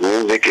dope. Like,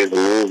 music is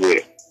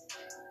music,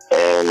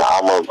 and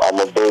I'm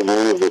a big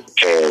music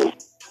fan.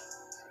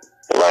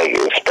 Like,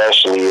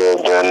 especially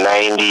of the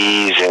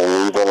 90s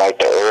and even like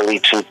the early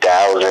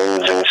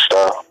 2000s and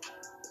stuff.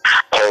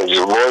 Because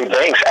Lloyd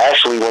Banks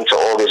actually went to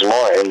August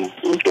Martin,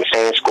 the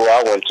same school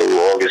I went to,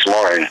 August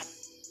Martin.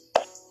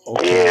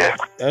 Okay. Yeah.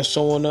 That's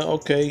someone that,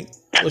 okay.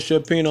 What's your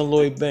opinion on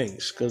Lloyd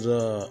Banks? Because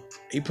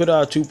he put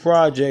out 2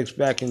 projects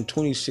back in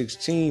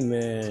 2016,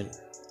 man.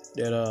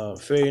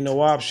 That Failure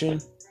No Option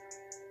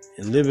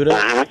and Live It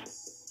Up.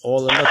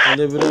 All or Nothing,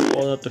 Live It Up.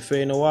 All or Nothing,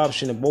 Failure No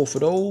Option. And both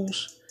of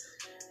those,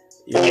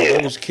 they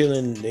was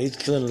killing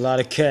a lot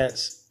of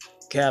cats'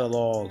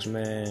 catalogs,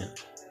 man.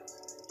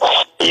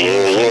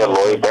 Yeah,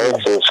 Lloyd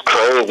Banks is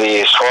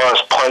crazy. As far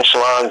as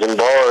punchlines and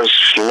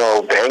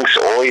bars, Banks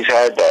always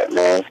had that,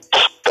 man.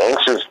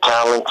 Banks is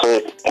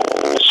talented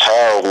as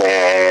hell,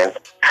 man.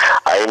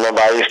 I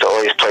remember I used to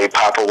always play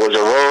Papa Was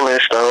a Rolling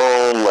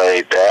Stone,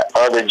 like that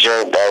other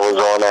joint that was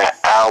on that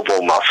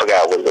album. I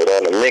forgot, was it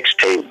on a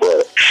mixtape,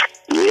 but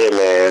yeah,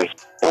 man.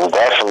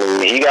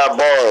 Definitely, he got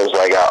bars.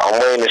 Like, I'm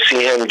waiting to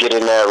see him get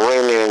in that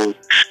ring and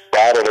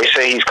battle. They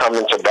say he's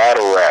coming to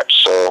battle rap,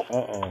 so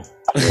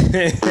he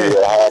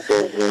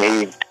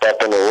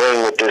step in the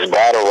ring with this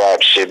battle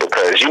rap shit,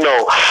 because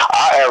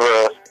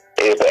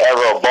it's the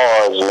era of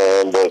bars,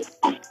 man. But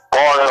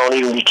bars don't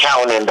even be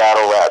counting in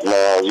battle rap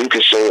now. You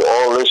could say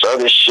all this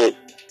other shit.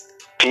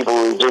 People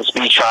would just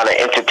be trying to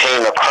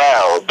entertain the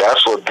crowd.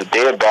 That's what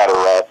their battle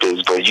rap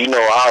is. But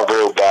our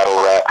real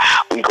battle rap,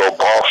 we go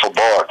bar for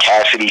bar.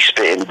 Cassidy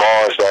spitting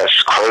bars,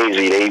 that's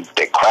crazy.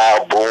 The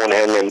crowd booing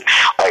him and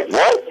like,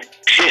 what?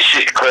 This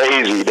shit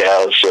crazy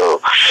now.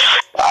 So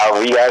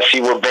we gotta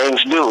see what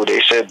Banks do. They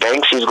said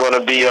Banks is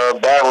gonna be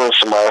battling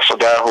somebody. I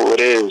forgot who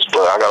it is,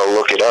 but I gotta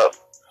look it up.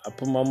 I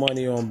put my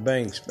money on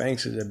Banks.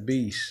 Banks is a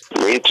beast.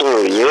 Me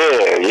too.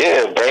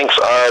 Yeah. Banks.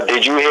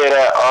 Did you hear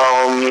that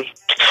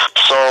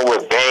song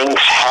with Banks,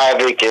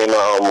 Havoc, and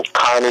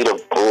Connie the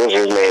what was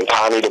his name?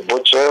 Connie the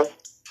Butcher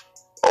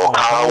or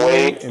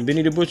Conway? And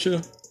Benny the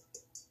Butcher.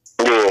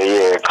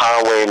 Yeah.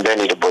 Conway and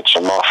Benny the Butcher.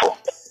 My fault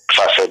if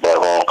I said that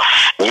wrong.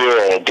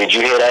 Yeah. Did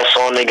you hear that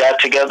song they got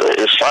together?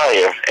 It's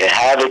fire. And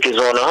Havoc is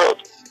on the hook.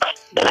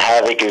 And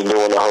Havoc is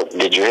doing the hook.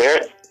 Did you hear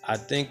it? I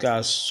think I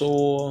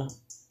saw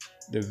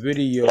the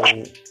video,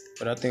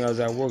 but I think I was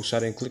at work, so I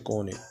didn't click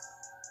on it.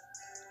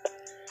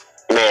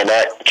 Man,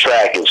 that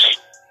track is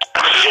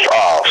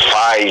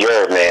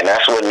fire, man.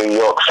 That's what New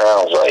York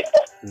sounds like.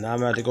 Now I'm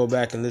gonna have to go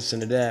back and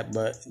listen to that,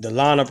 but the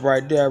lineup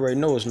right there, I already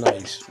know it's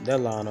nice. That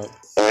lineup.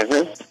 And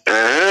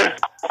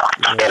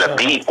a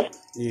beat.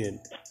 Yeah.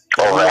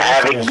 The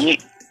Havoc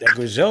beat. That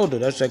Griselda,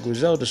 that's that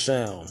Griselda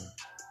sound.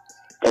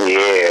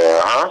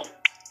 Yeah, huh?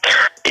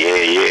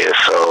 Yeah.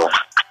 So,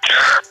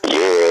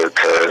 yeah,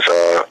 because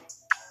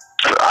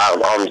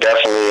I'm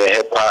definitely a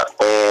hip hop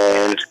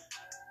fan.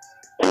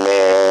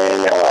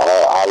 Man,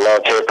 I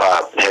love hip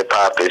hop. Hip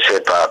hop is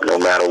hip hop, no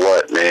matter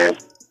what, man.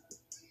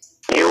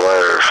 You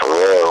were for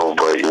real,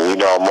 but you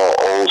know I'm more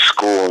old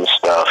school and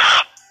stuff.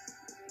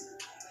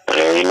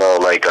 And you know,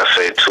 like I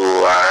said too,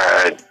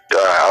 I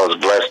was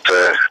blessed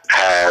to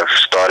have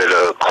started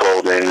a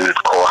clothing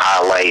called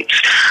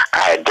Highlights. I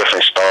had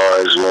different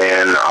stars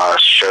wearing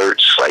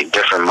shirts, like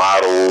different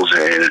models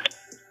and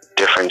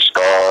different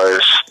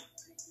stars.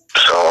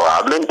 So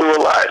I've been through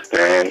a lot,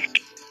 man.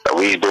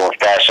 We doing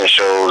fashion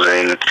shows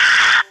and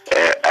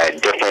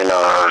at different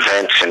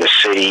events in the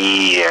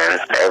city and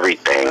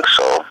everything.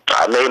 So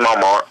I made my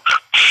mark,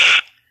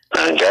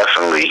 and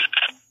definitely.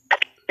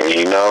 And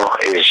you know,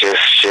 it's just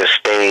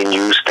staying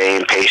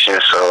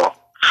patient. So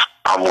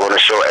I'm going to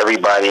show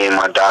everybody in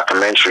my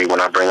documentary. When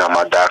I bring out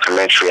my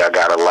documentary, I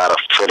got a lot of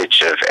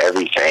footage of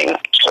everything.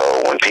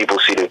 So when people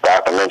see this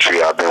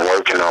documentary I've been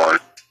working on,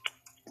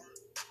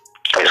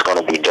 it's going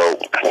to be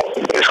dope.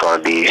 It's going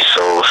to be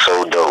so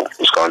dope.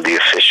 It's going to be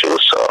official.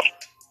 So,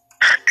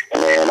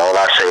 man, all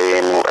I say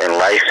in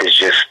life is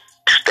just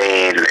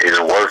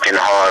working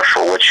hard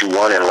for what you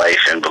want in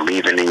life and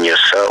believing in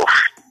yourself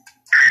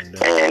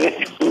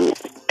and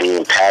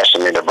being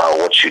passionate about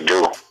what you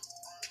do.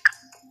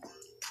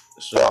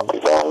 So,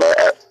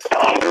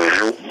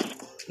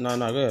 No,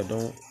 go ahead,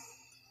 don't.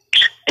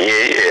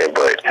 Yeah,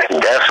 but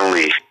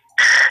definitely.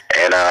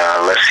 And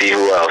let's see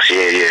who else.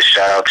 Yeah.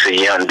 Shout out to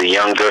the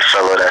young good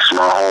fella. That's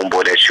my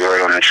homeboy that you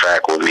heard on the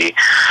track with me.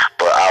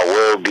 But I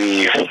will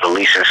be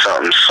releasing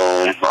something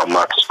soon. I'm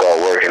about to start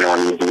working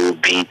on these new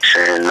beats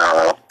and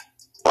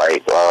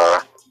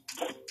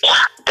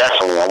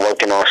definitely I'm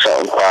working on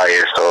something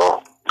fire.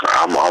 So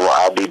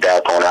I'll be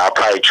back on it. I'll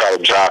probably try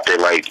to drop it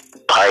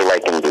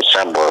probably in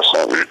December or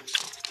something.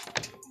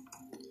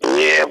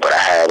 Yeah, but I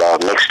had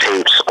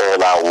mixtapes,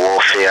 All Out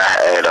Warfare. I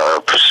had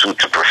Pursuit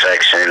to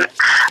Perfection.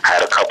 I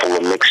had a couple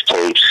of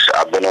mixtapes.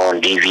 I've been on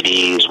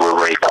DVDs with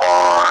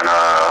Raekwon,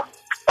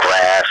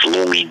 Graf,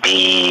 Lumi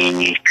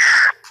D.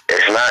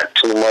 It's not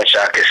too much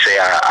I could say.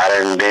 I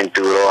done been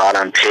through it all. I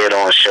done appeared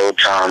on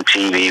Showtime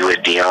TV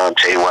with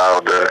Deontay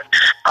Wilder.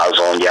 I was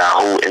on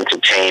Yahoo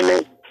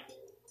Entertainment.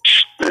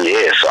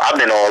 Yeah, so I've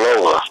been all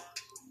over.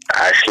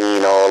 I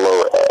seen all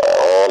over.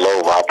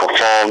 I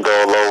performed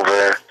all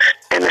over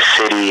in the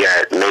city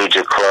at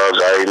major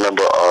clubs. I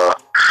remember I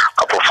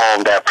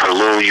performed at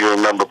Perlu. You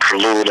remember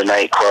Perlu, the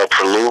nightclub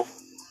Perlu?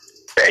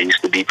 That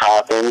used to be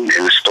popping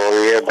in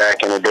Astoria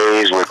back in the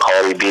days with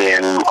Cardi B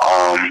and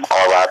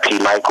R.I.P.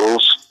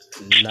 Michaels.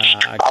 Nah,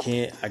 I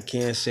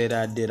can't say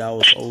that I did. I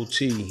was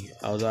OT.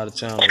 I was out of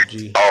town,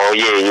 OG. Oh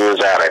yeah, you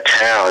was out of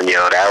town,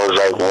 yo. That was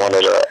like one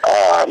of the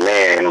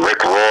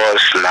Rick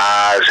Ross,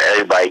 Nas,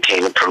 everybody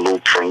came to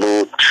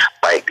Perlu.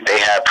 Like they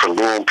had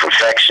Perlu and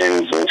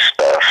Perfections and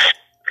stuff.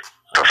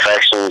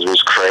 Perfections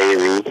was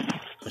crazy.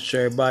 I'm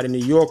sure everybody in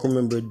New York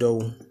remember it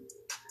though.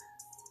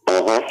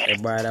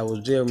 Everybody that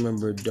was there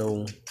remember it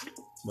though.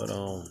 But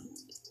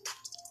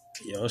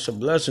it's a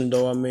blessing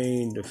though. I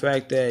mean, the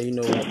fact that, you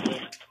know,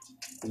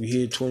 we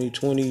here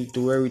 2020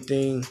 through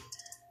everything,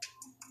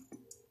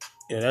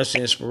 that's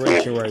the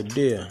inspiration right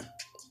there.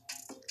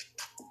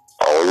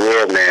 Oh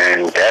yeah,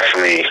 man,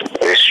 definitely.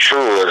 It's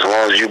true as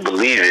long as you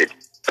believe it.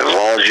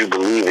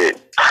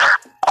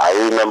 I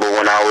remember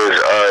when I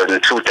was in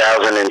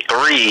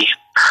 2003,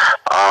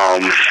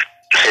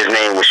 his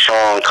name was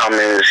Sean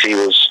Cummins. He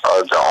was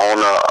the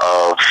owner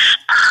of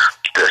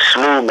the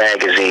Smooth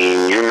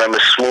magazine. You remember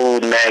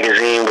Smooth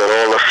magazine with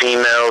all the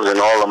females and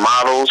all the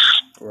models?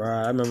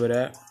 Right, I remember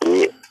that.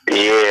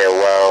 Yeah,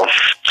 well,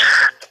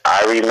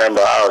 I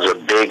remember I was a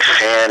big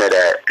fan of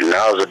that, and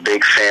I was a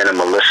big fan of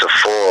Melissa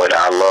Ford.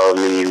 I love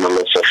me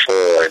Melissa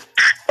Ford,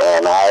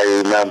 and I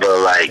remember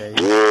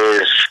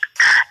years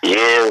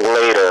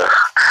later,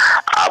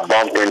 I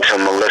bumped into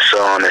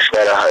Melissa on the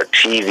set of her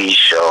TV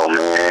show,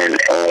 man,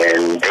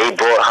 and they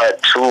brought her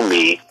to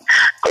me.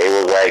 They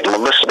was like,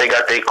 Melissa, they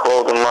got their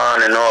clothing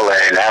line and all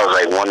that, and that was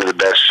like one of the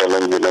best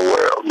feelings in the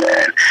world,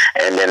 man.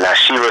 And then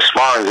she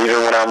responds,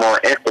 even when I'm on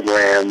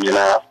Instagram, you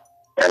know,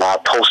 and I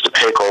post a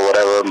pic or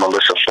whatever,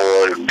 Melissa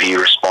Ford be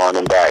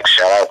responding back.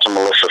 Shout out to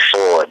Melissa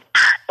Ford.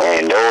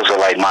 And those are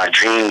like my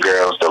dream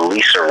girls, the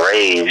Lisa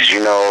Rays,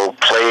 you know,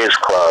 Players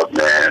Club,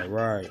 man.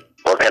 Right.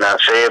 What can I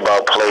say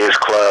about Players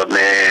Club,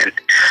 man?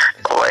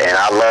 And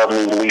I love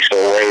me Lisa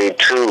Ray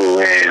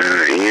too,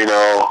 and you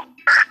know,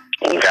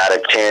 got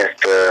a chance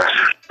to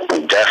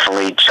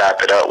definitely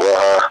chop it up with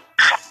her.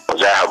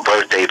 Was at her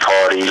birthday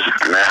party,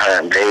 met her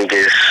in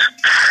Vegas.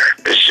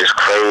 It's just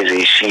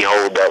crazy. She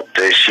had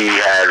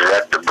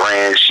rep the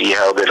brand. She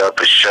held it up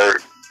a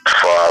shirt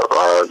for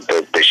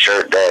the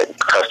shirt, that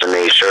custom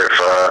made shirt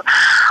for her.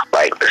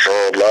 Like, it's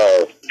all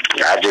love.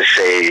 I just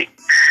say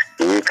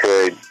you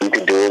could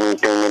do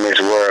anything in this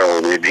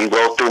world. If you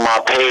go through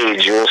my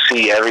page, you'll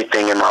see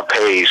everything in my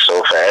page.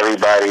 So for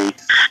everybody,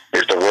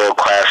 it's the Real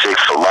Classic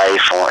for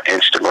Life on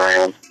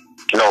Instagram.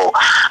 No,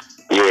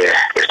 yeah,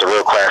 it's the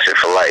Real Classic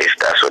for Life.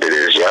 That's what it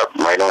is. Yep,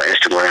 right on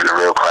Instagram, the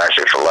Real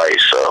Classic for Life.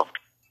 So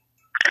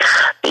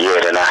yeah,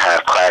 then I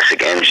have Classic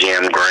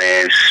MGM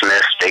Grand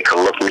Smith. They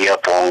could look me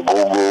up on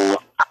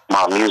Google.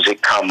 My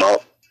music come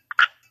up.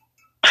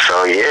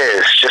 So yeah,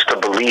 it's just a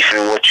belief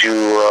in what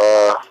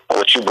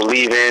you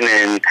believe in,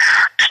 and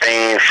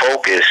staying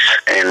focused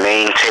and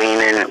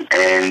maintaining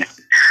and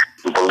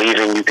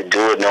believing you can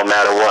do it no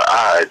matter what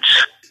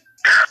odds.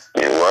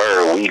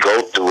 And we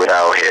go through it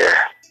out here,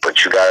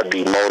 but you gotta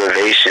be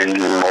motivation.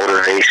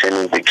 Motivation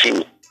is the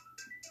key.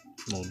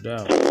 No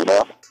doubt. You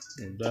know?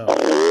 No doubt.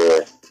 Yeah.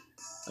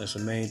 That's the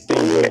main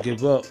thing. You don't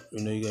give up.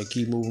 You know, you gotta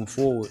keep moving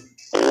forward.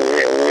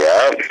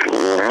 Yeah.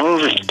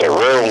 Mm-hmm. The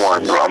real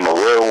one. I'm a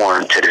real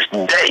one to this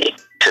day.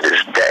 To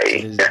this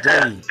day.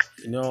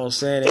 You know what I'm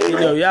saying? And, you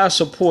know, y'all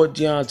support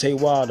Deontay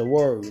Wilder.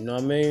 Word. You know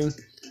what I mean?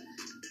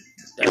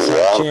 That's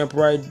our champ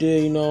right there.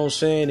 You know what I'm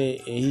saying? And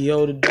he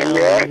held it down.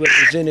 He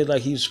represented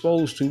like he was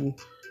supposed to. You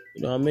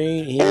know what I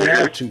mean? He didn't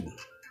have to,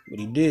 but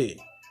he did.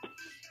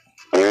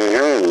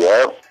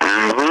 Yep.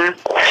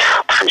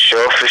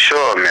 For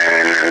sure,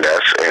 man. And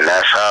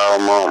that's how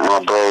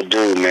my bro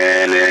do,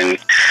 man. And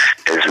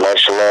it's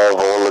much love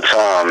all the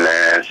time,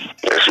 man.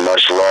 It's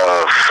much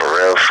love,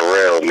 for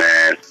real,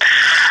 man.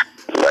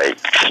 Like,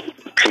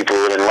 people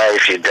in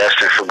life, you're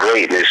destined for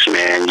greatness,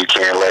 man. You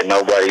can't let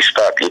nobody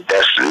stop your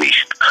destiny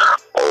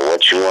or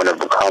what you want to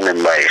become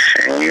in life.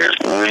 And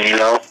you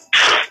know,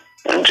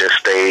 and just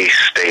stay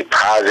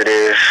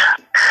positive.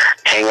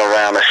 Hang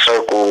around a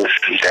circle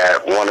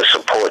that want to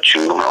support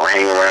you. Don't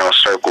hang around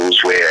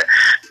circles where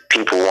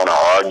people want to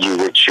argue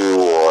with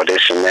you or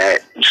this and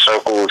that.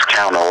 Circles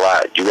count a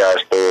lot. You gotta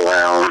stay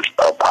around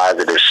a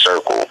positive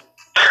circle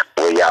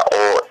where y'all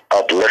all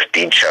uplift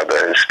each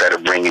other instead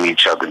of bringing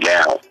each other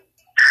down.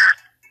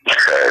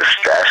 Because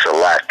that's a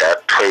lot.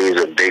 That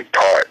plays a big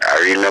part. I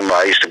remember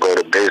I used to go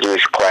to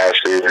business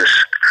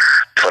classes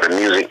for the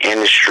music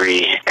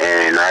industry,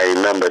 and I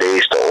remember they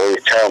used to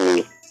always tell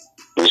me,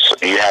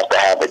 you have to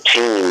have a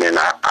team, and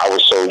I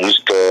was so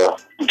used to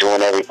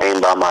doing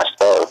everything by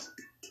myself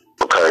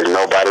because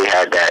nobody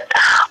had that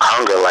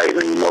hunger like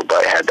me,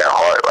 nobody had that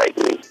heart like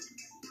me.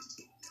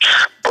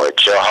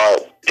 But your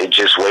heart, it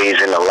just weighs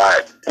in a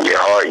lot. Your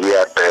heart, you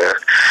have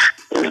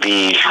to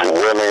be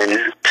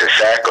willing to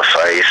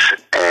sacrifice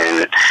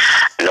and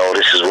know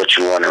this is what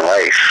you want in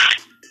life,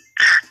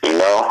 you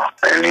know?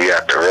 And you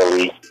have to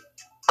really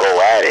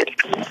go at it,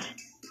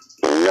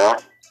 you know?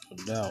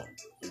 No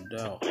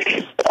doubt.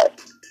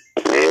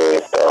 Yeah,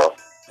 so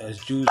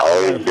that's juice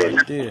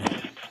right there.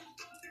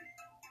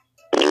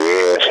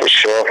 Yeah, for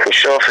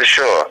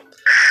sure.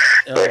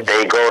 But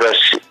they go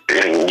to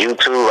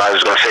YouTube. I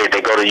was gonna say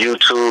they go to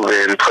YouTube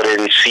and put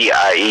in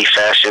CIE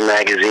Fashion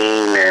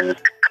Magazine and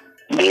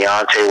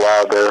Deontay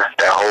Wilder.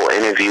 That whole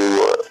interview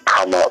will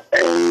come up,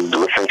 and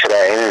listen to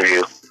that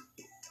interview.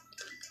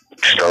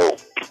 So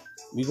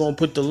we're gonna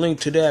put the link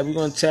to that. We're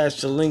gonna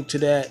attach the link to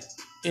that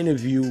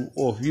interview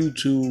off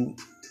YouTube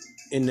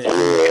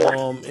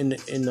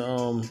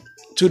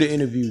to the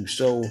interview.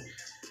 So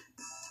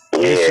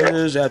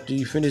listeners, after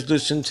you finish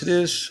listening to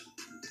this,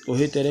 go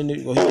hit that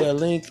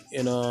link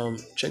and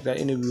check that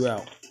interview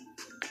out.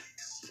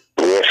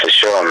 Yeah, for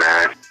sure,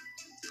 man.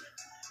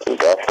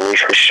 Definitely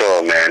for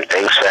sure, man.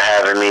 Thanks for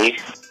having me.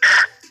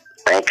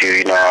 Thank you.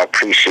 You know, I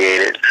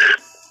appreciate it.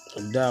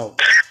 No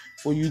doubt.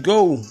 Before you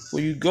go,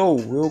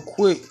 real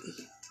quick.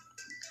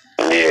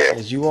 Yeah.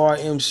 As you are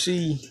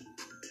MC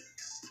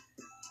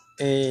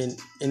and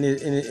in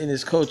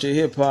this culture of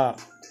hip hop,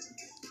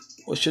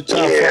 what's your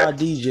top 5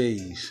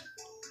 DJs?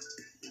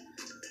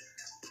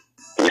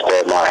 You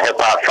said my hip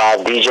hop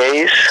 5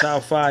 DJs?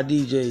 Top 5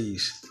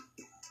 DJs.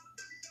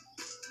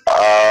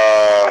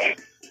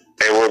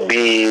 It would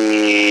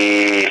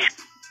be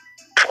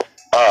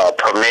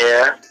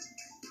Premier.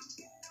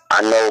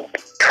 I know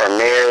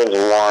Premier is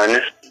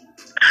one.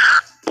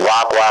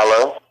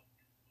 Rockwilder.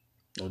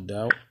 No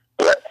doubt.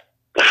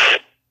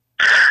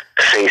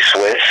 Say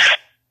Swiss.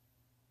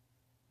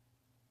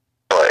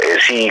 But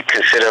is he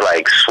considered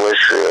like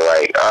Swiss or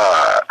like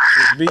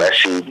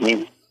let's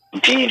see,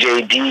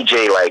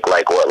 DJ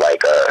like what,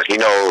 like you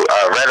know,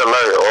 Red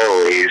Alert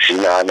always, you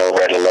know, I know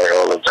Red Alert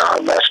all the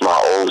time. That's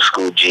my old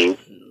school G.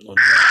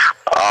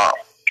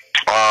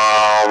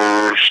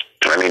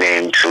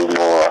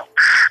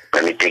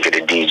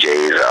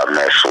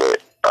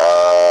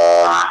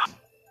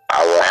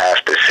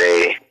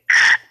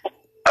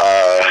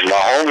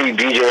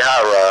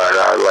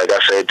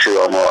 too.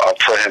 I'll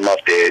put him up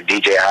there.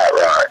 DJ Hot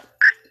Rod.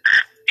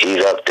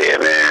 He's up there,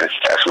 man.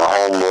 That's my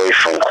homeboy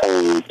from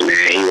Queens,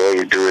 man. He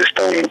always do his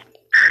thing.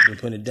 I've been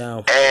putting it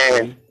down for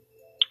you.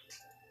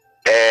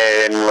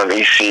 And let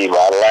me see, my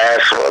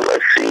last one.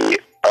 Let's see.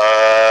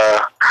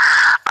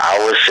 I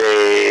would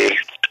say,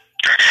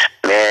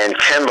 man,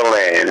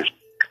 Timberland.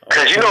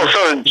 Because, you know,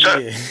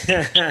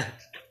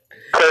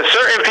 because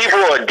certain people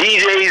are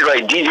DJs,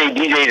 like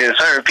DJs, and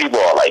certain people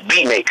are like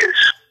beat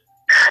makers.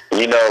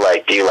 You know,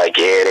 like they do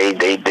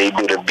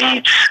the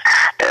beats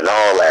and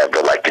all that,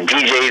 but like the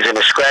DJs and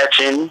the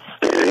scratching,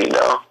 you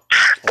know.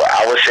 But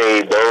I would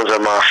say those are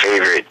my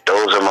favorite.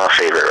 Those are my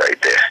favorite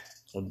right there.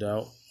 No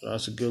doubt.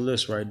 That's a good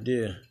list right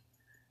there.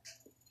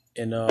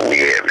 And yeah,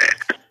 man.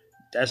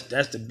 That's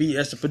the beat.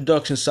 That's the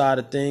production side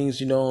of things.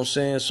 You know what I'm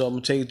saying? So I'm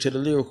gonna take you to the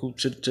lyrical,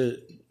 to the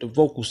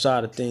vocal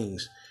side of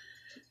things.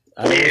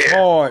 I know it's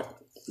hard. I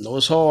know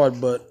it's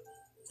hard, but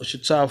what's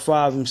your top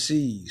 5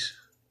 MCs?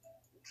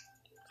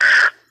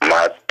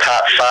 My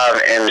top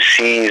 5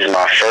 MCs,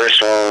 my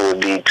first one would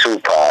be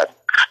Tupac.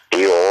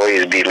 He'll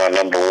always be my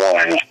number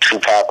 1.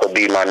 Tupac will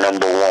be my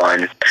number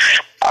 1.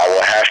 I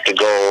will have to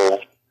go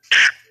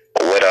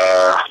with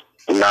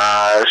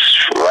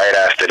Nas right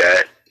after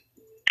that.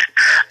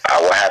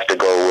 I will have to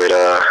go with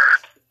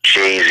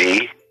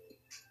Jay-Z.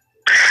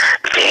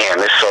 Damn,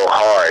 it's so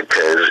hard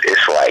because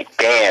it's like,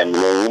 damn,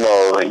 man, you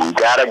know, you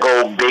gotta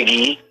go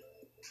Biggie,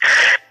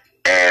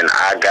 and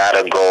I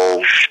gotta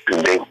go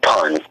Big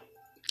Pun.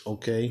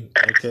 Okay.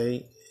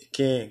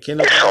 Can't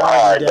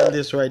nobody down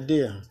this right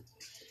there.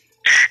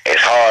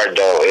 It's hard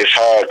though. It's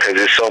hard because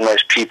there's so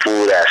much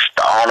people that's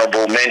the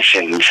honorable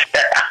mentions.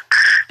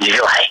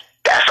 You're like,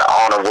 that's an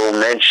honorable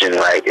mention.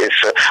 Like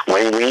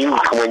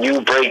when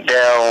you break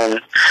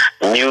down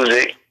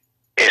music,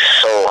 it's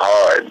so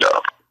hard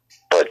though.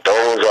 But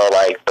those are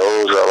like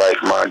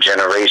my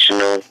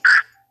generational,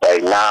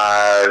 like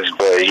Nas.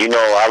 But you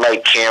know, I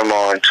like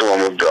Cameron too.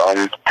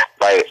 I'm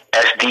like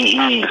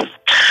SDE.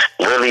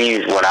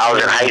 Really, when I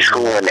was in high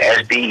school, when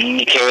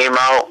SDE came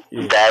out,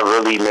 that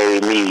really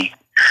made me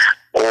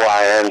who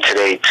I am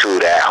today too.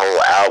 That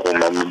whole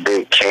album, I'm a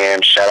big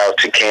Cam. Shout out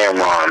to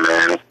Cameron,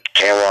 man.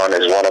 Cameron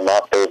is one of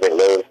my favorite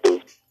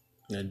lyricists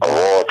of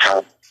all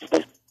time.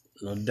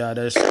 No doubt.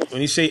 That's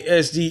when you say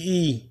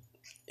SDE,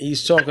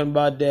 he's talking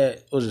about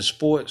that. Was it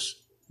sports,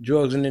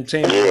 drugs, and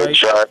entertainment? Yeah, right?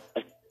 drugs,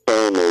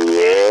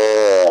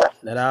 yeah.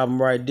 That album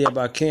right there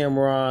by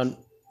Cameron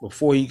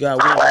before he got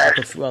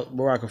with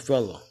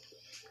Rockefeller.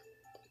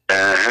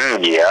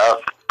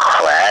 Yep.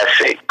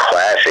 Classic.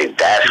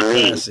 That's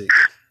classic.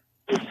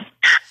 Me.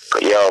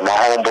 Yo, my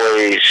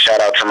homeboy,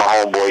 shout out to my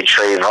homeboy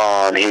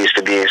Trayvon. He used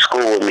to be in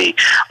school with me.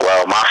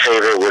 Well, my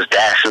favorite was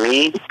That's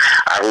Me.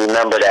 I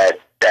remember that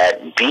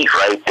beat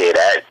right there.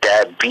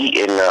 That beat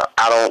in the,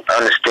 I don't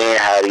understand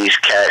how these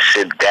cats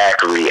sit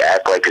daiquiri,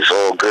 act like it's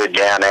all good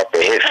down at the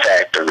Hit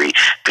Factory,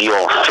 be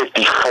on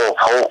 54th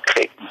Hope,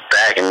 kick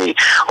back in me,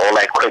 all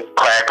that quick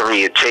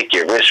clackery and take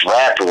your wrist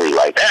rapidly.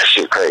 Like, that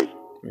shit crazy.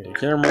 Yeah,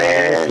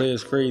 Cameron play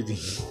is crazy.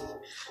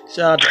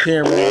 Shout out to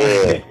Cameron.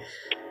 Yeah.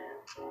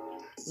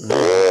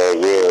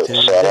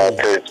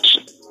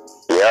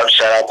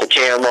 Shout out to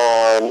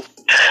Cameron,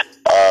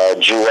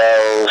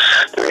 Jewels,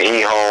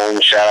 he home.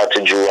 Shout out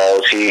to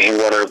Jewels. He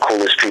one of the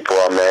coolest people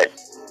I met.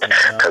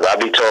 Cause I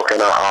be talking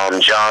to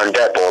John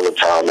Depp all the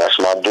time. That's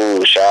my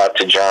dude. Shout out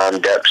to John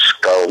Depp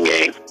Skull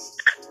Gang.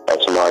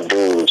 That's my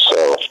dude.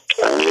 So it's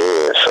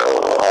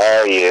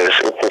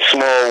a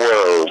small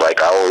world.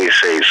 Like I always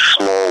say, it's a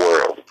small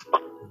world.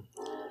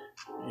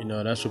 You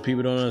know, that's what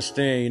people don't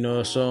understand. You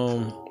know,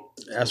 so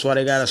that's why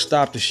they gotta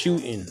stop the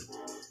shooting.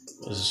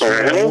 It's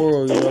a small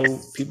world, you know.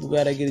 People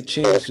gotta get a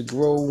chance to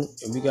grow,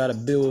 and we gotta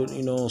build.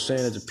 You know what I'm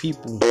saying, as a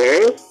people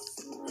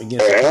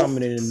against the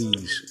common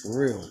enemies, for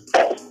real.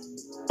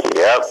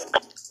 Yep.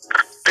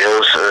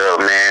 Build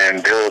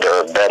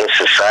a better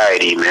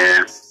society,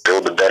 man.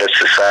 Build a better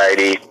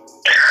society.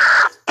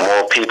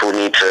 More people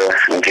need to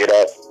get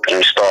up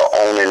and start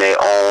owning their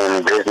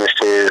own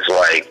businesses,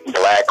 like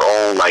black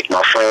owned. Like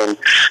my friend,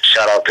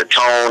 shout out to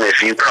Tone.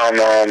 If you come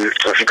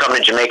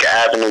to Jamaica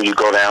Avenue, you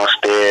go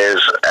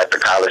downstairs at the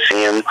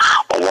Coliseum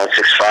on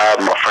 165.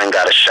 My friend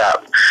got a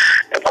shop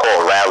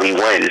called Rally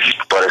Win,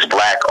 but it's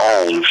black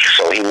owned.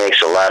 So he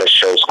makes a lot of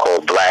shows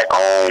called Black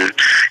Owned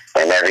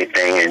and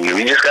everything. And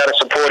we just gotta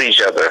support each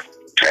other.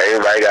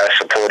 Everybody gotta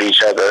support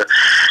each other.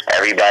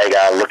 Everybody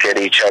gotta look at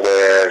each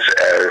other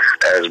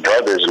as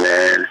brothers,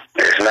 man.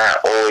 It's not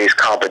always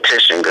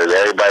competition, because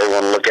everybody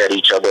wanna look at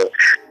each other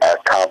as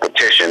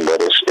competition.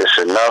 But it's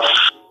enough.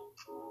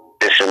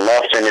 It's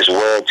enough in this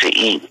world to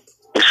eat.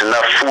 It's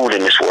enough food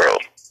in this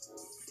world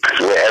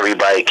where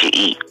everybody can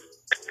eat.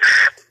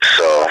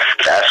 So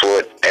that's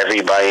what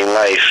everybody in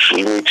life.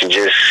 You need to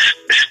just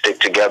stick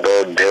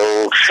together,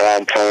 build,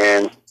 form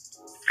plan,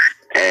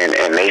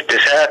 and make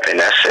this happen.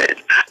 That's it.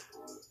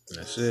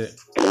 That's it.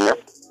 No,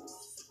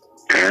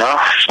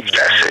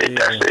 that's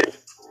it.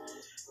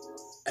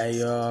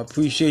 Hey,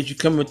 appreciate you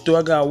coming through.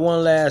 I got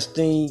one last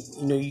thing.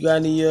 You know, you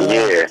got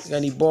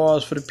any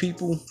bars for the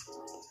people?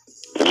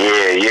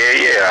 Yeah.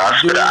 I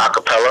spit an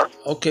acapella.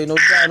 Okay, no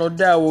doubt, no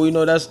doubt. Well, you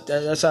know,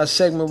 that's our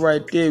segment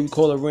right there. We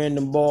call it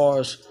Random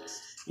Bars.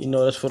 You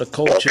know, that's for the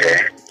culture.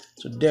 Okay.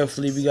 So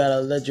definitely we got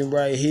a legend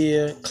right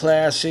here.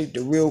 Classic,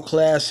 the real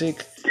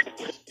classic.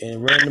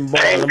 And Random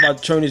Bars. I'm about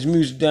to turn this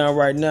music down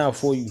right now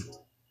for you.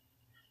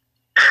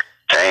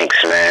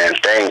 Thanks, man.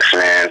 Thanks.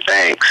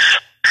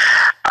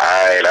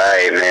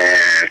 Alright,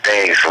 man.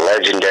 Thanks.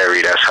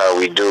 Legendary. That's how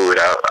we do it.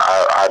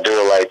 I do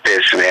it like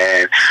this,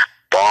 man.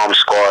 Bomb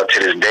Squad to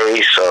this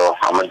day, so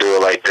I'm gonna do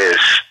it like this.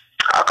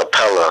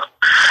 Acapella.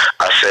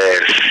 I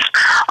said,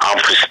 I'm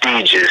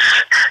prestigious.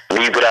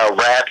 Me without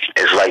rap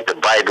is like the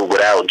Bible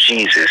without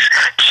Jesus.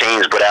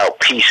 Chains without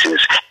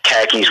pieces.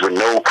 Khakis with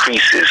no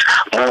creases.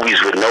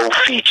 Movies with no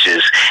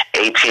features.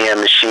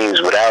 ATM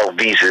machines without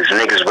visas.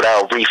 Niggas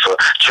without reefer.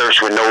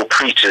 Church with no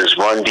preachers.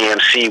 Run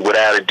DMC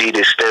without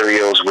Adidas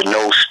stereos with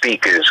no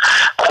speakers.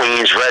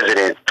 Queens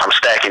resident. I'm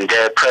stacking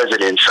dead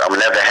presidents. I'm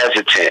never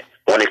hesitant.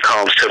 When it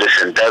comes to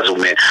this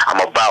embezzlement,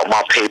 I'm about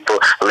my paper,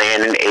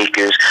 land and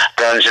acres,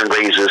 guns and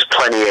razors,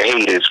 plenty of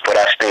haters, but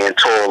I stand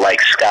tall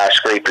like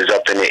skyscrapers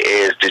up in the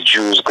airs. The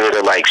Jews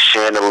glitter like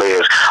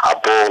chandeliers. I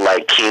ball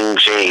like King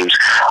James.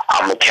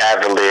 I'm a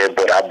cavalier,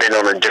 but I've been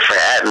on a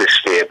different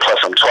atmosphere. Plus,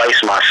 I'm twice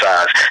my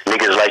size.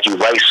 Niggas like you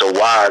right so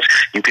wise.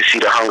 You can see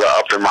the hunger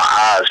up in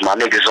my eyes. My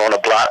niggas on the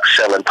block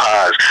selling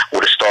pies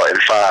with a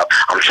starting five.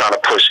 I'm trying to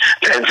push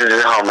Benzes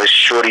and Hummers,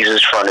 shorties and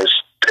fronters.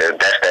 That's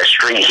that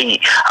straight heat.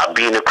 I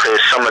be in the crib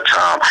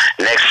summertime,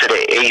 next to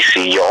the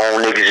AC. Your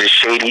own niggas is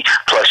shady,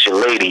 plus your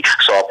lady.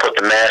 So I put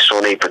the mash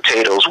on they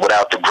potatoes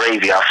without the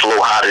gravy. I flow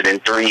hotter than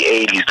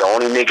 380s. The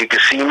only nigga can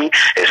see me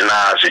is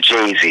Nas or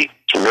Jay-Z.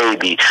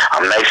 Maybe.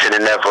 I'm nicer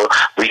than ever.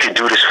 We could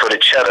do this for the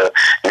cheddar.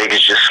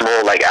 Niggas just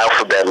small like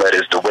alphabet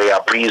letters. The way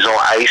I breeze on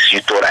ice, you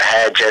thought I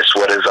had jet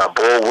sweaters. I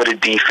ball with a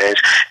defense.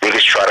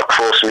 Niggas try to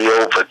cross me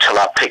over till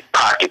I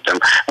pickpocket them.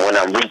 When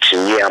I'm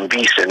reaching, yeah, I'm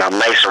beastin'. I'm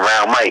nice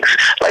around mics,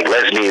 like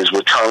lesbians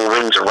with tongue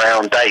rings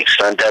around dykes.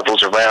 Sun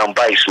devils around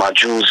bites. My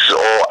jewels is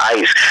all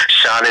ice.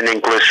 Shining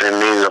and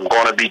glistening means I'm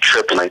gonna be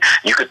tripling.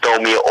 You could throw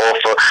me an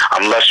offer.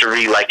 I'm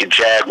luxury like a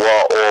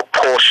Jaguar or a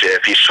Porsche.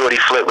 If you shorty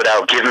flip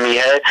without giving me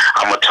head,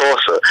 I'm a tosser.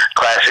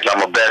 Classic,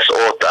 I'm a best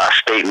author. I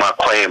state my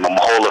claim. I'm a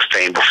Hall of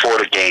Fame before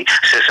the game.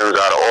 Systems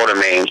out of order,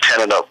 man.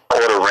 10 up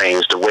quarter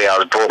range. The way I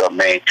was brought up,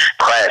 man.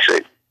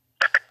 Classic.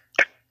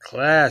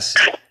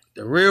 Classic.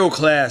 The real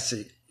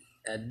classic.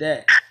 At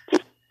that.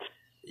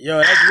 Yo,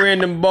 that's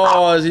Random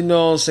Bars, you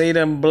know what I'm saying?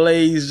 Them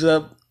blaze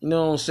up, you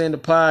know what I'm saying? The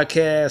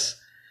podcast.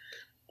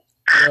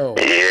 Yo.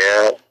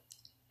 Yeah.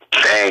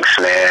 Thanks,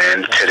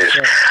 man. To this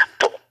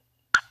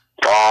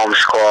Bomb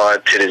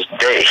Squad to this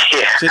day.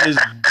 To this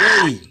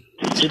day.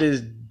 To this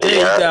day,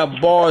 you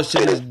got bars to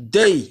this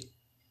day.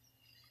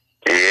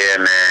 Yeah,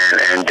 man,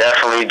 and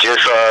definitely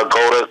just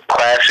go to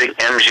Classic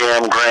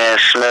MGM Grand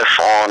Smith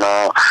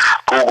on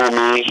Google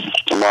me.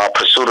 My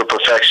Pursuit of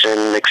Perfection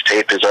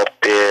mixtape is up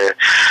there.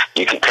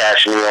 You can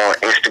catch me on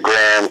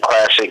Instagram.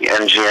 Classic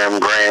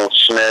MGM Grand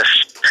Smith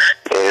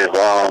is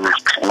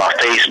my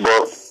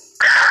Facebook.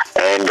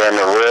 And then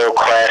the real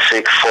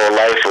Classic for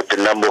life with the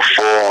number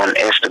 4 on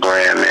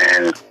Instagram,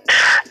 and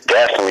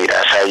definitely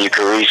that's how you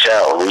can reach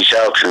out. Reach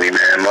out to me,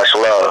 man. Much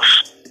love.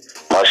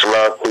 Much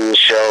love to the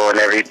show and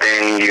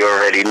everything you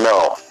already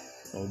know.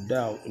 No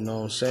doubt, you know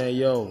what I'm saying?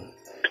 Yo,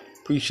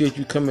 appreciate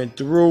you coming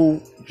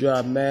through.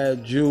 Drop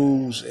mad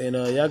jewels, and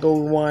y'all go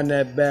rewind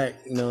that back,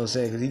 you know what I'm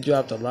saying? Because he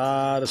dropped a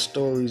lot of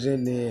stories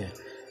in there.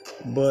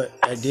 But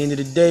at the end of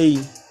the day,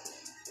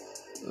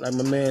 like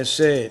my man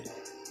said,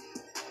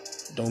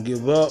 don't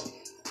give up.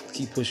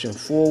 Keep pushing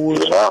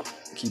forward. Yep.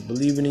 Keep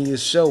believing in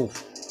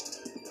yourself.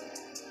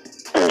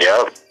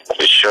 Yep,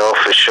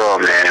 for sure,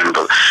 man.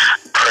 But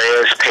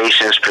prayers,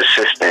 patience,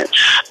 persistence.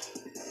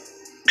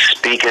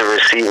 Speak and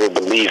receive it,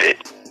 believe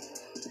it.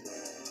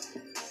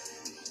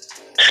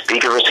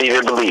 Speak and receive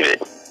it, believe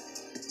it.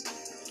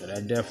 So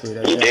that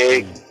definitely,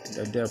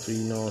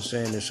 you know what I'm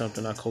saying? There's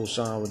something I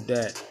co-sign with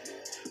that.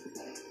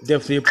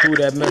 Definitely approve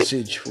that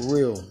message, for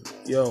real.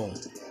 Yo.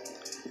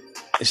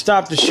 And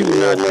stop the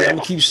shooting out there. I'm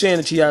gonna keep saying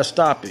it till y'all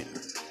stop it.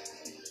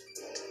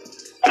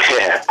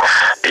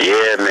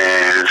 Yeah,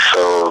 man.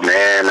 So,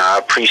 man, I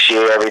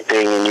appreciate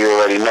everything, and you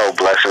already know,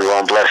 blessings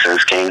on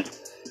blessings, King.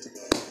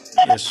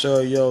 Yes,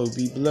 sir. Yo,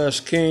 be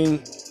blessed,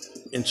 King.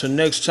 Until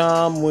next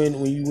time,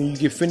 when you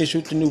get finished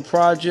with the new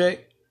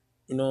project,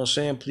 you know what I'm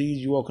saying?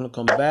 Please, you're welcome to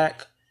come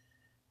back.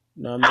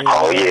 You know what I mean?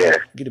 Oh, yeah.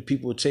 Get the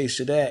people a taste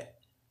of that.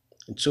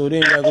 Until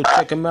then, y'all go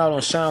check them out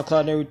on SoundCloud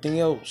and everything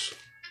else.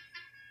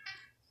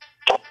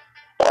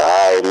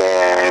 Alright,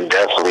 man.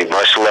 Definitely.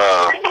 Much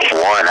love.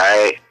 One,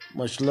 alright?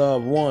 Much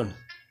love. One.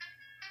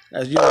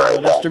 That's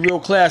that's the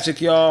real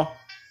classic, y'all.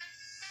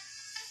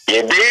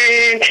 You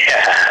dig?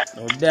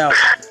 No doubt.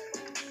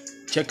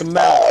 Check them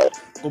out.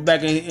 Go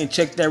back and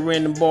check that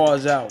Random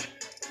Bars out.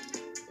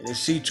 And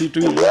it's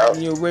C23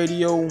 on your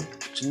radio.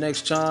 Till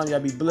next time, y'all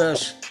be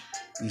blessed.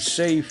 Be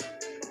safe.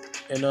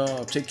 And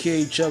take care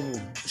of each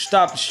other.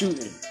 Stop the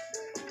shooting.